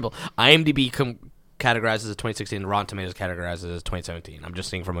 for example, IMDb categorizes as 2016, Rotten Tomatoes categorizes as 2017. I'm just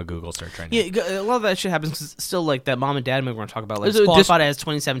seeing from a Google search right now. Yeah, a lot of that shit happens 'cause it's still like that mom and dad movie we're gonna talk about. Like, It's it's a qualified as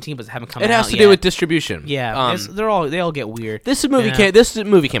 2017, but it haven't come out It has to yet. do with distribution. Yeah, they all get weird. This movie Yeah. this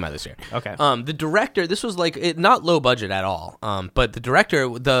movie came out this year. Okay. The director, this was like not low budget at all. But the director,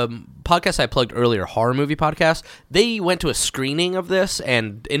 the podcast I plugged earlier, Horror Movie Podcast, they went to a screening of this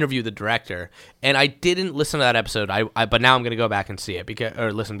and interviewed the director. And I didn't listen to that episode. But now I'm gonna go back and see it because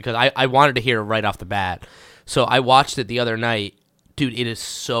I wanted to hear it right off the bat. So I watched it the other night. Dude, it is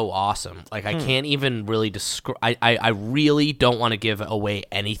so awesome. Like, I can't even really describe. I really don't want to give away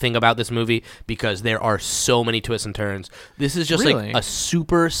anything about this movie because there are so many twists and turns. This is just Really? like a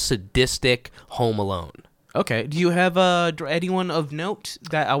super sadistic Home Alone. Okay. Do you have anyone of note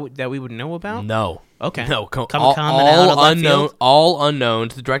that we would know about? No. Okay. No. Coming out of left unknown. field? All unknown.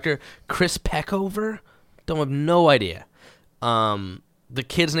 The director, Chris Peckover. Don't have no idea. The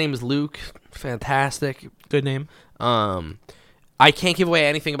kid's name is Luke. Fantastic. Good name. I can't give away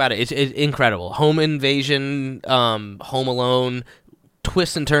anything about it. It's incredible. Home invasion, Home Alone,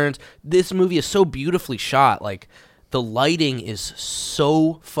 twists and turns. This movie is so beautifully shot. Like, the lighting is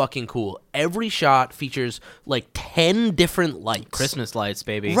so fucking cool. Every shot features like 10 different lights. Christmas lights,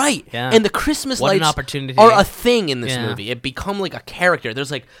 baby. Right. Yeah. And the Christmas What an lights opportunity. are a thing in this Yeah. movie. It become like a character.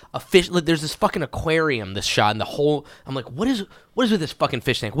 There's like a fish. Like, there's this fucking aquarium. This shot and the whole. I'm like, what is with this fucking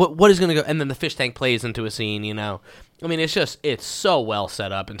fish tank? What is gonna go? And then the fish tank plays into a scene. You know. I mean, it's so well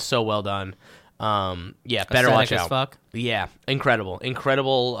set up and so well done. Yeah, better Aesthetic watch as out. fuck. Yeah, incredible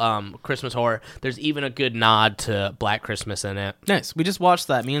Christmas horror. There's even a good nod to Black Christmas in it. Nice. We just watched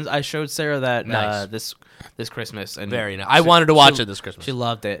that. I showed Sarah that Nice. this Christmas, and Very nice. I wanted to watch it this Christmas. She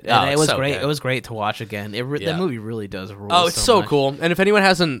loved it. Oh, And it it's was so great. good. It was great to watch again. Yeah. That movie really does rule. Oh, it's so much. cool. And if anyone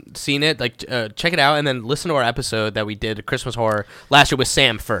hasn't seen it, like check it out and then listen to our episode that we did Christmas horror last year with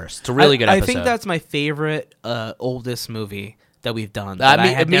Sam first. It's a really good episode. I think that's my favorite oldest movie that we've done. Me- That I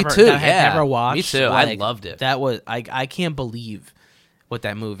had me never, too, That I had yeah. never watched. Me too. I loved it. That was I can't believe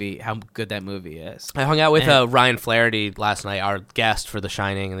how good that movie is. I hung out with And- Ryan Flaherty last night, our guest for The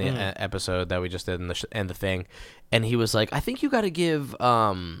Shining, in the episode that we just did in the thing, and he was like, "I think you got to give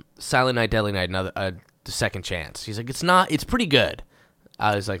Silent Night, Deadly Night the second chance." He's like, "It's pretty good."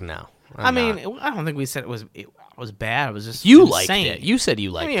 I was like, "No." I mean, I don't think we said it was bad. It was just you insane. liked it. You said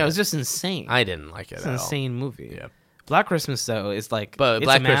you liked it it. was just insane. I didn't like it It's at an all. insane movie. Yeah. Black Christmas though is like, But it's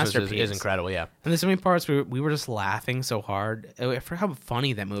Black a Christmas masterpiece. is incredible. Yeah. And there's so many parts where we were just laughing so hard for how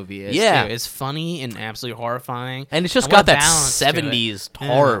funny that movie is. Yeah. too. It's funny and absolutely horrifying. And it's just what got a that balance to it. 70s Yeah.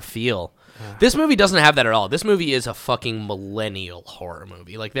 horror feel. This movie doesn't have that at all. This movie is a fucking millennial horror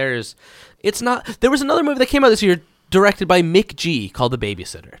movie. Like, there was another movie that came out this year directed by Mick G called The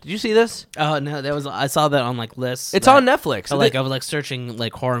Babysitter. Did you see this? Oh no, I saw that on like lists. It's that- on Netflix. I was like searching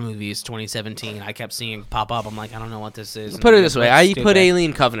like horror movies 2017. I kept seeing pop up. I'm like, I don't know what this is. Put it And this way. looks I stupid. put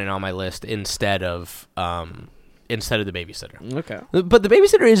Alien Covenant on my list instead of The Babysitter. Okay. But The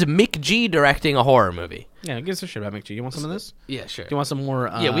Babysitter is Mick G directing a horror movie. Yeah, give us a shit about McG. You want some of this? Yeah, sure. Do you want some more?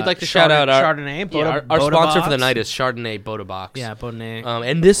 Yeah, we'd like to shout out our Chardonnay. our sponsor for the night is Chardonnay Boda Box. Yeah, Bodonnay.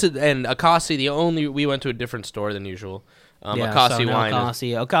 And this is Akasi. We went to a different store than usual. Akasi wine.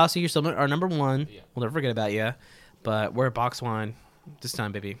 Akasi, you're still our number one. Yeah. We'll never forget about you. But we're box wine this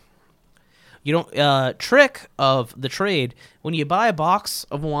time, baby. You don't trick of the trade when you buy a box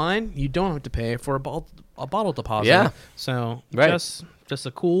of wine, you don't have to pay for a bottle deposit. Yeah. So right. just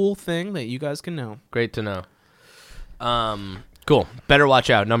a cool thing that you guys can know. Great to know. Cool. Better watch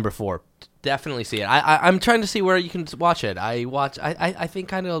out. Number 4. Definitely see it. I'm trying to see where you can watch it. I think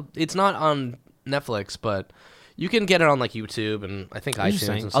kind of it's not on Netflix, but you can get it on like YouTube and I think iTunes.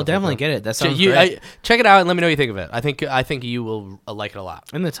 And stuff I'll definitely like get it. That sounds great. Check it out and let me know what you think of it. I think you will like it a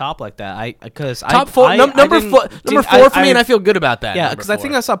lot. In the top like that, because top 4, number 4 for me, and I feel good about that. Yeah, because I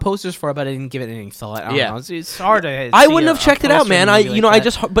think I saw posters for it, but I didn't give it any thought. I don't know. It's hard to. I wouldn't have checked it out, man.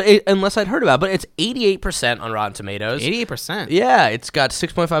 Unless I'd heard about it, but it's 88% on Rotten Tomatoes. 88%. Yeah, it's got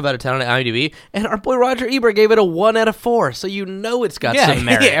 6.5 out of 10 on IMDb, and our boy Roger Ebert gave it a 1 out of 4. So it's got some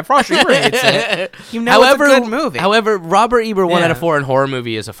merit. Yeah, if Roger Ebert hates it, it's a good movie. However, Robert Ebert 1 out of 4 in horror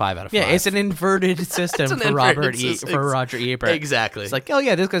movie is a 5 out of 5. Yeah, it's an inverted system for Roger Ebert. Exactly. It's like, oh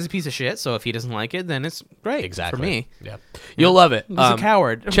yeah, this guy's a piece of shit. So if he doesn't like it, then it's great. Exactly. For me. Yeah, you'll love it. He's a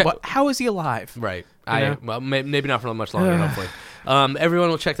coward. How is he alive? Right. Maybe not for much longer. Hopefully. Everyone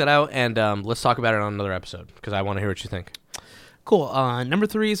will check that out, and let's talk about it on another episode because I want to hear what you think. Cool. Number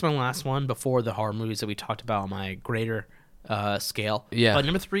 3 is my last one before the horror movies that we talked about on my greater scale. Yeah. But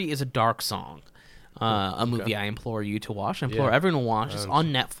number 3 is A Dark Song. A movie I implore you to watch. I implore everyone to watch. It's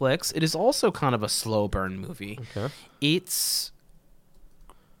on Netflix. It is also kind of a slow burn movie. Okay. It's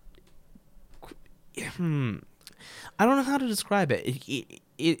I don't know how to describe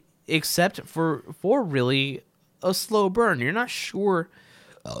it. Except for really a slow burn. You're not sure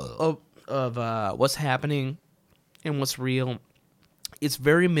of what's happening and what's real. It's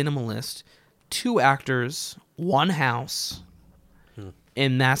very minimalist. 2 actors, 1 house,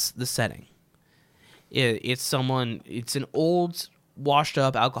 and that's the setting. It's an old,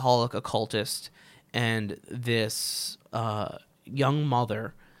 washed-up alcoholic occultist and this young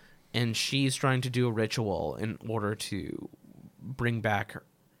mother, and she's trying to do a ritual in order to bring back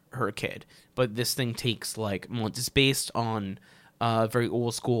her kid. But this thing takes months. It's based on very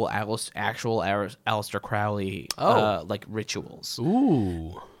old-school actual Aleister Crowley rituals.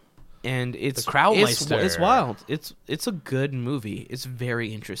 Ooh. And it's Crowlmeister. It's wild. It's a good movie. It's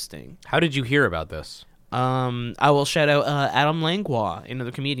very interesting. How did you hear about this? I will shout out Adam Langlois,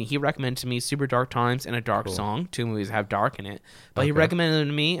 another comedian. He recommended to me Super Dark Times and A Dark Song, 2 movies that have dark in it. But he recommended them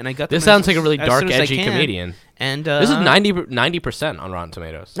to me, and I got them. This sounds like a really dark, edgy comedian. And this is 90% on Rotten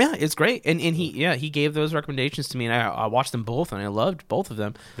Tomatoes. Yeah, it's great. And he gave those recommendations to me, and I watched them both, and I loved both of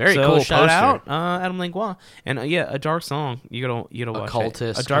them. Very so cool. Shout poster. out Adam Langlois, and A Dark Song. You gotta watch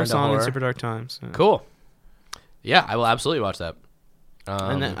Occultist, it. A Dark Song horror. and Super Dark Times. Cool. Yeah, I will absolutely watch that.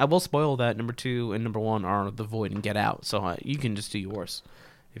 And then I will spoil that number 2 and number 1 are The Void and Get Out, so you can just do yours.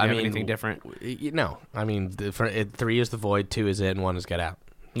 If you have anything different. No, I mean 3 is The Void, 2 is it, and 1 is Get Out.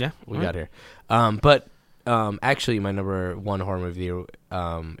 Yeah, we got here. But actually, my number 1 horror movie,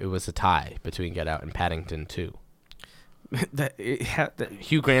 it was a tie between Get Out and Paddington 2.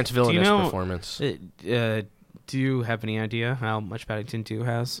 Hugh Grant's villainous performance. Do you have any idea how much Paddington 2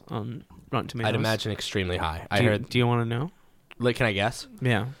 has on Rotten Tomatoes? I'd imagine extremely high. Do you want to know? Can I guess?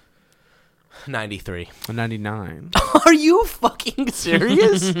 Yeah. 93. 99. Are you fucking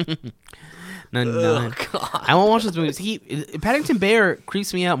serious? 99. Oh, God. I won't watch those movies. Paddington Bear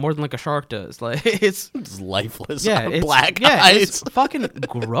creeps me out more than a shark does. It's lifeless. Yeah, it's black eyes. It's fucking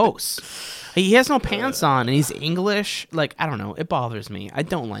gross. He has no pants on, and he's English. I don't know. It bothers me. I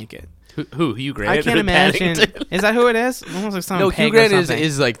don't like it. Who? Hugh Grant? I can't imagine. Is that who it is? Almost like some no, Hugh Grant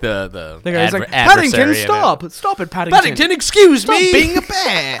is like the guy's like, Paddington, stop it, Paddington. Paddington, excuse me. Stop being a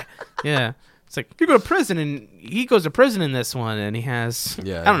bear. Yeah. It's like, you go to prison, and he goes to prison in this one, and he has,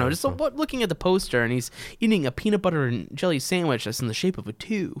 I don't know, just looking at the poster, and he's eating a peanut butter and jelly sandwich that's in the shape of a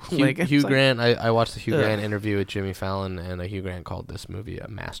 2. Hugh Grant, I watched the Hugh Grant interview with Jimmy Fallon, and Hugh Grant called this movie a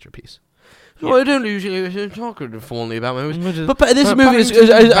masterpiece. Well, I don't usually talk fondly about movies, but this movie is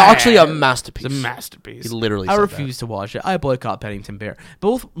actually a masterpiece. It's a masterpiece. He literally I said refuse to watch it. I boycott Paddington Bear.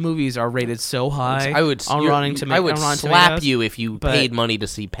 Both movies are rated so high. I would slap you if you paid money to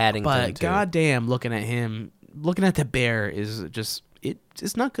see Paddington. But goddamn, looking at the bear is just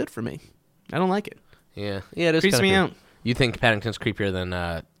it's not good for me. I don't like it. Yeah, it is. Creeps me out. You think Paddington's creepier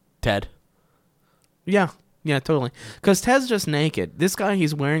than Ted? Yeah, totally. Because Ted's just naked. This guy,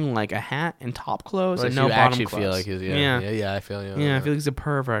 he's wearing a hat and top clothes and no bottom clothes. Feel like he's I feel you. Yeah, I feel like he's a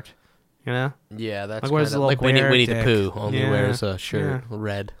pervert. You know, Yeah, that's Like, where's kinda the little like Winnie, bear Winnie dick? the Pooh only Yeah, wears a shirt yeah.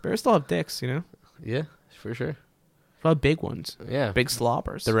 red. bears still have dicks. You know, Yeah, for sure. probably big ones, Yeah, big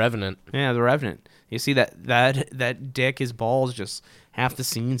slobbers. the Revenant. Yeah, the Revenant. You see that dick, his balls, just half the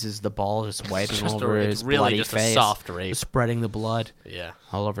scenes is the ball just wiping Just over it's his really bloody just face, a soft rape. just spreading the blood Yeah,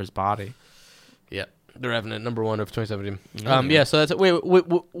 all over his body. yeah. The Revenant, number 1 of 2017. Yeah. Yeah. So that's wait.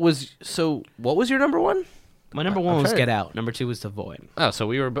 What was your number 1? My number one I'm was trying- Get Out. Number 2 was The Void. Oh, so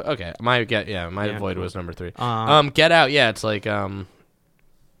we were okay. My Yeah. Void was number 3. Get Get Out. Yeah, it's like duh.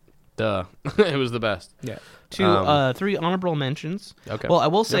 It was the best. Yeah. 3 honorable mentions. Okay. Well, I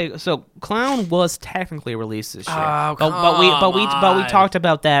will say so. Clown was technically released this year, Oh, but we come talked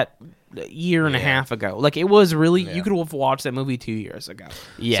about that a year and a Yeah. half ago. Like it was really Yeah. you could have watched that movie 2 years ago.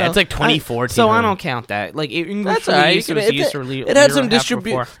 Yeah, So it's like 2014. So I huh? don't count that. Like English That's all right. release was used to It had some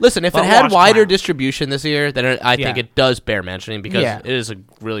distribution. Listen, if But it had watch wider Clown. distribution this year, then I think Yeah. it does bear mentioning because Yeah. it is a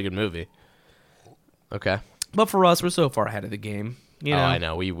really good movie. Okay. But for us, we're so far ahead of the game. You know? Oh, I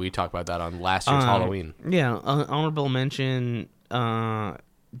know. We talked about that on last year's Halloween. Yeah, honorable mention.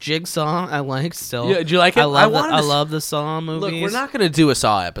 Jigsaw, I like still. Yeah, do you like it? I love. I wanted I to- love the Saw movies. Look, we're not going to do a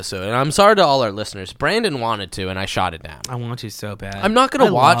Saw episode, and I'm sorry to all our listeners. Brandon wanted to, and I shot it down. I want to so bad. I'm not going I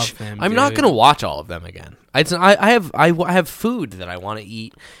to watch. love them, I'm not dude. going to watch all of them again. I have food that I want to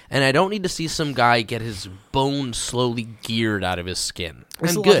eat, and I don't need to see some guy get his bones slowly geared out of his skin.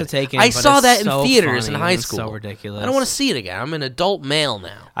 It's I'm a lot good. to take in, I but saw it's that in so theaters funny in high and school. so ridiculous. I don't want to see it again. I'm an adult male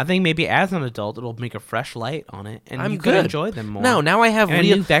now. I think maybe as an adult, it'll make a fresh light on it, and I'm you good. could enjoy them more. No, now I have and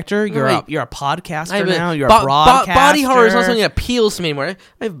real a new vector. You're Right. you're a podcaster I have now. You're bo- a broadcaster. Body horror is not something that appeals to me anymore.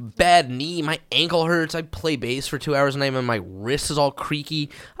 I have bad knee. My ankle hurts. I play bass for 2 hours a night, and my wrist is all creaky.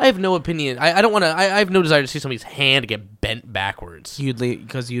 I have no opinion. I don't want to. I have no desire to see somebody's hand get bent backwards.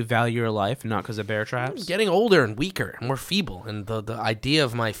 Because you value your life, not because of bear traps. I'm getting older and weaker, and more feeble, and the idea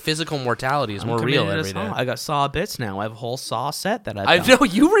of my physical mortality is more real Committed to every day. Saw. I got Saw bits now. I have a whole Saw set that I I've done. know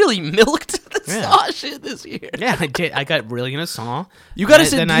you really milked the Yeah. Saw shit this year. Yeah, I did. I got really into Saw. You gotta And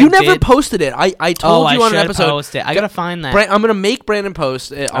say then you I never did- posted it. I told I you on an should episode. post it. I gotta find that. I'm gonna make Brandon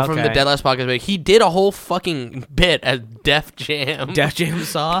post it from the Okay. Dead Last Podcast. But he did a whole fucking bit as Def Jam. Def Jam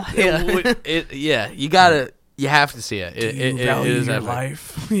Saw. Yeah, you gotta. You have to see it. It is epic.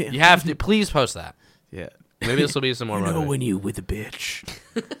 life. You have to. Please post that. Yeah. Maybe this will be some more. motivation. you with a bitch.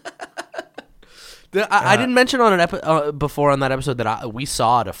 I didn't mention on an before on that episode that we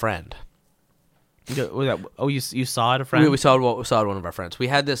saw it a friend. Oh, you saw it, a friend? We saw it one of our friends. We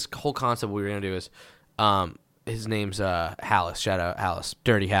had this whole concept. What we were gonna do is, his name's Hallis. Shout out Hallis,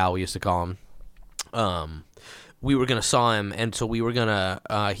 Dirty Hal. We used to call him. We were gonna saw him, and so we were gonna.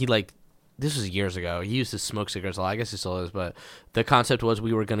 This was years ago. He used to smoke cigarettes a lot. I guess he still is, but the concept was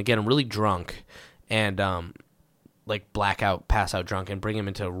we were gonna get him really drunk, and like blackout, pass out drunk, and bring him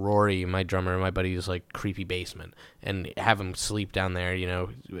into Rory, my drummer, my buddy's like creepy basement, and have him sleep down there. You know,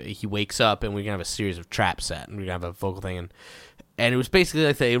 he wakes up, and we're gonna have a series of traps set, and we're gonna have a vocal thing, and it was basically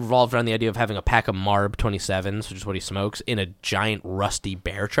like they revolved around the idea of having a pack of Marb 27s, which is what he smokes, in a giant rusty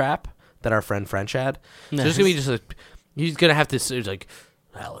bear trap that our friend French had. So there's gonna be just he's gonna have this. It's like,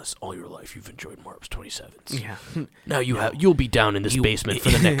 Alice, all your life you've enjoyed Marb's 27s. Yeah. Now you'll be down in this basement for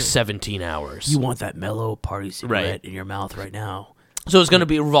the next 17 hours. You want that mellow party cigarette Right. in your mouth right now. So it's going to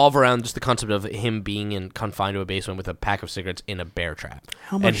be revolve around just the concept of him being confined to a basement with a pack of cigarettes in a bear trap.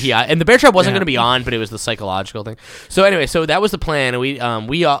 How much- And the bear trap wasn't Yeah. going to be on, but it was the psychological thing. So anyway, so that was the plan, and we it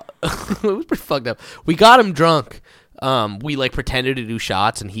was pretty fucked up. We got him drunk. We like pretended to do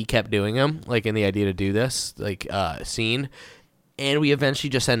shots, and he kept doing them, like in the idea to do this scene. And we eventually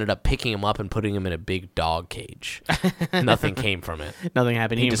just ended up picking him up and putting him in a big dog cage. Nothing came from it. Nothing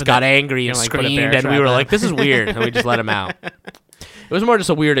happened. He just got angry and screamed, and we were like, "This is weird," and we just let him out. It was more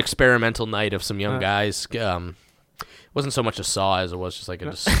just a weird experimental night of some young guys. It wasn't so much a Saw as it was just like a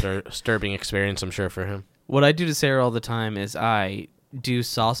disturbing experience, I'm sure, for him. What I do to Sarah all the time is I do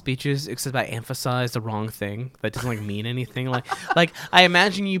Saw speeches, except I emphasize the wrong thing that doesn't like mean anything. Like I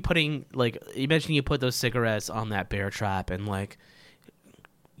imagine you put those cigarettes on that bear trap and like,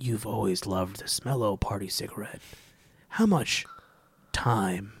 you've always loved the Smello party cigarette. How much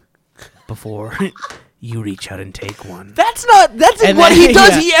time before you reach out and take one? That's And what then- he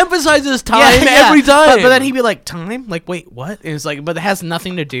does. yeah. He emphasizes time Yeah, every time. But then he'd be like, time? Like, wait, what? And it's like, but it has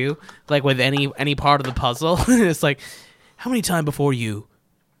nothing to do like with any part of the puzzle. It's like, how many time before you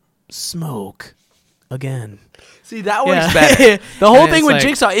smoke again? See, that works Yeah. better. The whole And thing it's with like-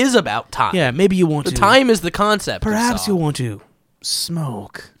 Jigsaw is about time. Yeah, maybe you want The to. time is the concept. of Perhaps Saw. you want to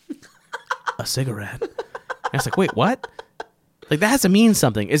smoke a cigarette. And it's like, wait, what? Like that has to mean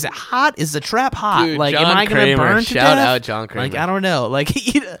something. Is it hot? Is the trap hot? Dude, like, John am I gonna Kramer. burn to Shout death? out John Kramer. Like, I don't know. Like,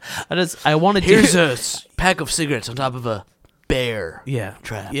 I want to. Here's a pack of cigarettes on top of a bear. yeah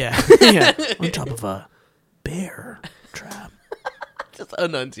trap. Yeah, yeah. On top of a bear trap. Just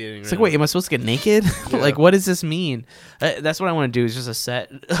enunciating. It's like, wait, am I supposed to get naked? Like, what does this mean? That's what I want to do. Is just a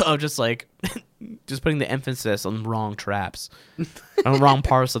set of just like, just putting the emphasis on wrong traps, on wrong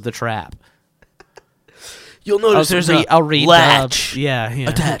parts of the trap. You'll notice there's I'll read latch yeah.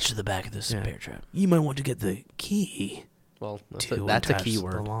 attached to the back of this bear trap. You might want to get the key. Well, that's to a attach key the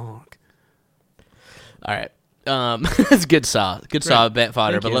word. lock. All right. That's good saw. Good saw bet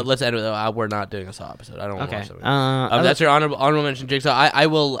fodder. Thank But you. let's end with we're not doing a saw episode. I don't want to Okay. watch that. That's your honorable mention, Jigsaw. I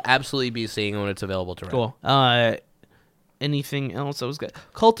will absolutely be seeing when it's available to rent. Cool. Anything else that was good?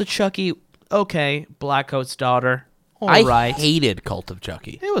 Cult of Chucky. Okay. Blackcoat's Daughter. All I right. hated Cult of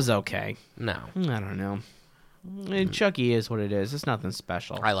Chucky. It was okay. No. I don't know. And Chucky is what it is. It's nothing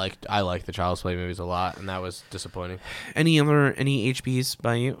special. I like the Child's Play movies a lot, and that was disappointing. Any HBs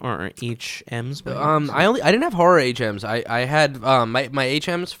by you or HMs by you? I didn't have horror HMs. I had my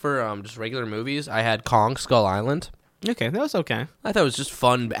HMs for just regular movies. I had Kong Skull Island. Okay, that was okay. I thought it was just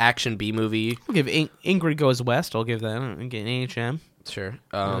fun action B movie. I'll give Ingrid Goes West. I'll give that. I'll get an HM. Sure.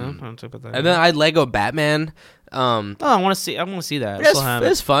 I'll talk about that. And then I had Lego Batman. I want to see. I want to see that. I It's, still have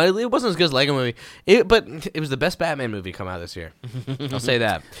it. it's fun. It wasn't as good as Lego movie, but it was the best Batman movie come out this year. I'll say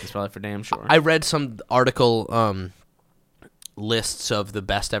that. It's probably for damn sure. I read some article lists of the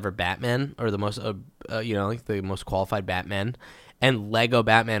best ever Batman or the most like the most qualified Batman, and Lego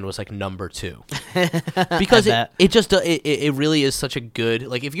Batman was like number 2 because it really is such a good,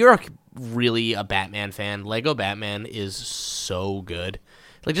 like, if you're really a Batman fan, Lego Batman is so good.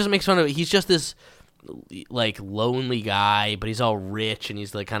 Like, just makes fun of, he's just this like lonely guy, but he's all rich and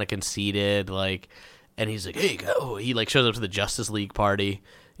he's like kind of conceited, like, and he's like, hey, he like shows up to the Justice League party.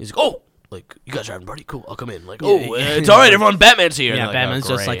 He's like, oh, like, you guys are having a party? Cool, I'll come in. Like, it's all right, everyone, Batman's here. Yeah, Like, Batman's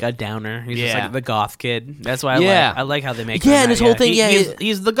just great. like a downer. He's just Yeah. like the goth kid. That's why I like how they make Yeah, him and that. his whole thing,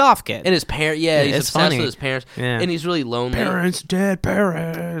 he's the goth kid. And his parents, he's it's obsessed funny. with his parents, Yeah. and he's really lonely. Parents dead,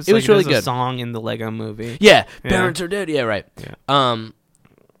 parents. It was really there's a good. song in the Lego movie. Yeah, Yeah. parents are dead. Yeah, right. Yeah.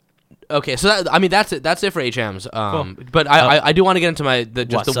 Okay, so that's it. That's it for HMs. Cool. But I do want to get into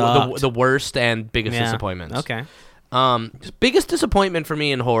What's the worst and biggest Yeah. disappointments. Okay. Biggest disappointment for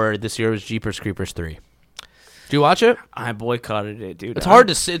me in horror this year was Jeepers Creepers 3. Do you watch it? I boycotted it, dude. It's hard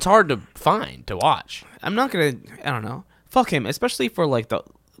to find to watch. I'm not gonna. I don't know. Fuck him, especially for like the.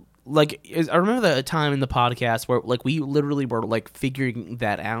 I remember the time in the podcast where like we literally were like figuring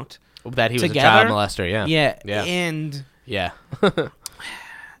that out. That he was Together? a child molester. Yeah. Yeah. And Yeah.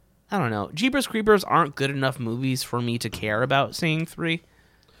 I don't know. Jeepers Creepers aren't good enough movies for me to care about seeing 3.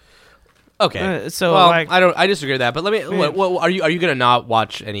 Okay. So, well, like- I disagree with that. But let me. Yeah. What, are you gonna not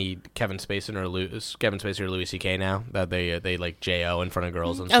watch any Kevin Spacey or Louis C.K. now that they like J.O. in front of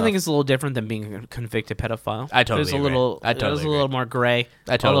girls and stuff? I think it's a little different than being a convicted pedophile. I totally There's a agree. little. I totally There's a agree. little more gray.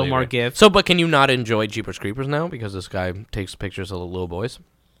 I totally a little more agree. give. So, but can you not enjoy Jeepers Creepers now because this guy takes pictures of little boys?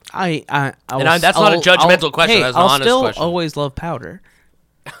 That's that's not a judgmental question, Hey, that's an I'll honest still question. always love Powder.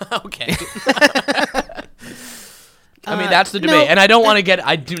 Okay. I mean, that's the debate, and I do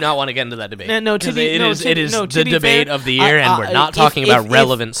not want to get into that debate. No, to 'Cause be, it no, is to, it is no, the to be debate fair, of the year, and we're not talking about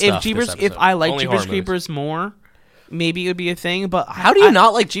relevant stuff. If Jeepers, this if episode. I like Only Jeepers horror movies. Creepers more, maybe it would be a thing. But How do you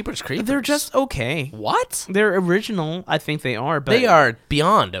not like Jeepers Creepers? They're just okay. What? They're original. I think they are. But They are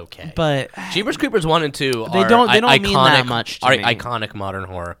beyond okay. But Jeepers Creepers 1 and 2 They are don't iconic, mean that much to are me. iconic modern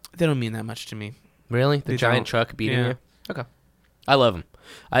horror. they don't mean that much to me. Really? The They giant don't. truck beating Yeah. you? Okay. I love them.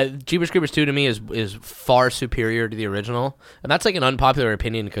 Jeepers Creepers 2 to me is far superior to the original. And that's like an unpopular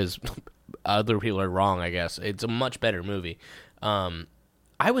opinion because other people are wrong, I guess. It's a much better movie.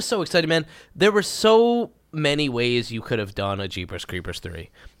 I was so excited, man. There were so many ways you could have done a Jeepers Creepers 3.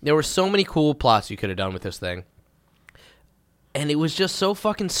 There were so many cool plots you could have done with this thing. And it was just so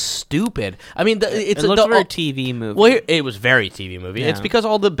fucking stupid. I mean, It looked very TV movie. Well, it was very TV movie. Yeah. It's because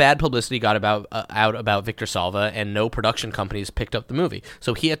all the bad publicity got out about Victor Salva, and no production companies picked up the movie,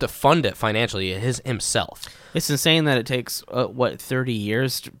 so he had to fund it financially himself. It's insane that it takes 30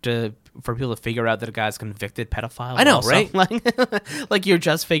 years for people to figure out that a guy's convicted pedophile. I know, also. right? Like you're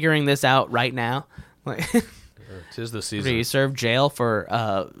just figuring this out right now. Like, 'Tis the Did season. he serve jail for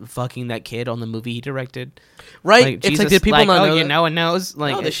fucking that kid on the movie he directed? Right? It's like, did people not know that? No one knows.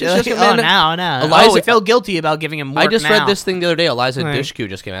 Like, No, this it's shit's like, just Amanda- no. Eliza- we feel guilty about giving him work I just now. read this thing the other day. Eliza Right. Dushku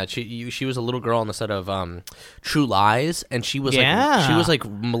just came out. She was a little girl on the set of True Lies, and she was Yeah. like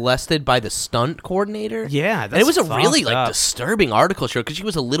molested by the stunt coordinator. Yeah, and it was a really fucked like up. disturbing article show because she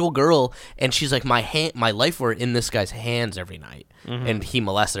was a little girl and she's like my life were in this guy's hands every night, Mm-hmm. and he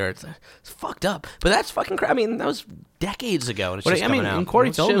molested her. It's fucked up, but that's fucking crap. I mean, that was decades ago, and it's But just I mean, coming out. and Corey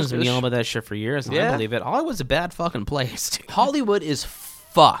It's Feldman's just- been yelling about that shit for years, and I Yeah. believe it. Hollywood's a bad fucking place. Dude. Hollywood is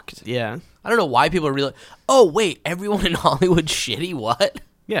fucked. Yeah. I don't know why people are really. Oh wait, everyone in Hollywood's shitty. What?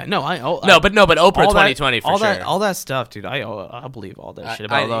 Yeah, no, But Oprah all 2020 that, for all sure. that, all that stuff, dude. I believe all that shit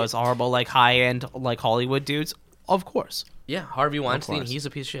about those horrible, like high end, like Hollywood dudes. Of course. Yeah, Harvey Weinstein, course. he's a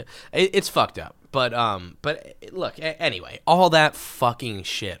piece of shit. It's fucked up. But look, anyway, all that fucking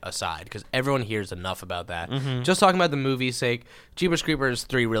shit aside, because everyone hears enough about that. Just talking about the movie's sake, Jeepers Creepers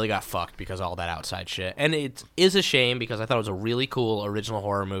 3 really got fucked because of all that outside shit. And it is a shame because I thought it was a really cool original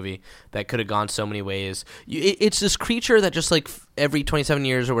horror movie that could have gone so many ways. It's this creature that just like every 27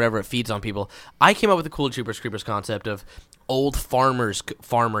 years or whatever it feeds on people. I came up with the cool Jeepers Creepers concept of old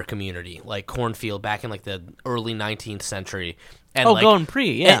farmer community, like cornfield back in like the early 19th century. And going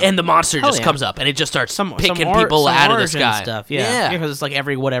pre, yeah. and the monster Hell just yeah. comes up and it just starts picking some people some out of the origin sky. stuff, yeah, because it's like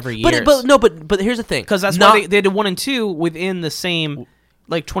every whatever years. But here's the thing, because that's Not- why they did 1 and 2 within the same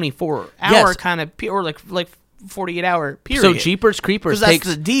like 24 hour Yes. kind of or like 48 hour period. So Jeepers Creepers 'Cause that's takes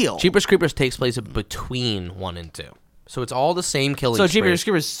the deal. Jeepers Creepers takes place between 1 and 2, so it's all the same killing. So spree. Jeepers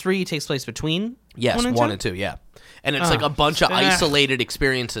Creepers 3 takes place between Yes, 1 1 and 2, yeah. And it's Oh. like a bunch of Ah. isolated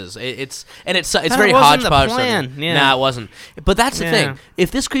experiences. It's That very wasn't the hodgepodge. plan, something. yeah. Nah, it wasn't. But that's the Yeah. thing. If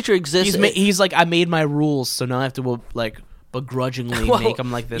this creature exists, he's like, I made my rules, so now I have to like begrudgingly well, make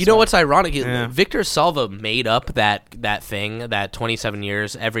them like this. You know way. what's ironic? Yeah. Victor Salva made up that thing that 27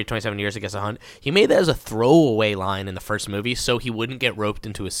 years, every 27 years it gets a hunt. He made that as a throwaway line in the first movie so he wouldn't get roped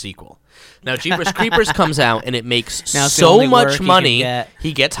into a sequel. Now Jeepers Creepers comes out and it makes Now it's the so only work much he can money, get.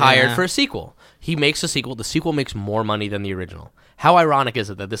 he gets hired Yeah. for a sequel. He makes a sequel. The sequel makes more money than the original. How ironic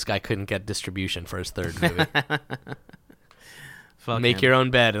is it that this guy couldn't get distribution for his third movie? Fuck Make him. your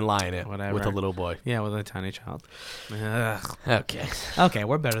own bed and lie in it Whatever. with a little boy. Yeah, with a tiny child. Ugh. Okay. Okay,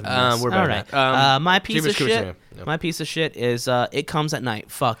 we're better than this. We're better All than right. that. My piece Jeepers of Creepers, shit. yeah. My piece of shit is It Comes at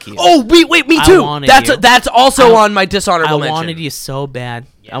Night. Fuck you. Oh, wait, me I too. wanted you. That's also I- on my I dishonorable mention. wanted you so bad.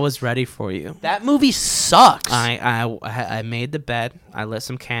 I was ready for you. That movie sucks. I made the bed. I lit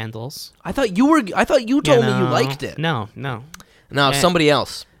some candles. I thought you told me you liked it. No. No, Eh. somebody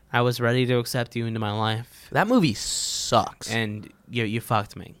else. I was ready to accept you into my life, That movie sucks. and you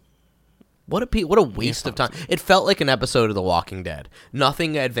fucked me. What a waste of time. It felt like an episode of The Walking Dead.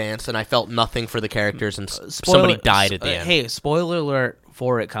 Nothing advanced, and I felt nothing for the characters, and somebody died at the end. Hey, spoiler alert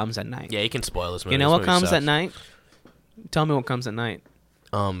for It Comes at Night. Yeah, you can spoil this movie. You know This what movie comes sucks. at night? Tell me what comes at night.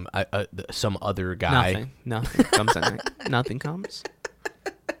 Some other guy. Nothing comes at night. Nothing comes.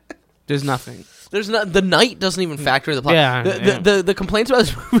 There's nothing. There's not the night doesn't even factor in the plot. Yeah, The complaints about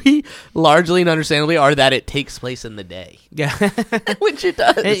this movie, largely and understandably, are that it takes place in the day, Yeah. which it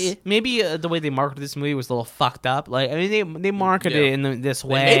does. Maybe the way they marketed this movie was a little fucked up. Like, I mean, they marketed Yeah. it in this They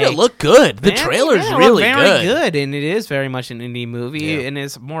way. made it look good. The Man, trailer's yeah, really very good. and it is very much an indie movie, Yeah. and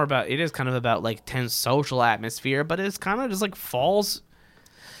it's more about it is kind of about like tense social atmosphere, but it's kind of just like falls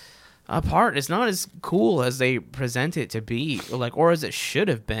apart. It's not as cool as they present it to be, or as it should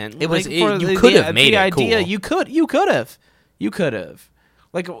have been. It was- Like, it- for you the- could have the made it idea. cool. You could have.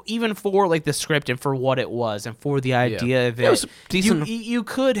 Like, even for like the script and for what it was and for the idea of It was decent. you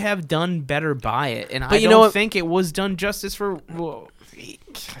could have done better by it, and I you don't know what? think it was done justice for.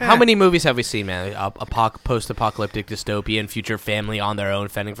 How many movies have we seen, man? Post-apocalyptic dystopian, future family on their own,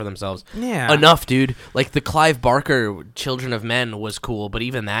 fending for themselves. Yeah. Enough, dude. Like the Clive Barker Children of Men was cool, but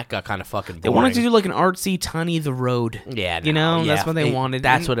even that got kind of fucking boring. They wanted to do like an artsy Tiny the Road. Yeah, you know, no, that's yeah. what they wanted.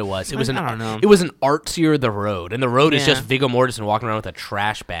 That's And what it was. It was I don't know. It was an artsier The Road, and The Road is Yeah. just Viggo Mortensen walking around with a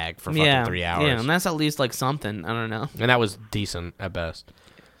trash bag for fucking 3 hours. Yeah, and that's at least like something. I don't know. And that was decent at best.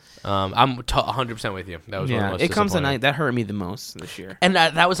 I'm 100% with you. That was one of the Yeah, most It Comes at disappointing. Night. That hurt me the most this year. And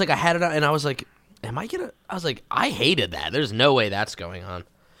that was like I had it on, and I was like, "Am I gonna?" I was like, "I hated that. There's no way that's going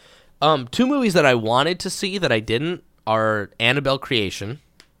on." 2 movies that I wanted to see that I didn't are Annabelle Creation.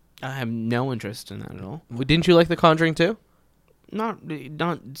 I have no interest in that at all. Didn't you like The Conjuring 2? Not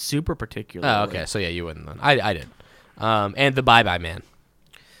super particular. Oh, okay. So yeah, you wouldn't then. I did. And The Bye Bye Man.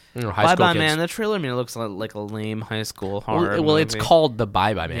 You know, high Bye school Bye kids. Man. The trailer to me looks like a lame high school horror. Well, it's movie. called The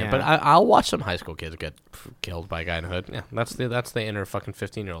Bye Bye Man, Yeah. but I'll watch some high school kids get killed by a guy in a hood. Yeah, that's the inner fucking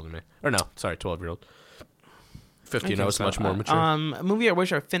 15-year-old in me. Or no, sorry, 12-year-old. 50 is much more mature. A movie I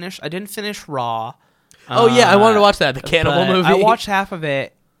wish I finished. I didn't finish Raw. Oh yeah, I wanted to watch that. The cannibal but movie. I watched half of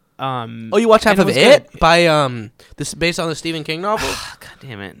it. Oh, you watched half and of was it good. by This is based on the Stephen King novel. God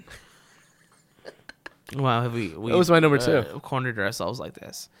damn it! Wow, have we That was my number 2. Cornered ourselves like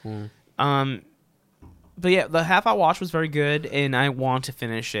this. But yeah, the half I watched was very good, and I want to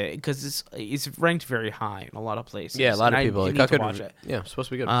finish it because it's ranked very high in a lot of places. Yeah, a lot and of people. I Like, need to watch it. Yeah, it's supposed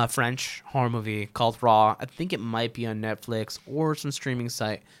to be good. French horror movie called Raw. I think it might be on Netflix or some streaming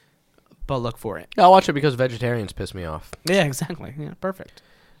site, but look for it. I'll watch it because vegetarians piss me off. Yeah, exactly. Yeah, perfect.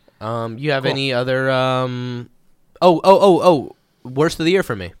 You have Cool. any other? Worst of the year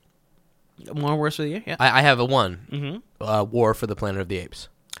for me. More worse for the year. Yeah. I have a one. Mm-hmm. War for the Planet of the Apes.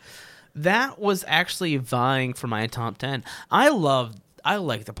 That was actually vying for my top 10. I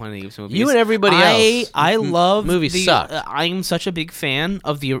like the Planet of the Apes movies. You and everybody else. I love movies suck. I'm such a big fan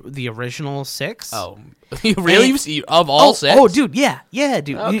of the original 6. Oh, you really? Of all 6? Oh, dude, yeah,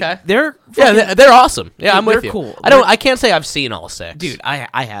 dude. Okay. They're They're awesome. Yeah, Dude, I'm with they're you. cool. I can't say I've seen all 6. dude.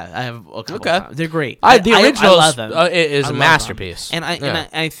 I have a couple Okay. times. They're great. The original I love them. is I a love masterpiece. them. And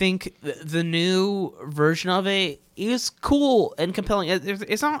I think the new version of it is cool and compelling.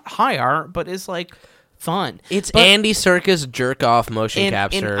 It's not high art, but it's like fun. It's But- Andy Serkis jerk off motion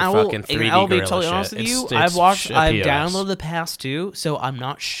capture I will- fucking 3D I'll be gorilla totally shit. honest with you. It's I've POS. downloaded the past 2, so I'm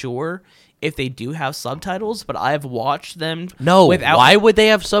not sure if they do have subtitles, but I've watched them. No, without why would they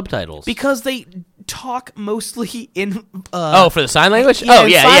have subtitles? because they talk mostly in. For the sign language? Yeah, Oh,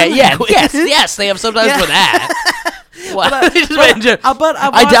 in yeah, sign yeah. language. Yes, they have subtitles Yeah. for that. What? I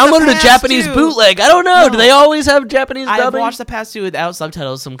I downloaded a Japanese bootleg. I don't know. No. Do they always have Japanese I've dubbing? watched the past 2 without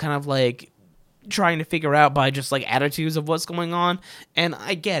subtitles. So I'm kind of like trying to figure out by just like attitudes of what's going on, and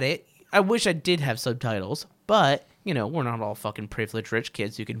I get it. I wish I did have subtitles, but you know, we're not all fucking privileged rich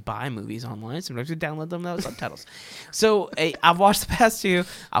kids who can buy movies online. Sometimes we download them without subtitles. So I've watched the past 2.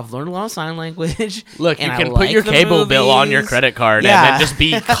 I've learned a lot of sign language. Look, you and I can put like your the cable bill on your movies. credit card Yeah. and then just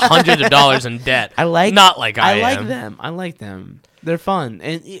be hundreds of dollars in debt. I like not like I like am. them. I like them. They're fun,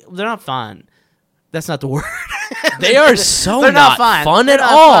 and they're not fun. That's not the word. They are so They're not fun. fun They're at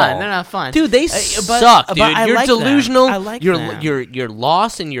not all. fun. They're not fun, Dude, they but suck, dude. I You're like them. delusional. I like you're them. you're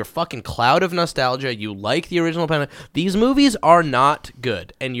lost in your fucking cloud of nostalgia. You like the original Planet. These movies are not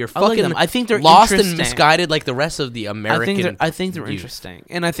good, and you're I like fucking them. I think they're lost and interesting. misguided like the rest of the American. I think they're youth. interesting,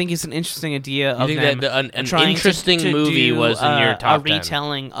 and I think it's an interesting idea. You of think them that an trying interesting to movie do, was in your top a 10?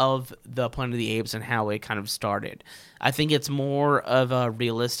 retelling of the Planet of the Apes and how it kind of started. I think it's more of a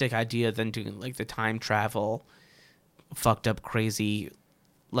realistic idea than doing like the time travel, fucked up, crazy,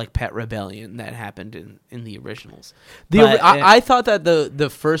 like Pet Rebellion that happened in the originals. I thought that the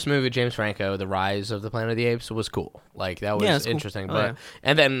first movie with James Franco, The Rise of the Planet of the Apes, was cool. Like that was Yeah, it's cool. interesting. Oh, But yeah.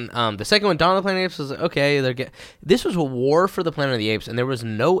 and then the second one, Dawn of the Planet of the Apes, was okay. This was a war for the Planet of the Apes, and there was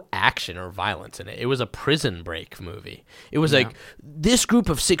no action or violence in it. It was a prison break movie. It was like this group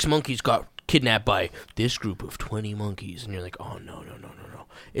of 6 monkeys got kidnapped by this group of 20 monkeys, and you're like, oh no.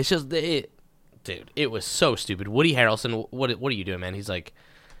 It's just dude, it was so stupid. Woody Harrelson, what are you doing, man? He's like,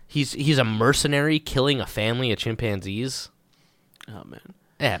 he's a mercenary killing a family of chimpanzees. Oh man.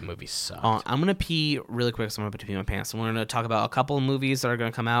 That movie sucked. I'm gonna pee really quick, so I'm gonna pee my pants. And we're gonna talk about a couple of movies that are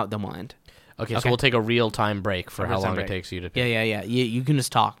gonna come out. Then we'll end. Okay, so we'll take a real time break for how long it takes you to pee. Yeah. You can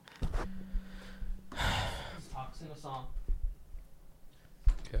just talk. Sing a song.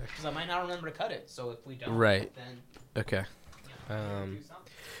 Okay. Because I might not remember to cut it. So if we don't, Right. then Okay. do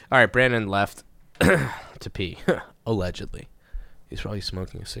something. All right, Brandon left to pee, allegedly. He's probably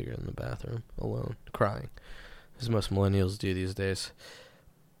smoking a cigarette in the bathroom, alone, crying, as most millennials do these days.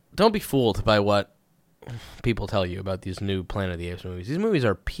 Don't be fooled by what people tell you about these new Planet of the Apes movies. These movies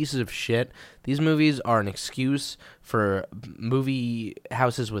are pieces of shit. These movies are an excuse for movie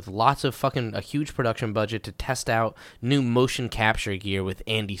houses with lots of a huge production budget to test out new motion capture gear with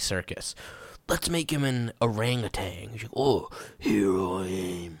Andy Serkis. Let's make him an orangutan. He's like, oh, here I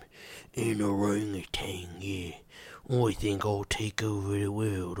am, an orangutan, yeah. I think I'll take over the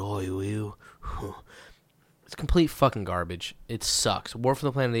world, I will. It's complete fucking garbage. It sucks. War for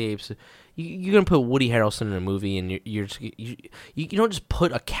the Planet of the Apes. You're gonna put Woody Harrelson in a movie, and you don't just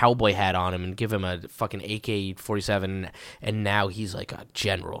put a cowboy hat on him and give him a fucking AK-47, and now he's like a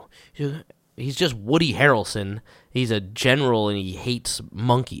general. He's just Woody Harrelson. He's a general, and he hates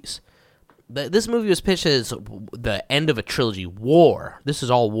monkeys. This movie was pitched as the end of a trilogy. War. This is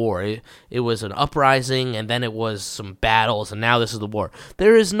all war. It was an uprising, and then it was some battles, and now this is the war.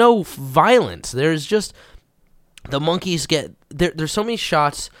 There is no violence. There is just the monkeys get there's so many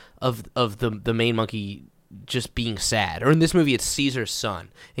shots of the main monkey just being sad. Or in this movie, it's Caesar's son,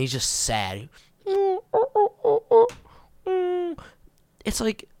 and he's just sad. it's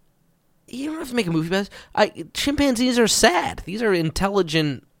like you don't have to make a movie about this. Chimpanzees are sad. These are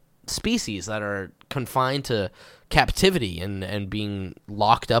intelligent species that are confined to captivity and being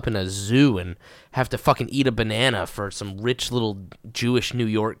locked up in a zoo and have to fucking eat a banana for some rich little Jewish New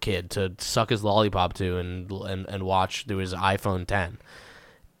York kid to suck his lollipop to and watch through his iPhone 10.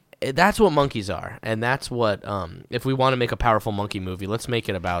 That's what monkeys are, and that's what if we want to make a powerful monkey movie, let's make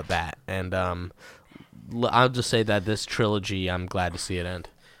it about that. And I'll just say that this trilogy, I'm glad to see it end.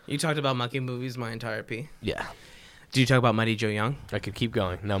 You talked about monkey movies my entire P. Yeah. Did you talk about Mighty Joe Young? I could keep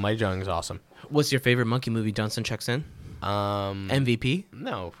going. No, Mighty Young is awesome. What's your favorite monkey movie? Dunstan checks in. MVP?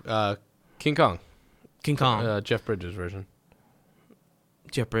 No, King Kong. King Kong. Jeff Bridges version.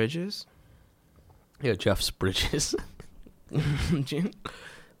 Jeff Bridges? Yeah, Jeff's Bridges.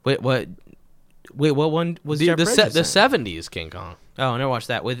 Wait, what? Wait, what one was Jeff Bridges the in? 70s King Kong. Oh, I never watched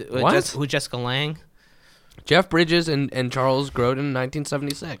that. With What? Jessica Lange? Jeff Bridges and Charles Grodin in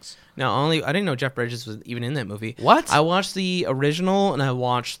 1976. No, I didn't know Jeff Bridges was even in that movie. What? I watched the original and I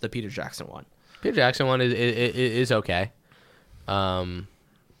watched the Peter Jackson one. Peter Jackson one is okay. I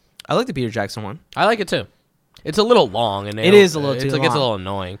like the Peter Jackson one. I like it too. It's a little long and It is a little too It gets a long. little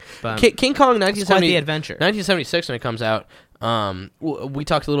annoying. But King Kong it's quite the adventure. 1976 when it comes out. We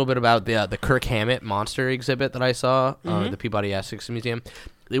talked a little bit about the Kirk Hammett monster exhibit that I saw at the Peabody Essex Museum.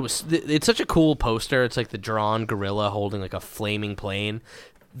 It's such a cool poster. It's like the drawn gorilla holding like a flaming plane.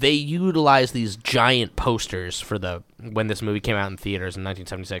 They utilized these giant posters for when this movie came out in theaters in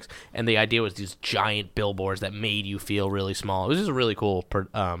 1976, and the idea was these giant billboards that made you feel really small. It was just a really cool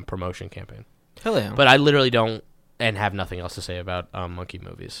promotion campaign. Hell yeah. But I literally don't and have nothing else to say about monkey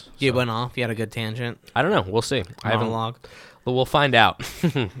movies. You So, went off. You had a good tangent. I don't know. We'll see. I haven't. Monologue. But we'll find out.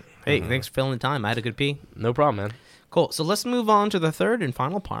 Hey, thanks for filling the time. I had a good pee. No problem, man. Cool. So let's move on to the third and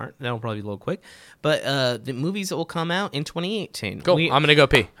final part. That'll probably be a little quick. But the movies that will come out in 2018. Go. I'm gonna go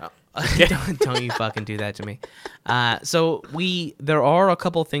pee. Don't you fucking do that to me. So there are a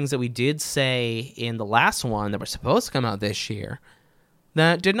couple things that we did say in the last one that were supposed to come out this year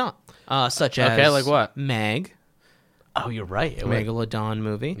that did not. Such as Okay, like what? Meg, Oh, you're right. It went- Megalodon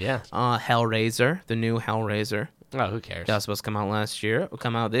movie. Yeah. Hellraiser, the new Hellraiser. Oh, who cares? That was supposed to come out last year. Will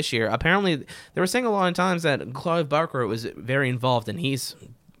come out this year. Apparently, they were saying a lot of times that Clive Barker was very involved, and he's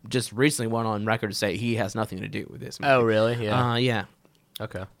just recently went on record to say he has nothing to do with this movie. Oh, really? Yeah. Yeah.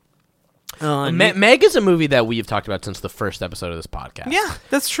 Okay. Meg- Meg is a movie that we have talked about since the first episode of this podcast. yeah,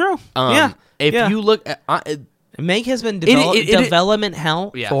 that's true. If yeah. you look at... Meg has been it- development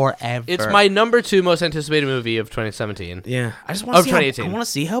hell Yeah. forever. It's my number 2 most anticipated movie of 2017. Yeah, I just want Of to see. How, 2018. I want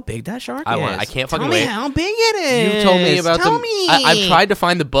to see how big that shark I is. want- I can't fucking Tell me wait. how big it is. You told me about Tell them. me. I've tried to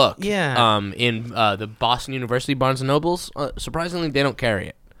find the book. Yeah. In the Boston University Barnes and Nobles. Surprisingly, they don't carry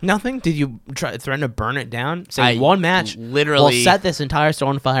it. Nothing. Did you threaten to burn it down? Say I one match literally- will set this entire store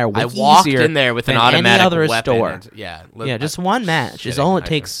on fire. I walked in there with an than automatic any other weapon. store. and- yeah. Yeah, just one match is Shitting. all it I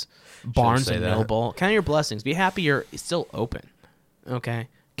takes. Barnes say and that. Noble. Count your blessings. Be happy you're still open. Okay.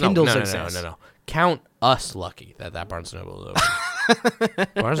 No, Kindles no, exist. no. Count us lucky that Barnes and Noble is open.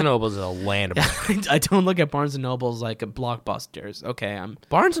 Barnes and Noble is a land of I don't look at Barnes and Nobles like blockbusters. Okay, I'm.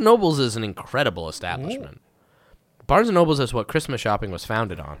 Barnes and Nobles is an incredible establishment. Barnes and Nobles is what Christmas shopping was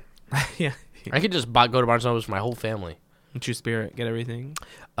founded on. Yeah. I could just go to Barnes and Nobles for my whole family. True Spirit, get everything.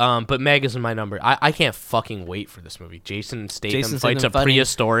 But Meg isn't my number. I can't fucking wait for this movie. Jason Statham Jason fights Statham a fighting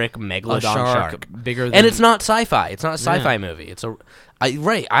prehistoric megalodon shark. bigger than. And it's not sci-fi. It's not a sci-fi movie. It's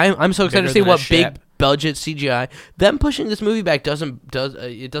I'm so excited to see Bigger than a what ship. big budget CGI. Them pushing this movie back doesn't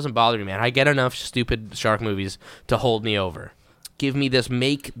bother me, man. I get enough stupid shark movies to hold me over. Give me this,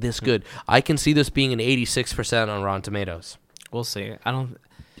 make this good. I can see this being an 86% on Rotten Tomatoes. We'll see. I don't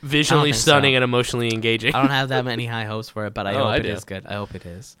Visually think so. stunning and emotionally engaging. I don't have that many high hopes for it, but I Oh, hope I it do. is good. I hope it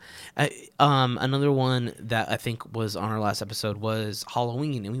is. Another one that I think was on our last episode was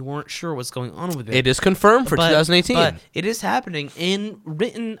Halloween, and we weren't sure what's going on with it. It is confirmed for 2018. But it is happening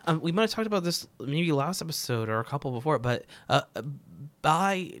written. We might have talked about this maybe last episode or a couple before, but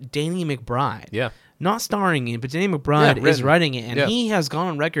by Danny McBride. Yeah. Not starring in, but Danny McBride is written. writing it, and Yeah. he has gone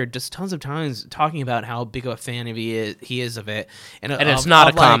on record just tons of times talking about how big of a fan of he is of it, and it's not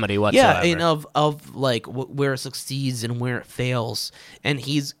a comedy whatsoever. Yeah, and of like where it succeeds and where it fails, and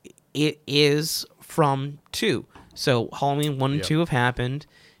it is from 2. So Halloween 1 and 2 have happened.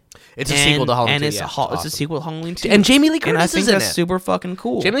 It's a sequel to Halloween and 2. it's yeah, it's a awesome. sequel to Halloween 2. And Jamie Lee Curtis and I is think in that's it. super fucking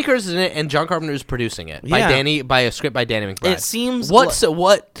cool. Jamie Lee Curtis is in it, and John Carpenter is producing it Yeah. by a script by Danny McBride. It seems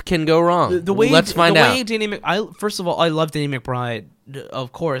what can go wrong? the way Let's find the out. way first of all, I love Danny McBride,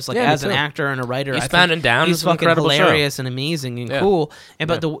 of course, like Yeah, me as an too. actor and a writer. He's I think Bound and Down He's is an fucking incredible show. hilarious and amazing and Yeah. cool. And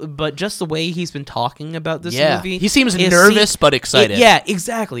Yeah. but just the way he's been talking about this Yeah. movie, He seems it nervous but excited. yeah,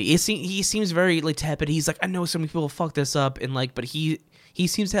 exactly. He seems very like tepid. He's like, I know so many people fuck this up, and like, but he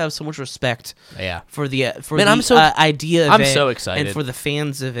seems to have so much respect. Yeah. For the Man, I'm so- idea of I'm it so excited. and for the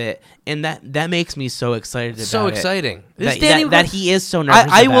fans of it, and that makes me so excited about So it. exciting. That, Danny that McBride- he is so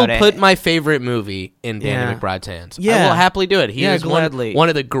nervous I will about it. put my favorite movie in Danny Yeah. McBride's hands. I Yeah. will happily do it. He Yeah, is gladly. one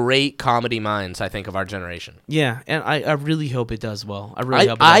of the great comedy minds, I think, of our generation. Yeah, and I really hope it does well. I really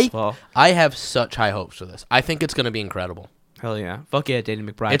hope it does well. I have such high hopes for this. I think it's going to be incredible. Hell yeah. Fuck yeah, Danny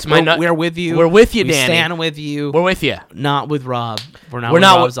McBride. It's my we're with you. We're with you, we Danny. stand with you. We're with you. Not with Rob. We're not We're with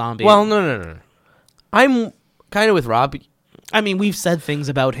not Rob with Zombie. Well, no. I'm kind of with Rob. I mean, we've said things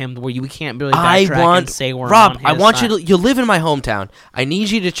about him where we can't really I backtrack want and say we're Rob. on I his want side. you live in my hometown. I need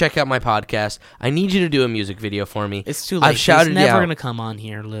you to check out my podcast. I need you to do a music video for me. It's too late. I've shouted He's you never out. gonna come on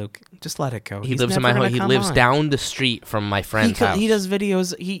here, Luke. Just let it go. He He's lives in never my home. gonna He come lives on. down the street from my friend's house. He does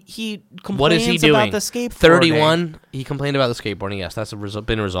videos. He complains What is he doing? about the skateboarding. 31. He complained about the skateboarding. Yes, that's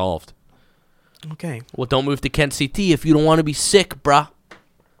been resolved. Okay. Well, don't move to Kent CT if you don't want to be sick, bruh.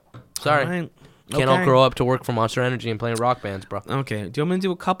 Sorry. All right. Can't all Okay. grow up to work for Monster Energy and playing rock bands, bro. Okay. Do you want me to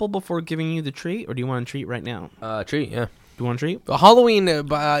do a couple before giving you the treat, or do you want a treat right now? Treat, yeah. Do you want a treat? Halloween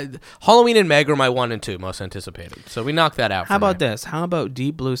and Meg are my 1 and 2 most anticipated. So we knocked that out. How about this? How about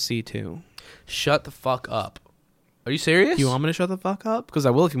Deep Blue Sea 2? Shut the fuck up. Are you serious? Do you want me to shut the fuck up? Because I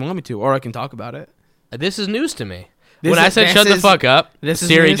will if you want me to, or I can talk about it. This is news to me. This When I is- said this shut the is- fuck up, this is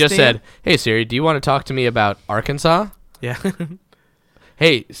Siri news just to you? said, "Hey Siri, do you want to talk to me about Arkansas?" Yeah.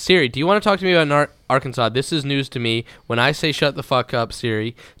 Hey Siri, do you want to talk to me about Arkansas? This is news to me. When I say shut the fuck up,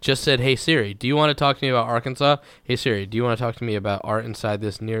 Siri just said, "Hey Siri, do you want to talk to me about Arkansas?" Hey Siri, do you want to talk to me about art inside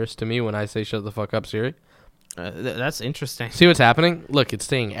this nearest to me? When I say shut the fuck up, Siri. That's interesting. See what's happening? Look, it's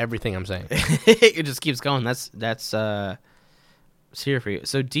saying everything I'm saying. It just keeps going. That's Siri for you.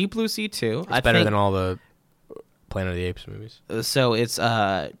 So Deep Blue Sea 2. It's better than all the Planet of the Apes movies. So it's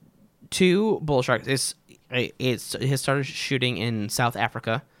 2 bull sharks. It has started shooting in South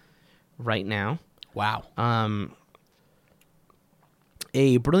Africa right now. Wow.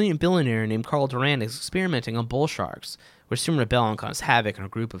 A brilliant billionaire named Carl Duran is experimenting on bull sharks, which soon rebel and cause havoc on a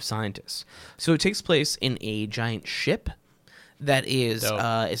group of scientists. So it takes place in a giant ship that is Dope.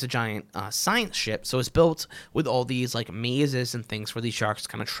 it's a giant science ship. So it's built with all these like mazes and things for these sharks to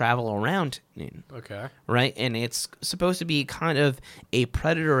kind of travel around in. Okay. Right, and it's supposed to be kind of a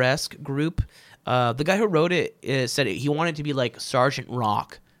predator-esque group. The guy who wrote it said he wanted it to be like Sergeant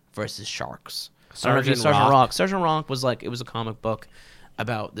Rock versus sharks. I don't know if you know Sergeant Rock? Sergeant Rock was like, it was a comic book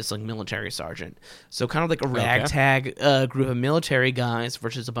about this like military sergeant. So kind of like a ragtag group of military guys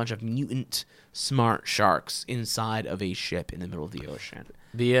versus a bunch of mutant smart sharks inside of a ship in the middle of the ocean.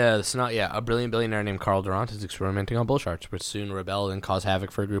 A brilliant billionaire named Carl Durant is experimenting on bull sharks, which soon rebel and cause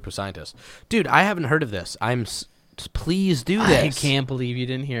havoc for a group of scientists. Dude, I haven't heard of this. Please do this. I can't believe you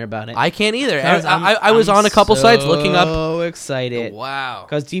didn't hear about it. I can't either. Guys, I was on a couple sites looking up. So excited. Wow.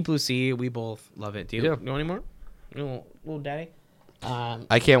 Because Deep Blue Sea, we both love it. Do you, Yeah. you want any more? Little daddy?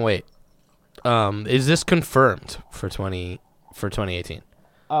 I can't wait. Is this confirmed for 2018?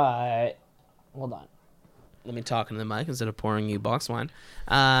 Hold on. Let me talk into the mic instead of pouring you box wine.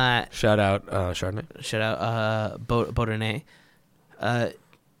 Shout out Chardonnay. Shout out Baudernay.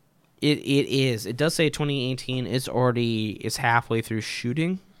 It is. It does say 2018. It's halfway through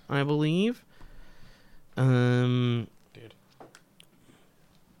shooting, I believe. Dude.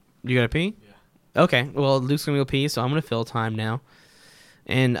 You gotta pee? Yeah. Okay. Well, Luke's gonna go pee, so I'm gonna fill time now,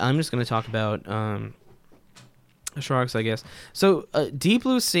 and I'm just gonna talk about sharks, I guess. So, Deep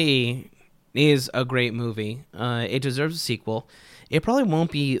Blue Sea is a great movie. It deserves a sequel. It probably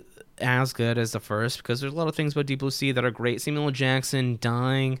won't be as good as the first because there's a lot of things about Deep Blue Sea that are great. Samuel L. Jackson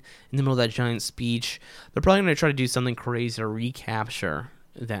dying in the middle of that giant speech. They're probably going to try to do something crazy to recapture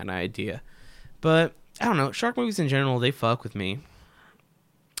that idea. But I don't know. Shark movies in general, they fuck with me.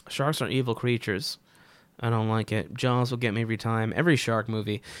 Sharks are evil creatures. I don't like it. Jaws will get me every time. Every shark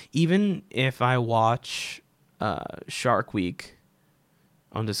movie. Even if I watch Shark Week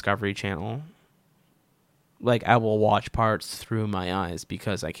on Discovery Channel, like, I will watch parts through my eyes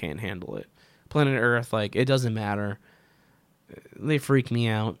because I can't handle it. Planet Earth, like, it doesn't matter. They freak me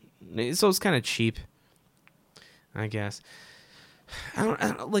out. So it's kind of cheap, I guess. I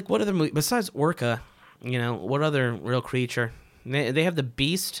don't like, what other movie, besides Orca, what other real creature They have The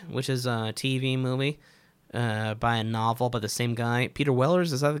Beast, which is a TV movie by a novel by the same guy. Peter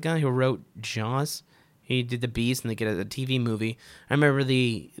Wellers, is that the guy who wrote Jaws? He did The Beast, and they get a TV movie. I remember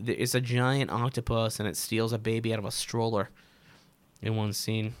it's a giant octopus, and it steals a baby out of a stroller in one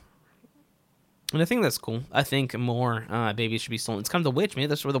scene. And I think that's cool. I think more babies should be stolen. It's kind of The Witch. Maybe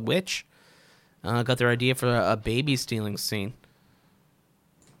that's where The Witch got their idea for a baby stealing scene.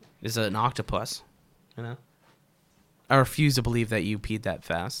 Is an octopus, you know? I refuse to believe that you peed that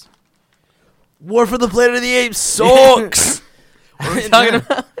fast. War for the Planet of the Apes sucks. What are we talking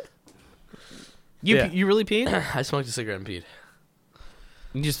about? You really peed? I smoked a cigarette and peed.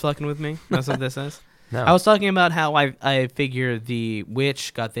 You just fucking with me? That's what this is? No. I was talking about how I figure The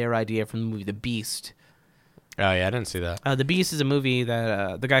Witch got their idea from the movie The Beast. Oh, yeah, I didn't see that. The Beast is a movie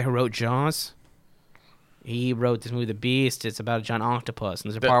that the guy who wrote Jaws, he wrote this movie The Beast. It's about a giant octopus,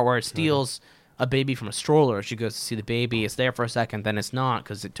 and there's a part where it steals a baby from a stroller. She goes to see the baby. It's there for a second, then it's not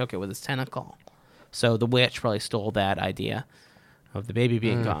because it took it with its tentacle. So The Witch probably stole that idea of the baby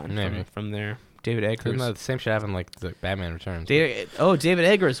being gone maybe. from there. David Eggers. The same shit happened like the Batman Returns. David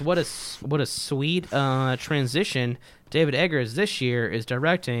Eggers. What a sweet transition. David Eggers this year is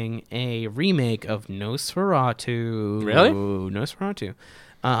directing a remake of Nosferatu. Really? Nosferatu,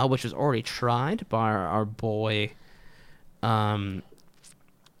 which was already tried by our boy.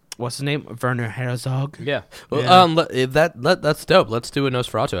 What's his name? Werner Herzog. Yeah. Well, that's dope. Let's do a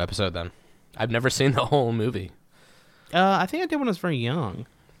Nosferatu episode then. I've never seen the whole movie. I think I did when I was very young.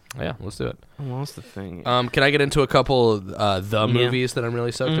 Yeah, let's do it. I lost the thing. Can I get into a couple of movies that I'm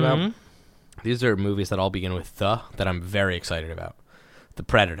really stoked about? Mm-hmm. These are movies that all begin with the that I'm very excited about. The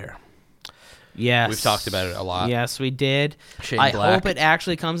Predator. Yes. We've talked about it a lot. Yes, we did. Shane I Black. hope it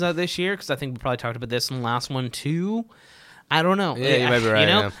actually comes out this year because I think we probably talked about this in the last one too. I don't know. Yeah, you might be right,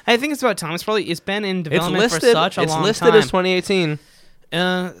 yeah. I think it's about time. It's been in It's development listed. for such a It's long listed time. as 2018.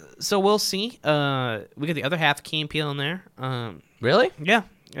 So we'll see. We got the other half of Key and Peele in there. Really? Yeah.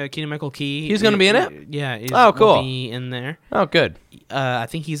 Keegan Michael Key. He's gonna be in it? Yeah. Oh, cool. Will be in there. Oh, good. I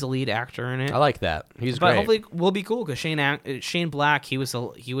think he's a lead actor in it. I like that. He's But great. hopefully will be cool because Shane Black, he was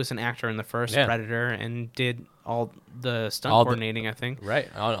an actor in the first Yeah. Predator and did all the stunt All the- coordinating, I think. Right.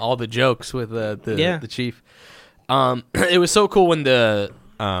 All the jokes with the Yeah. chief. It was so cool when the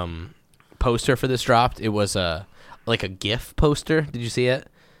poster for this dropped. It was like a GIF poster. Did you see it?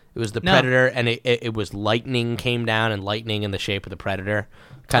 It was the No. Predator, and it was lightning came down, and lightning in the shape of the Predator,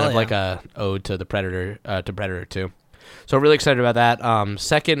 kind of yeah. like a ode to the Predator, to Predator 2. So I'm really excited about that.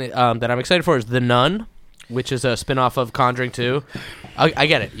 Second, that I'm excited for is The Nun, which is a spin-off of Conjuring 2. I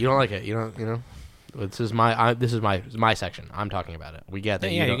get it. You don't like it. You know. This is my section. I'm talking about it. We get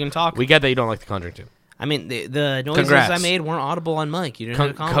that. Yeah, you can talk. We get that you don't like the Conjuring 2. I mean, the noises Congrats. I made weren't audible on mic. You didn't have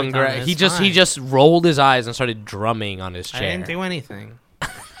to comment on it. Congrats. It's He fine. just rolled his eyes and started drumming on his I chair. didn't do anything.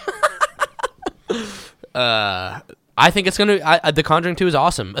 I think it's gonna. The Conjuring 2 is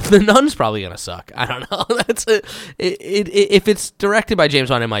awesome. The Nun's probably gonna suck. I don't know. That's if it's directed by James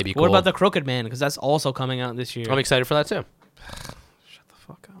Wan, it might be cool. What about The Crooked Man? Because that's also coming out this year. I'm excited for that too. Shut the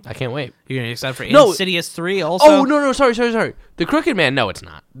fuck up. I can't wait. You're excited for No. Insidious 3 also? Oh no, sorry. The Crooked Man. No, it's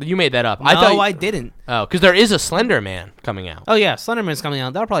not. You made that up. No, I thought. I didn't. Oh, because there is a Slender Man coming out. Oh yeah, Slenderman's coming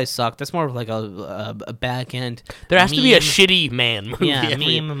out. That'll probably suck. That's more of like a back end. There has to be a meme. shitty man movie. Yeah,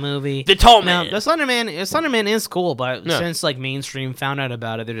 every- meme movie. The Tall Now, Man. the Slenderman is cool, but No. since like mainstream found out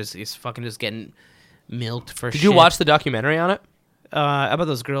about it, it's fucking just getting milked for Did shit. you watch the documentary on it? About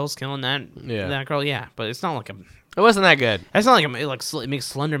those girls killing that girl? Yeah, but it's not like a. It wasn't that good. It's not like it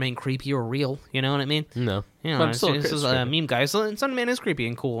makes Slenderman creepy or real. You know what I mean? No. You know, But it's still, just it's a creepy. meme guy. Slenderman is creepy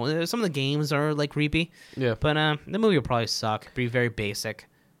and cool. Some of the games are like creepy. Yeah. But the movie will probably suck. Be very basic.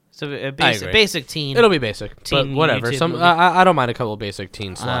 So a agree. basic teen. It'll be basic, but Teen whatever. YouTube movie. I don't mind a couple of basic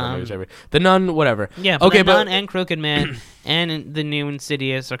teen slaughter movies. The Nun, whatever. Yeah, but okay, The but Nun and Crooked Man and the new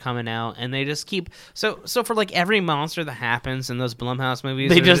Insidious are coming out, and they just keep so for like every monster that happens in those Blumhouse movies,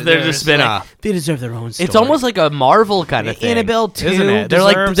 they're just like, spin-off. they deserve their own story. It's almost like a Marvel kind of thing. Annabelle 2 isn't it?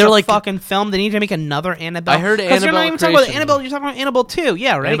 deserves They're a like fucking film. They need to make another Annabelle. I heard 'Cause you're not Annabelle even talking about Creation. Annabelle. You're talking about Annabelle 2,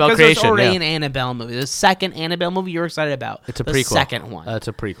 yeah, right? Annabelle Because there's Creation, already yeah. an Annabelle movie. The second Annabelle movie you're excited about. It's a the prequel. second one. It's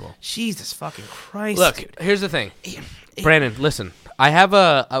a prequel. Jesus fucking Christ! Look, here's the thing, Brandon. Listen, I have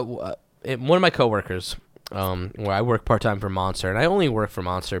one of my coworkers. Where I work part time for Monster, and I only work for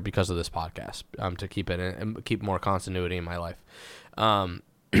Monster because of this podcast. To keep more continuity in my life.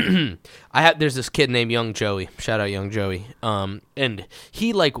 There's this kid named Young Joey. Shout out Young Joey. And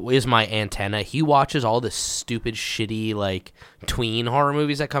he like is my antenna. He watches all the stupid, shitty like tween horror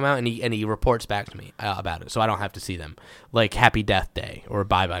movies that come out, and he reports back to me about it, so I don't have to see them. Like Happy Death Day or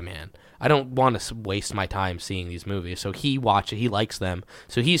Bye Bye Man. I don't want to waste my time seeing these movies. So he likes them,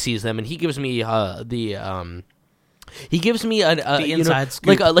 so he sees them, and he gives me he gives me a inside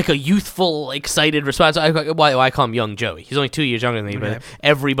scoop. like a youthful, excited response. Why I call him Young Joey. He's only 2 years younger than me, but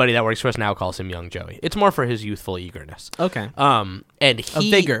everybody that works for us now calls him Young Joey. It's more for his youthful eagerness. Okay. And A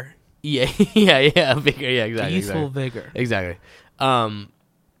vigor. Yeah, a vigor. Yeah, exactly. Youthful exactly. vigor. Exactly.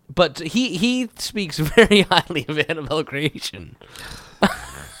 But he speaks very highly of Annabelle Creation.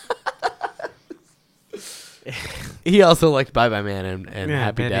 He also liked Bye Bye Man and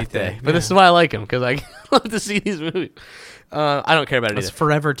Happy Death Day. But this is why I like him, because I love to see these movies. I don't care about it That's either.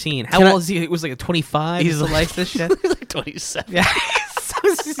 forever teen. How old is he? It was like a 25. He's He's like this shit. He's like 27. Yeah. So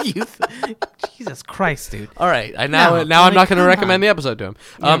is his youth. Jesus Christ, dude. All right. No, I'm like, not going to come recommend on. the episode to him.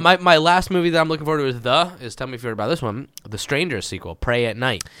 Yeah. My last movie that I'm looking forward to is tell me if you heard about this one, The Strangers sequel, Pray at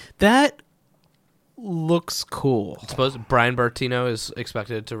Night. That looks cool. Suppose Brian Bertino is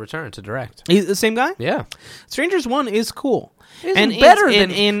expected to return to direct. He's the same guy? Yeah. Strangers 1 is cool. It's better than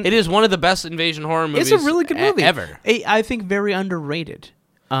it is one of the best invasion horror movies. It's a really good movie. Ever. I think very underrated.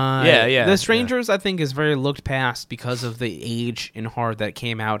 Yeah. The Strangers, I think, is very looked past because of the age and horror that it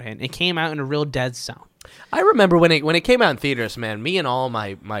came out in. It came out in a real dead zone. I remember when it came out in theaters, man, me and all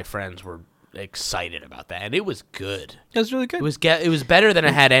my friends were excited about that, and it was good. It was really good. It was better than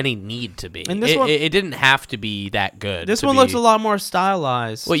it had any need to be. And this one- it didn't have to be that good. This to one be- looks a lot more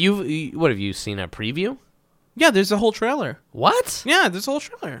stylized. What have you seen a preview? Yeah, there's a whole trailer. What? Yeah, there's a whole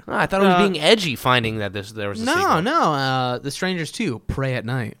trailer. Oh, I thought it was being edgy, finding that there was a sequel. No. The Strangers 2, Pray at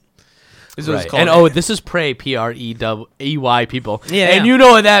Night. Is what it's Right. called. And this is Prey, PREY people. Yeah, and yeah. you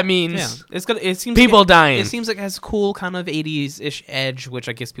know what that means. Yeah, it's good. It seems People like dying. It seems like it has a cool kind of 80s-ish edge, which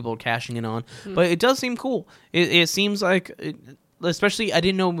I guess people are cashing in on. Hmm. But it does seem cool. It seems like, especially, I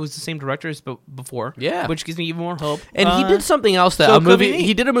didn't know it was the same directors before. Yeah. Which gives me even more hope. And he did something else that so it could be neat.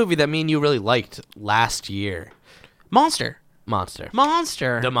 he did a movie that me and you really liked last year. Monster. The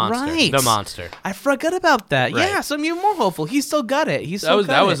Monster. Right. The Monster. I forgot about that. Right. Yeah, so I'm even more hopeful. He still got it.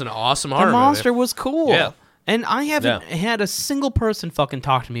 That was an awesome horror The movie. Monster was cool. Yeah. And I haven't had a single person fucking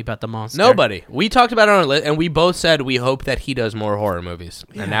talk to me about The Monster. Nobody. We talked about it on our list, and we both said we hope that he does more horror movies.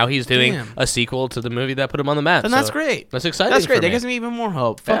 Yeah, and now he's doing damn. a sequel to the movie that put him on the map. And that's great. That's exciting. That's great. for That me. gives me even more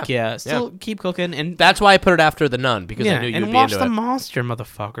hope. Fuck yeah. Still keep cooking. And That's why I put it after The Nun, because I knew you'd and be watch into The it. Monster,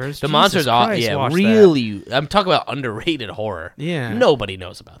 motherfuckers. The Monster's Christ, watch that. really. I'm talking about underrated horror. Yeah. Nobody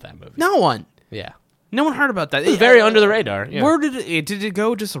knows about that movie. No one. Yeah. No one heard about that. It's very under the radar. Yeah. Where did it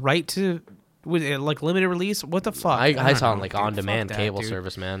go just right to with like limited release? What the fuck? I don't saw know, it like dude. on demand Fuck that, cable dude.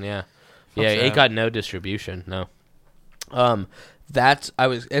 service, man. Yeah. Fuck Yeah, it that. got no distribution. No.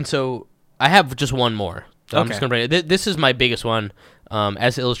 So I have just one more. So I'm Okay. just gonna bring it. This is my biggest one,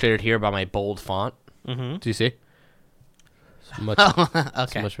 as illustrated here by my bold font. Mm-hmm. Do you see? It's much, Okay.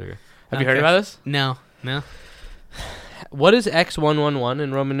 it's much bigger. Have you heard Okay. about this? No. What is X111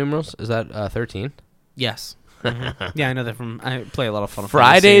 in Roman numerals? Is that 13? Yes. Mhm. Yeah, I know that from. I play a lot of Final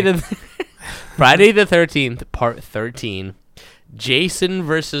Friday Fantasy. Friday the 13th, part 13. Jason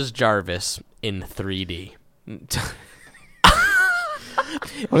versus Jarvis in 3D.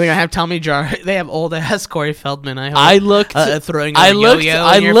 Are they gonna have Tommy Jar? They have old ass Corey Feldman. I hope. I looked. Throwing. I a looked. yo-yo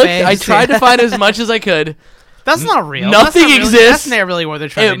I in your looked. face. I tried to find as much as I could. That's not real. Nothing That's not really- exists. That's not really what they're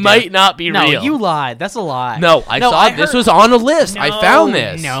trying to It do. might not be no, real. you lied. That's a lie. No, I saw this was on a list. I found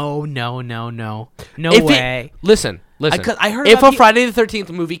this. No. No If way. Listen. I heard if about a Friday the 13th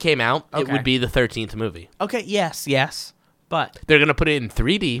movie came out, it Okay. would be the 13th movie. Okay. Yes. But They're gonna put it in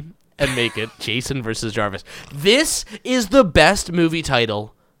 3D and make it Jason versus Jarvis. This is the best movie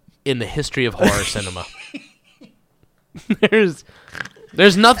title in the history of horror cinema.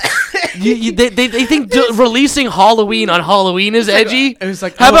 There's nothing. They think releasing Halloween on Halloween is edgy. it was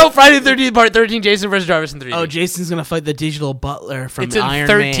like, how oh- about Friday the 13th Part 13, Jason versus Jarvis in 3D? oh, Jason's gonna fight the digital butler from it's in Iron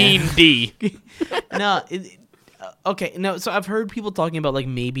 13D. Man. No. Okay, no. So I've heard people talking about like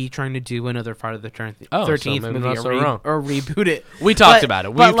maybe trying to do another Friday the 13th Oh, so 13th maybe movie not so wrong. or reboot it. We talked But- about it.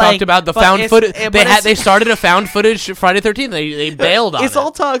 We but, talked like- about the but found it's- footage. but They it's- started a found footage Friday 13th. They bailed on It's it.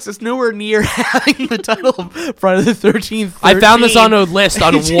 all talks. It's nowhere near having the title of Friday the 13th. I found this on a list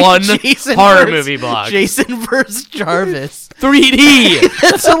on one Jason horror versus- movie blog. Jason versus Jarvis. 3D.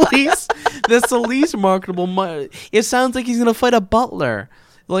 That's the least marketable. It sounds like he's gonna fight a butler.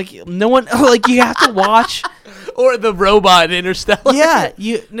 Like no one. Like you have to watch. Or the robot in Interstellar. Yeah,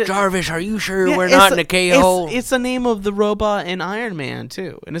 Jarvis, are you sure Yeah, we're it's not in the- a K-hole? It's the name of the robot in Iron Man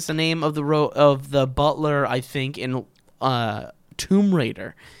too, and it's the name of the butler I think in Tomb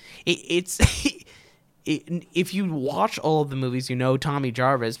Raider. It's if you watch all of the movies, you know Tommy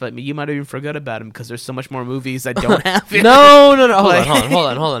Jarvis, but you might even forget about him because there's so much more movies that don't have him. No. Hold Like-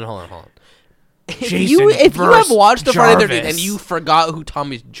 on. Jason If you have versus watched the Friday 13th and Jarvis. you forgot who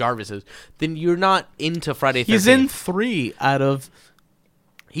Tommy Jarvis is, then you're not into Friday 13th. He's in 3 out of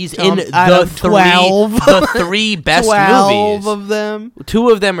He's Tom- in out the of 12. the 3 best 12 movies. of them. 2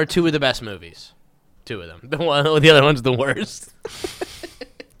 of them are 2 of the best movies. 2 of them. The other one's the worst.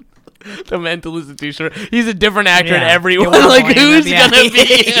 The Mental Institution. He's a different actor in every one. Like, who's he gonna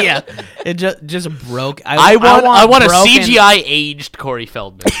be? Yeah, it just broke. I want a broken- CGI aged Corey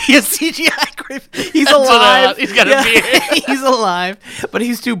Feldman. Yeah, CGI Griffin. He's That's what I alive. want. He's got a beard. He's alive, but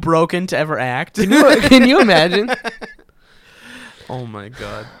he's too broken to ever act. Can you imagine? Oh my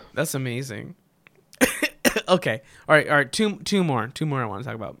god, that's amazing. Okay, all right. Two more I want to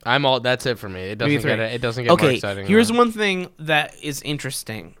talk about. That's it for me. It Maybe doesn't three. get more Okay, exciting. here's than one thing that is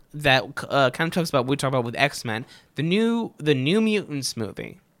interesting that kind of talks about what we talk about with X-Men. The new Mutants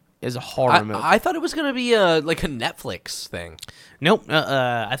movie is a horror movie. I thought it was gonna be like a Netflix thing. Nope.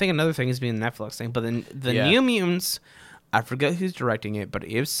 I think another thing is being the Netflix thing, but the Yeah. New Mutants, I forget who's directing it, but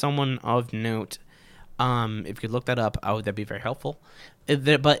if someone of note, if you could look that up, that'd be very helpful.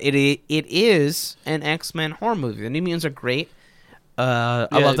 But it is an X-Men horror movie. The New Mutants are great. I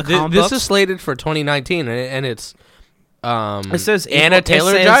love the comic This books. is slated for 2019, and it's It says Anna April-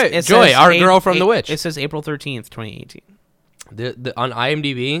 Taylor it Joy, says our A- girl from The Witch. It says April 13th, 2018. On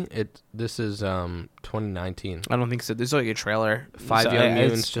IMDb, this is 2019. I don't think so. There's like a trailer. 5 So, young it's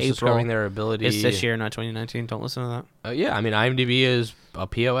mutants just April. discovering their ability. It's this year, not 2019. Don't listen to that. Yeah, I mean IMDb is a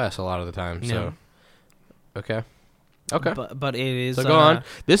POS a lot of the time. So okay. But it is. So go on.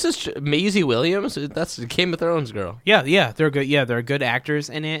 This is Maisie Williams. That's the Game of Thrones girl. Yeah, they're good. Yeah, they're good actors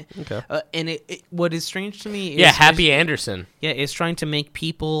in it. Okay. And what is strange to me is Yeah, Happy Anderson. Yeah, it's trying to make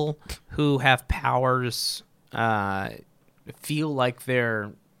people who have powers feel like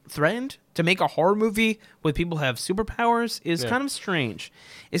they're threatened. To make a horror movie with people who have superpowers is kind of strange.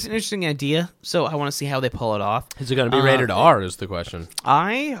 It's an interesting idea, so I want to see how they pull it off. Is it going to be rated R? Is the question.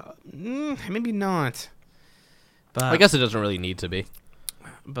 Maybe not. But I guess it doesn't really need to be.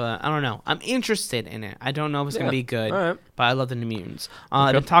 But I don't know. I'm interested in it. I don't know if it's gonna be good. All right. But I love the New Mutants.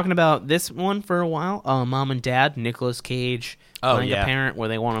 I've been talking about this one for a while. Mom and Dad, Nicolas Cage playing a parent where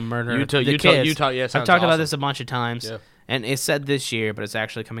they want to murder the kids. Yeah, I've sounds talked about awesome. this a bunch of times, Yeah. and it said this year, but it's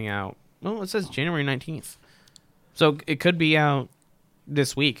actually coming out. Well, it says January 19th, so it could be out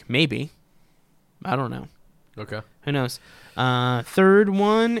this week, maybe. I don't know. Okay. Who knows? Third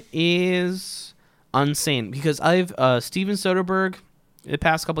one is Unsane, because Steven Soderbergh, the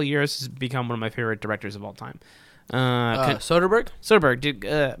past couple of years, has become one of my favorite directors of all time. Soderbergh? Soderbergh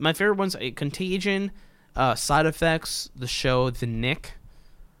did my favorite ones: Contagion, Side Effects, the show The Nick.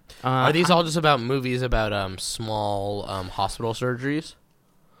 Are these all just about movies about small hospital surgeries?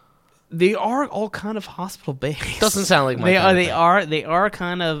 They are all kind of hospital based. Doesn't sound like my they kind are. of They thing. are. They are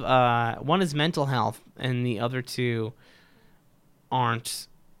kind of. One is mental health, and the other two aren't.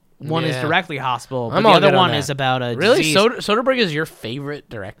 One is Yeah. directly hospital, but I'm the all other good on one that. is about a Really? disease. Soderbergh is your favorite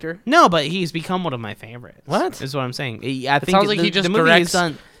director? No, but he's become one of my favorites. What? Is what I'm saying. I think sounds like he just the movie directs is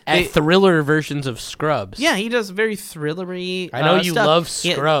done. At thriller versions of Scrubs. Yeah, he does very thrillery. I know you stuff. love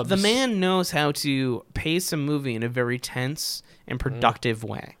Yeah, Scrubs. the man knows how to pace a movie in a very tense and productive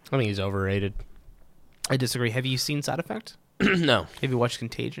way. I think he's overrated. I disagree. Have you seen Side Effect? No. Have you watched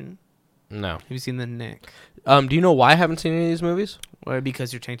Contagion? No. Have you seen The Nick? Do you know why I haven't seen any of these movies? Or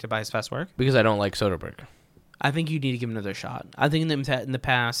because you're tainted by his past work? Because I don't like Soderbergh. I think you need to give him another shot. I think in the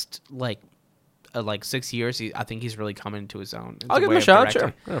past, like 6 years, I think he's really come into his own. I'll give him a shot,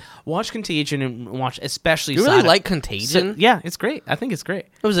 sure. Yeah. Watch Contagion and watch especially You really Side like Effect. Contagion? Yeah, it's great. I think it's great.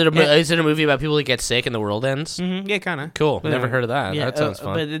 Was it Yeah. is it a movie about people that get sick and the world ends? Yeah, kind of. Cool. Never heard of that. That sounds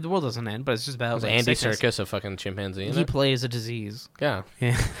fun. But the world doesn't end. But it's just about Was like, Andy sickness. Serkis a fucking chimpanzee? in He it? plays a disease. Yeah.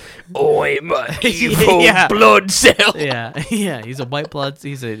 Yeah, I'm an evil Yeah. blood cell. yeah. He's a white blood.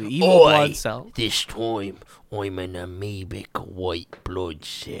 He's an evil blood cell. This time, I'm an amoebic white blood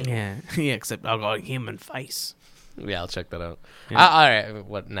cell. Yeah. Except I've got a human face. Yeah, I'll check that out. Yeah. All right.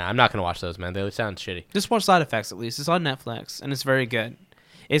 What? Nah, I'm not gonna watch those, man. They sound shitty. Just watch Side Effects at least. It's on Netflix and it's very good.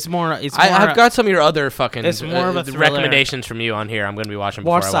 It's more. I've got some of your other fucking It's more of a the thriller. recommendations from you on here. I'm gonna be watching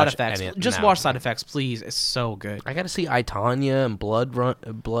watch before I Side watch Effects. any- Just no. watch Side Effects, please. It's so good. I gotta see I, Tonya and Blade Runner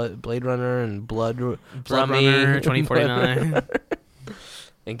and Blood Runner 2049.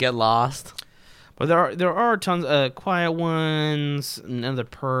 and get lost. But there are tons of quiet ones. Another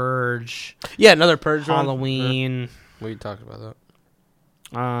Purge. Yeah, another Purge one. Halloween. We talked about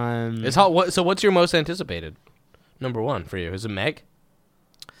that. It's So what's your most anticipated? Number one for you is it Meg?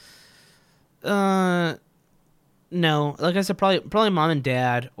 No, like I said, probably Mom and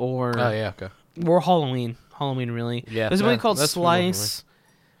Dad or Okay. Halloween. Halloween, really. Yeah, There's a movie called that's Slice.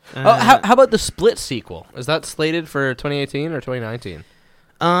 How about the Split sequel? Is that slated for 2018 or 2019?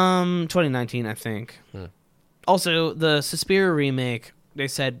 2019, I think. Hmm. Also, the Suspiria remake, they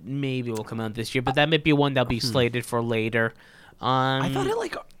said maybe will come out this year, but that might be one that'll be slated for later. I thought it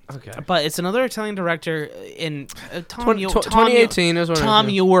like okay. But it's another Italian director in Tom 2018 is what Tom it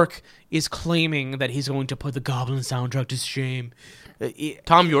is. York is claiming that he's going to put the Goblin soundtrack to shame.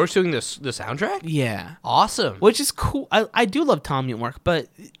 Tom York's doing the soundtrack? Yeah. Awesome. Which is cool. I do love Tom York, but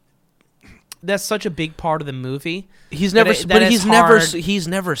that's such a big part of the movie. He's never that it's he's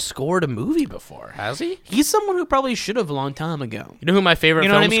never scored a movie before, has he? He's someone who probably should have a long time ago. You know who my favorite You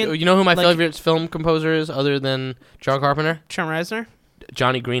know what I mean? You know who my Like- favorite film composer is other than John Carpenter? Trent Reznor?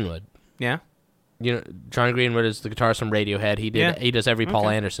 Johnny Greenwood. Yeah. You know, Johnny Greenwood is the guitarist from Radiohead. He does every Paul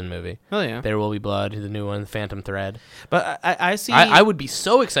Anderson movie. Oh yeah. There Will Be Blood, the new one, Phantom Thread. But I see. I would be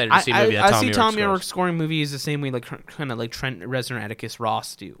so excited to see a movie that I Tom see York Tom scores. York scoring movies the same way, like kind of like Trent Reznor, Atticus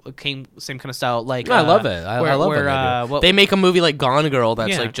Ross do. Same kind of style. Like I love it. I love it. They make a movie like Gone Girl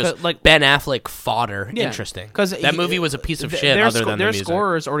that's Yeah, like just like- Ben Affleck fodder. Yeah, Interesting. 'cause that movie was a piece of shit. Other than the their music.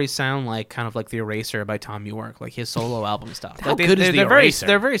 scores already sound like kind of like The Eraser by Tom York, like his solo album stuff. How Like good is The they're Eraser?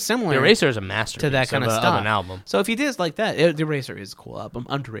 They're very similar. The Eraser is a masterpiece to that kind of of stuff. an album. So if he did like that, The Eraser is a cool album,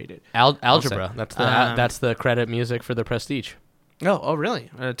 underrated. Algebra. That's the Um, that's the credit music for The Prestige. Oh, really?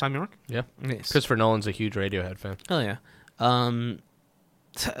 Tom York? Yeah. Nice. Christopher Nolan's a huge Radiohead fan. Oh yeah.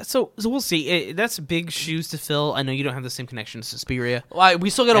 So we'll see. That's big shoes to fill. I know you don't have the same connection to Suspiria. Well, we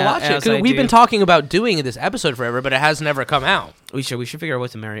still got to watch it as because I we've do. been talking about doing this episode forever, but it has never come out. We should figure out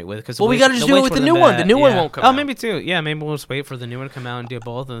what to marry it with. Cause Well, we gotta just do it with the new one. The new one won't come out. Maybe two. Yeah, maybe we'll just wait for the new one to come out and do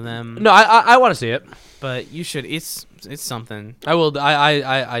both of them. No, I want to see it. But you should. It's something. I will.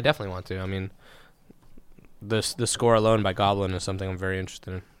 I definitely want to. I mean, the score alone by Goblin is something I'm very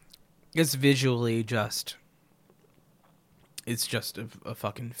interested in. It's visually just. It's just a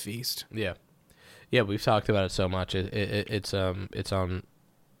fucking feast. Yeah, we've talked about it so much. It's on.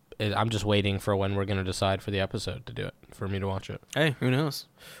 I'm just waiting for when we're gonna decide for the episode to do it for me to watch it. Hey, who knows?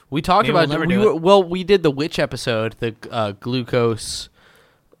 We talked Maybe we'll about never do it. we did the witch episode, the glucose.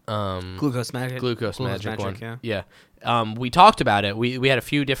 Glucose Magic. Magic one. Yeah. We talked about it. We had a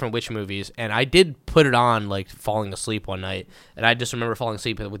few different witch movies, and I did put it on, like, falling asleep one night, and I just remember falling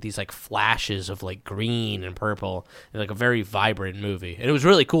asleep with these, like, flashes of, like, green and purple, and, like, a very vibrant movie. And it was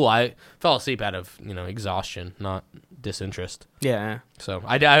really cool. I fell asleep out of, exhaustion, not disinterest. Yeah. So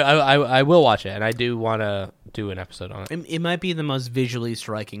I will watch it, and I do want to do an episode on it. It might be the most visually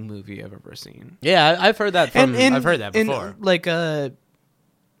striking movie I've ever seen. Yeah, I've heard that from. I've heard that before.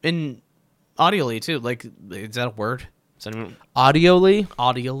 In audially too. Like, is that a word? Is that even Audioly?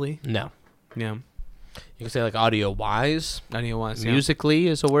 audially? No. Yeah. You can say, like, audio-wise. Audio-wise. Musically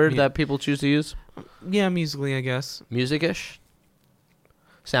is a word Yeah. that people choose to use. Yeah, musically, I guess. Music-ish?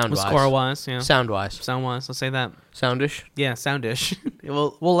 Sound-wise. Score-wise, yeah. Sound-wise. Sound-wise, let's say that. Soundish? Yeah, soundish.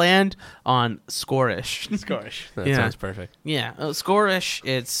 We'll land on score-ish. Scorish. That Yeah. sounds perfect. Yeah, score-ish,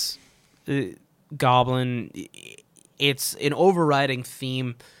 it's Goblin. It's an overriding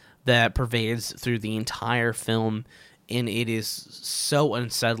theme that pervades through the entire film, and it is so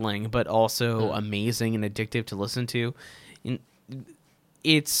unsettling, but also amazing and addictive to listen to. And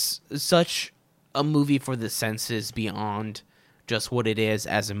it's such a movie for the senses beyond just what it is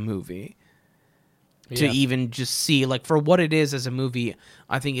as a movie. To Yeah. even just see, like, for what it is as a movie,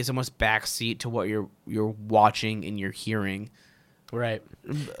 I think it's almost backseat to what you're watching and you're hearing. Right.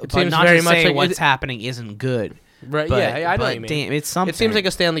 But seems not very to much say like what's it- happening isn't good. Right, But, yeah, I know but what you mean. damn, it's something. It seems like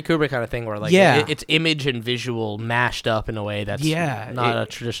a Stanley Kubrick kind of thing where, like, Yeah. it's image and visual mashed up in a way that's not a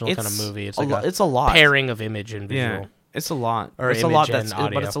traditional kind of movie. It's like it's a lot. pairing of image and visual. Yeah, it's a lot. Or it's a lot image and that's, but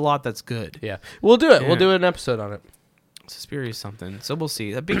audio. it's a lot that's good. Yeah. We'll do it. Yeah. We'll do an episode on it. Suspiria is something. So we'll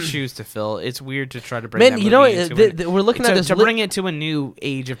see. Big shoes to fill. It's weird to try to bring. Man, that you know movie what? into We're looking at this to li- bring it to a new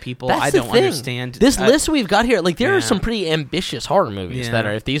age of people. That's I the don't thing. understand This list we've got here. Like, there are Yeah. some pretty ambitious horror movies Yeah. that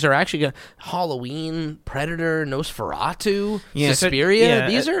are. If these are actually gonna, Halloween, Predator, Nosferatu, Yeah, so- Suspiria.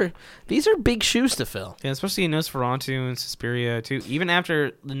 yeah, These are big shoes to fill. Yeah, especially in Nosferatu and Suspiria too. Even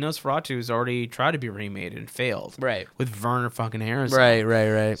after the Nosferatu's already tried to be remade and failed, Right. with Werner fucking Harrison.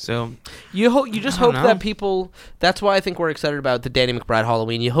 Right. So You just I don't hope know. that people. That's why I think we're excited about the Danny McBride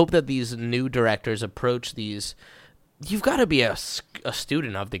Halloween. You hope that these new directors approach these. You've got to be a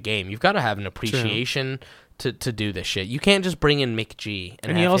student of the game. You've got to have an appreciation to do this shit. You can't just bring in Mick G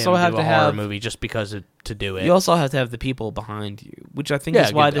and you have also him have do to a horror have- movie just because to do it. you also have to have the people behind you, which I think Yeah,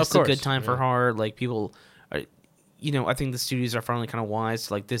 is why good- this of is a good course, time for yeah. horror. Like, people are, I think the studios are finally kind of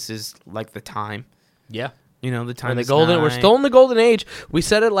wise. Like, this is like the time. Yeah. The time. We're is we're nigh. still in the golden age. We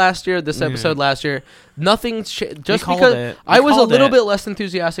said it last year, this episode last year. Nothing's just called because it. We I was a called little it. bit less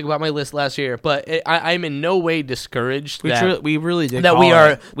enthusiastic about my list last year, but I'm in no way discouraged We really did. that call we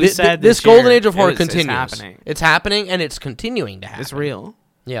are. it. We said this year golden age of horror it's continues. happening. It's happening, and it's continuing to happen. It's real.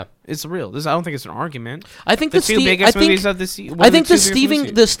 Yeah. It's real. I don't think it's an argument. I think The the two Steve- biggest I think, movies of this year. I think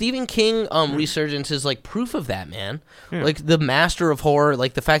the Stephen King resurgence is like proof of that, man. Yeah. Like the master of horror,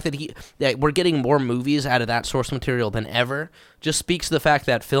 like the fact that we're getting more movies out of that source material than ever, just speaks to the fact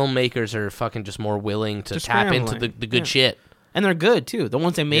that filmmakers are fucking just more willing to Just tap into scrambling. the good shit. And they're good too. The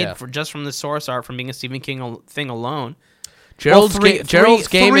ones they made Yeah. just from the source art from being a Stephen King thing alone. Gerald's Well, Gerald's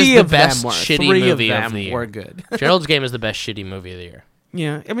Game is three the of them best were. shitty Three movie of of them the year. were good. Gerald's Game is the best shitty movie of the year.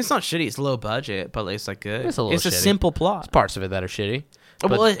 Yeah, I mean, it's not shitty. It's low budget, but it's like good. It's a little It's a shitty. simple plot. There's parts of it that are shitty.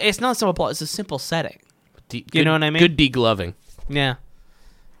 But Well, it's not a simple plot. It's a simple setting. you know what I mean? Good degloving. Yeah.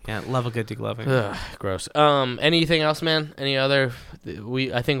 Yeah, love a good degloving. Ugh, gross. Anything else, man? Any other?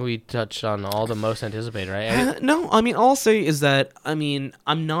 I think we touched on all the most anticipated, right? No, I mean, all I'll say is that I'm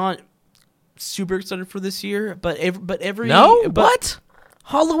not super excited for this year, but every No, but, what?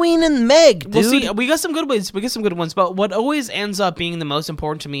 Halloween and Meg, dude. Well, see, we got some good ones. But what always ends up being the most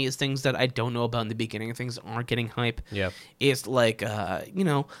important to me is things that I don't know about in the beginning. Things that aren't getting hype. Yeah. It's like,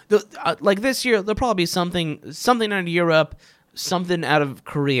 like this year there'll probably be something out of Europe, something out of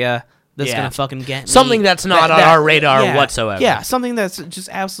Korea that's Yeah. gonna fucking get me. Something that's not on our radar whatsoever. Yeah, something that's just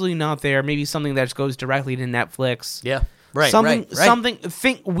absolutely not there. Maybe something that just goes directly to Netflix. Yeah. Right. Something.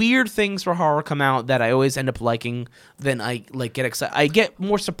 Weird things for horror come out that I always end up liking. Then I get excited. I get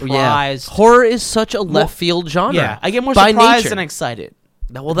more surprised. Horror is such a left field genre. Yeah, I get more by surprised nature. than excited.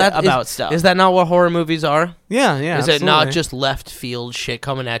 Well, that about is, stuff. Is that not what horror movies are? Yeah, yeah. Is it not absolutely. just left field shit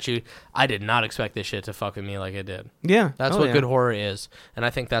coming at you? I did not expect this shit to fuck with me like it did. Yeah, That's oh, what yeah. good horror is, and I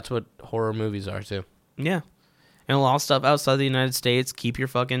think that's what horror movies are too. Yeah. And a lot of stuff outside the United States. Keep your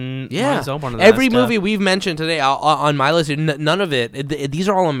fucking Yeah, eyes open to that every stuff. movie we've mentioned today on my list, none of it. These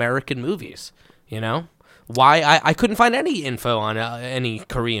are all American movies. You know why I couldn't find any info on any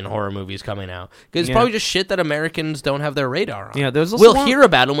Korean horror movies coming out because it's Yeah. probably just shit that Americans don't have their radar on. Yeah, there's also we'll one- hear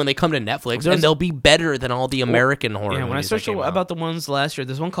about them when they come to Netflix, There's- and they'll be better than all the American horror. Yeah, movies when I that searched came out. about the ones last year,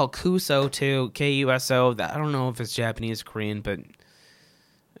 there's one called Kuso too, Kuso. That I don't know if it's Japanese or Korean, but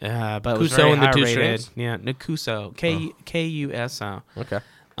it was Kuso very and the high Two rated. Strings? Yeah, Kuso, Kuso. okay.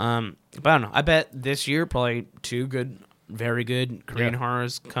 But I don't know. I bet this year probably two very good Korean Yeah.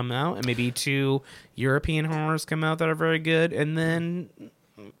 horrors come out, and maybe two European horrors come out that are very good, and then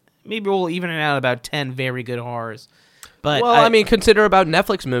maybe we'll even it out about 10 very good horrors. But Well, I mean, consider about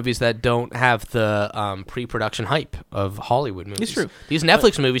Netflix movies that don't have the pre-production hype of Hollywood movies. It's true. These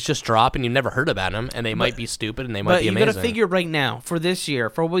Netflix movies just drop, and you've never heard about them, and they might be stupid, and they might but be you amazing. got to figure right now for this year,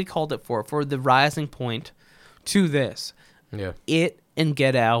 for what we called it for the rising point to this, yeah. It and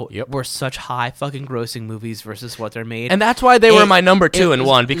Get Out Yep. were such high fucking grossing movies versus what they're made. And that's why they were It- my number 2 it and was-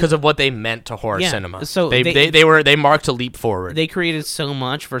 1 because of what they meant to horror Yeah, cinema. so they marked a leap forward. They created so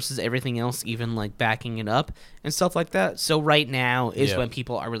much versus everything else, even like backing it up and stuff like that. So right now is Yeah. when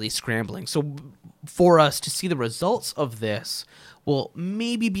people are really scrambling. So for us to see the results of this will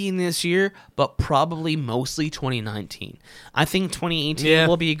maybe be in this year, but probably mostly 2019. I think 2018 Yeah.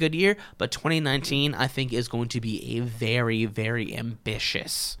 will be a good year, but 2019 I think is going to be a very, very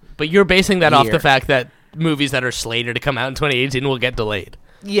ambitious. But you're basing that off year. the fact that movies that are slated to come out in 2018 will get delayed.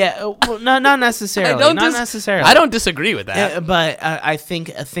 Yeah, well, not necessarily. Not necessarily. I don't disagree with that. But I think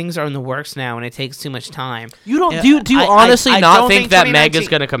things are in the works now, and it takes too much time. You don't Yeah, do you I honestly don't not think that Meg 2019 is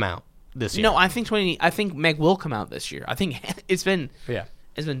going to come out this year? No, I think Meg will come out this year. I think it's been. Yeah.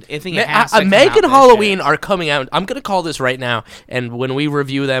 I think it has to come Meg out and this Halloween year. are coming out. I'm going to call this right now, and when we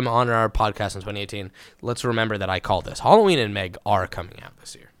review them on our podcast in 2018, let's remember that I called this. Halloween and Meg are coming out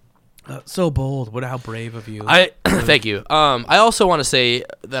this year. So bold. How brave of you. Thank you. I also want to say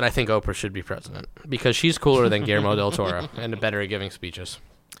that I think Oprah should be president because she's cooler than Guillermo del Toro and better at giving speeches.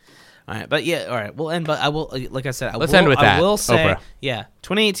 All right, but yeah, all right. We'll end. But I will, like I said, Let's end with that, I will say, Oprah. yeah,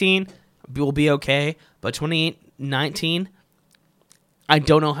 2018 will be okay, but 2019, I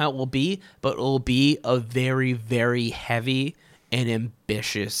don't know how it will be, but it will be a very, very heavy and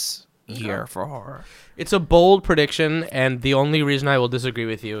ambitious year for horror. It's a bold prediction, and the only reason I will disagree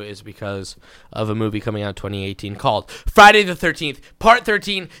with you is because of a movie coming out in 2018 called Friday the 13th, Part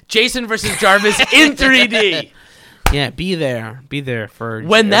 13, Jason vs. Jarvis in 3D. Yeah, be there for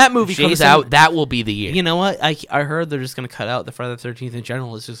When that movie comes Jason- out, that will be the year. You know what? I heard they're just gonna cut out the Friday the 13th in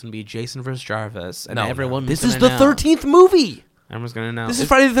general. It's just gonna be Jason vs. Jarvis, and everyone. This is the 13th movie. Everyone's gonna know. This is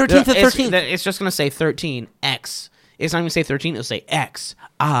Friday the 13th. The It's- 13th. It's just gonna say 13X. It's not gonna say 13. It'll say X.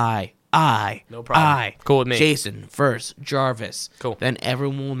 No problem. Cool with me. Jason first. Jarvis. Cool. Then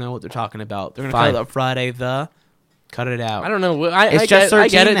everyone will know what they're talking about. They're gonna Fine. call it Friday the. Cut it out. I don't know. It's I just get, 13 I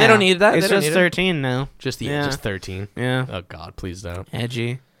get it. now. They don't need that. It's They don't just need it. 13 now. Just Yeah. just 13. Yeah. Oh God, please don't.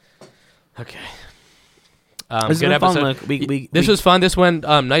 Edgy. Okay. This has good been fun, episode. look. This was fun. This went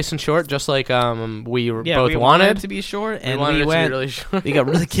nice and short, just like we both we wanted. it to be short, We and wanted we it to be went. really short. We got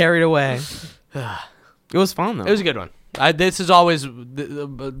really carried away. It was fun though. It was a good one. This is always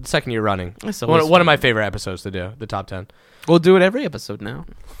the second year running. It's One always of fun. my favorite episodes to do. The top 10. We'll do it every episode now.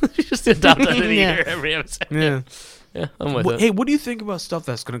 Just the top 10 of the Yeah. year every episode. Yeah. Yeah, I'm with it. Hey, what do you think about stuff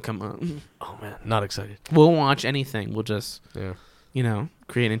that's gonna come out? Oh man, not excited. We'll watch anything. We'll just, Yeah.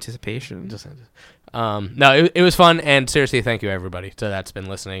 create anticipation. No, it was fun, and seriously, thank you everybody that's been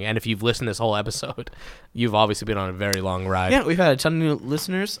listening. And if you've listened this whole episode, you've obviously been on a very long ride. Yeah, we've had a ton of new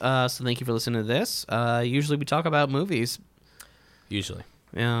listeners. So thank you for listening to this. Usually we talk about movies. Usually,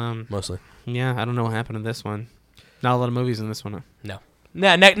 Um, mostly. yeah, I don't know what happened in this one. Not a lot of movies in this one. No.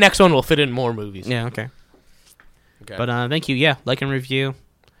 Next one will fit in more movies. Yeah, okay. Okay. But thank you. Yeah, like and review.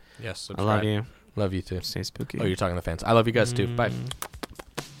 yes, I love you. Love you too. Stay spooky. Oh, you're talking to the fans. I love you guys too. Bye.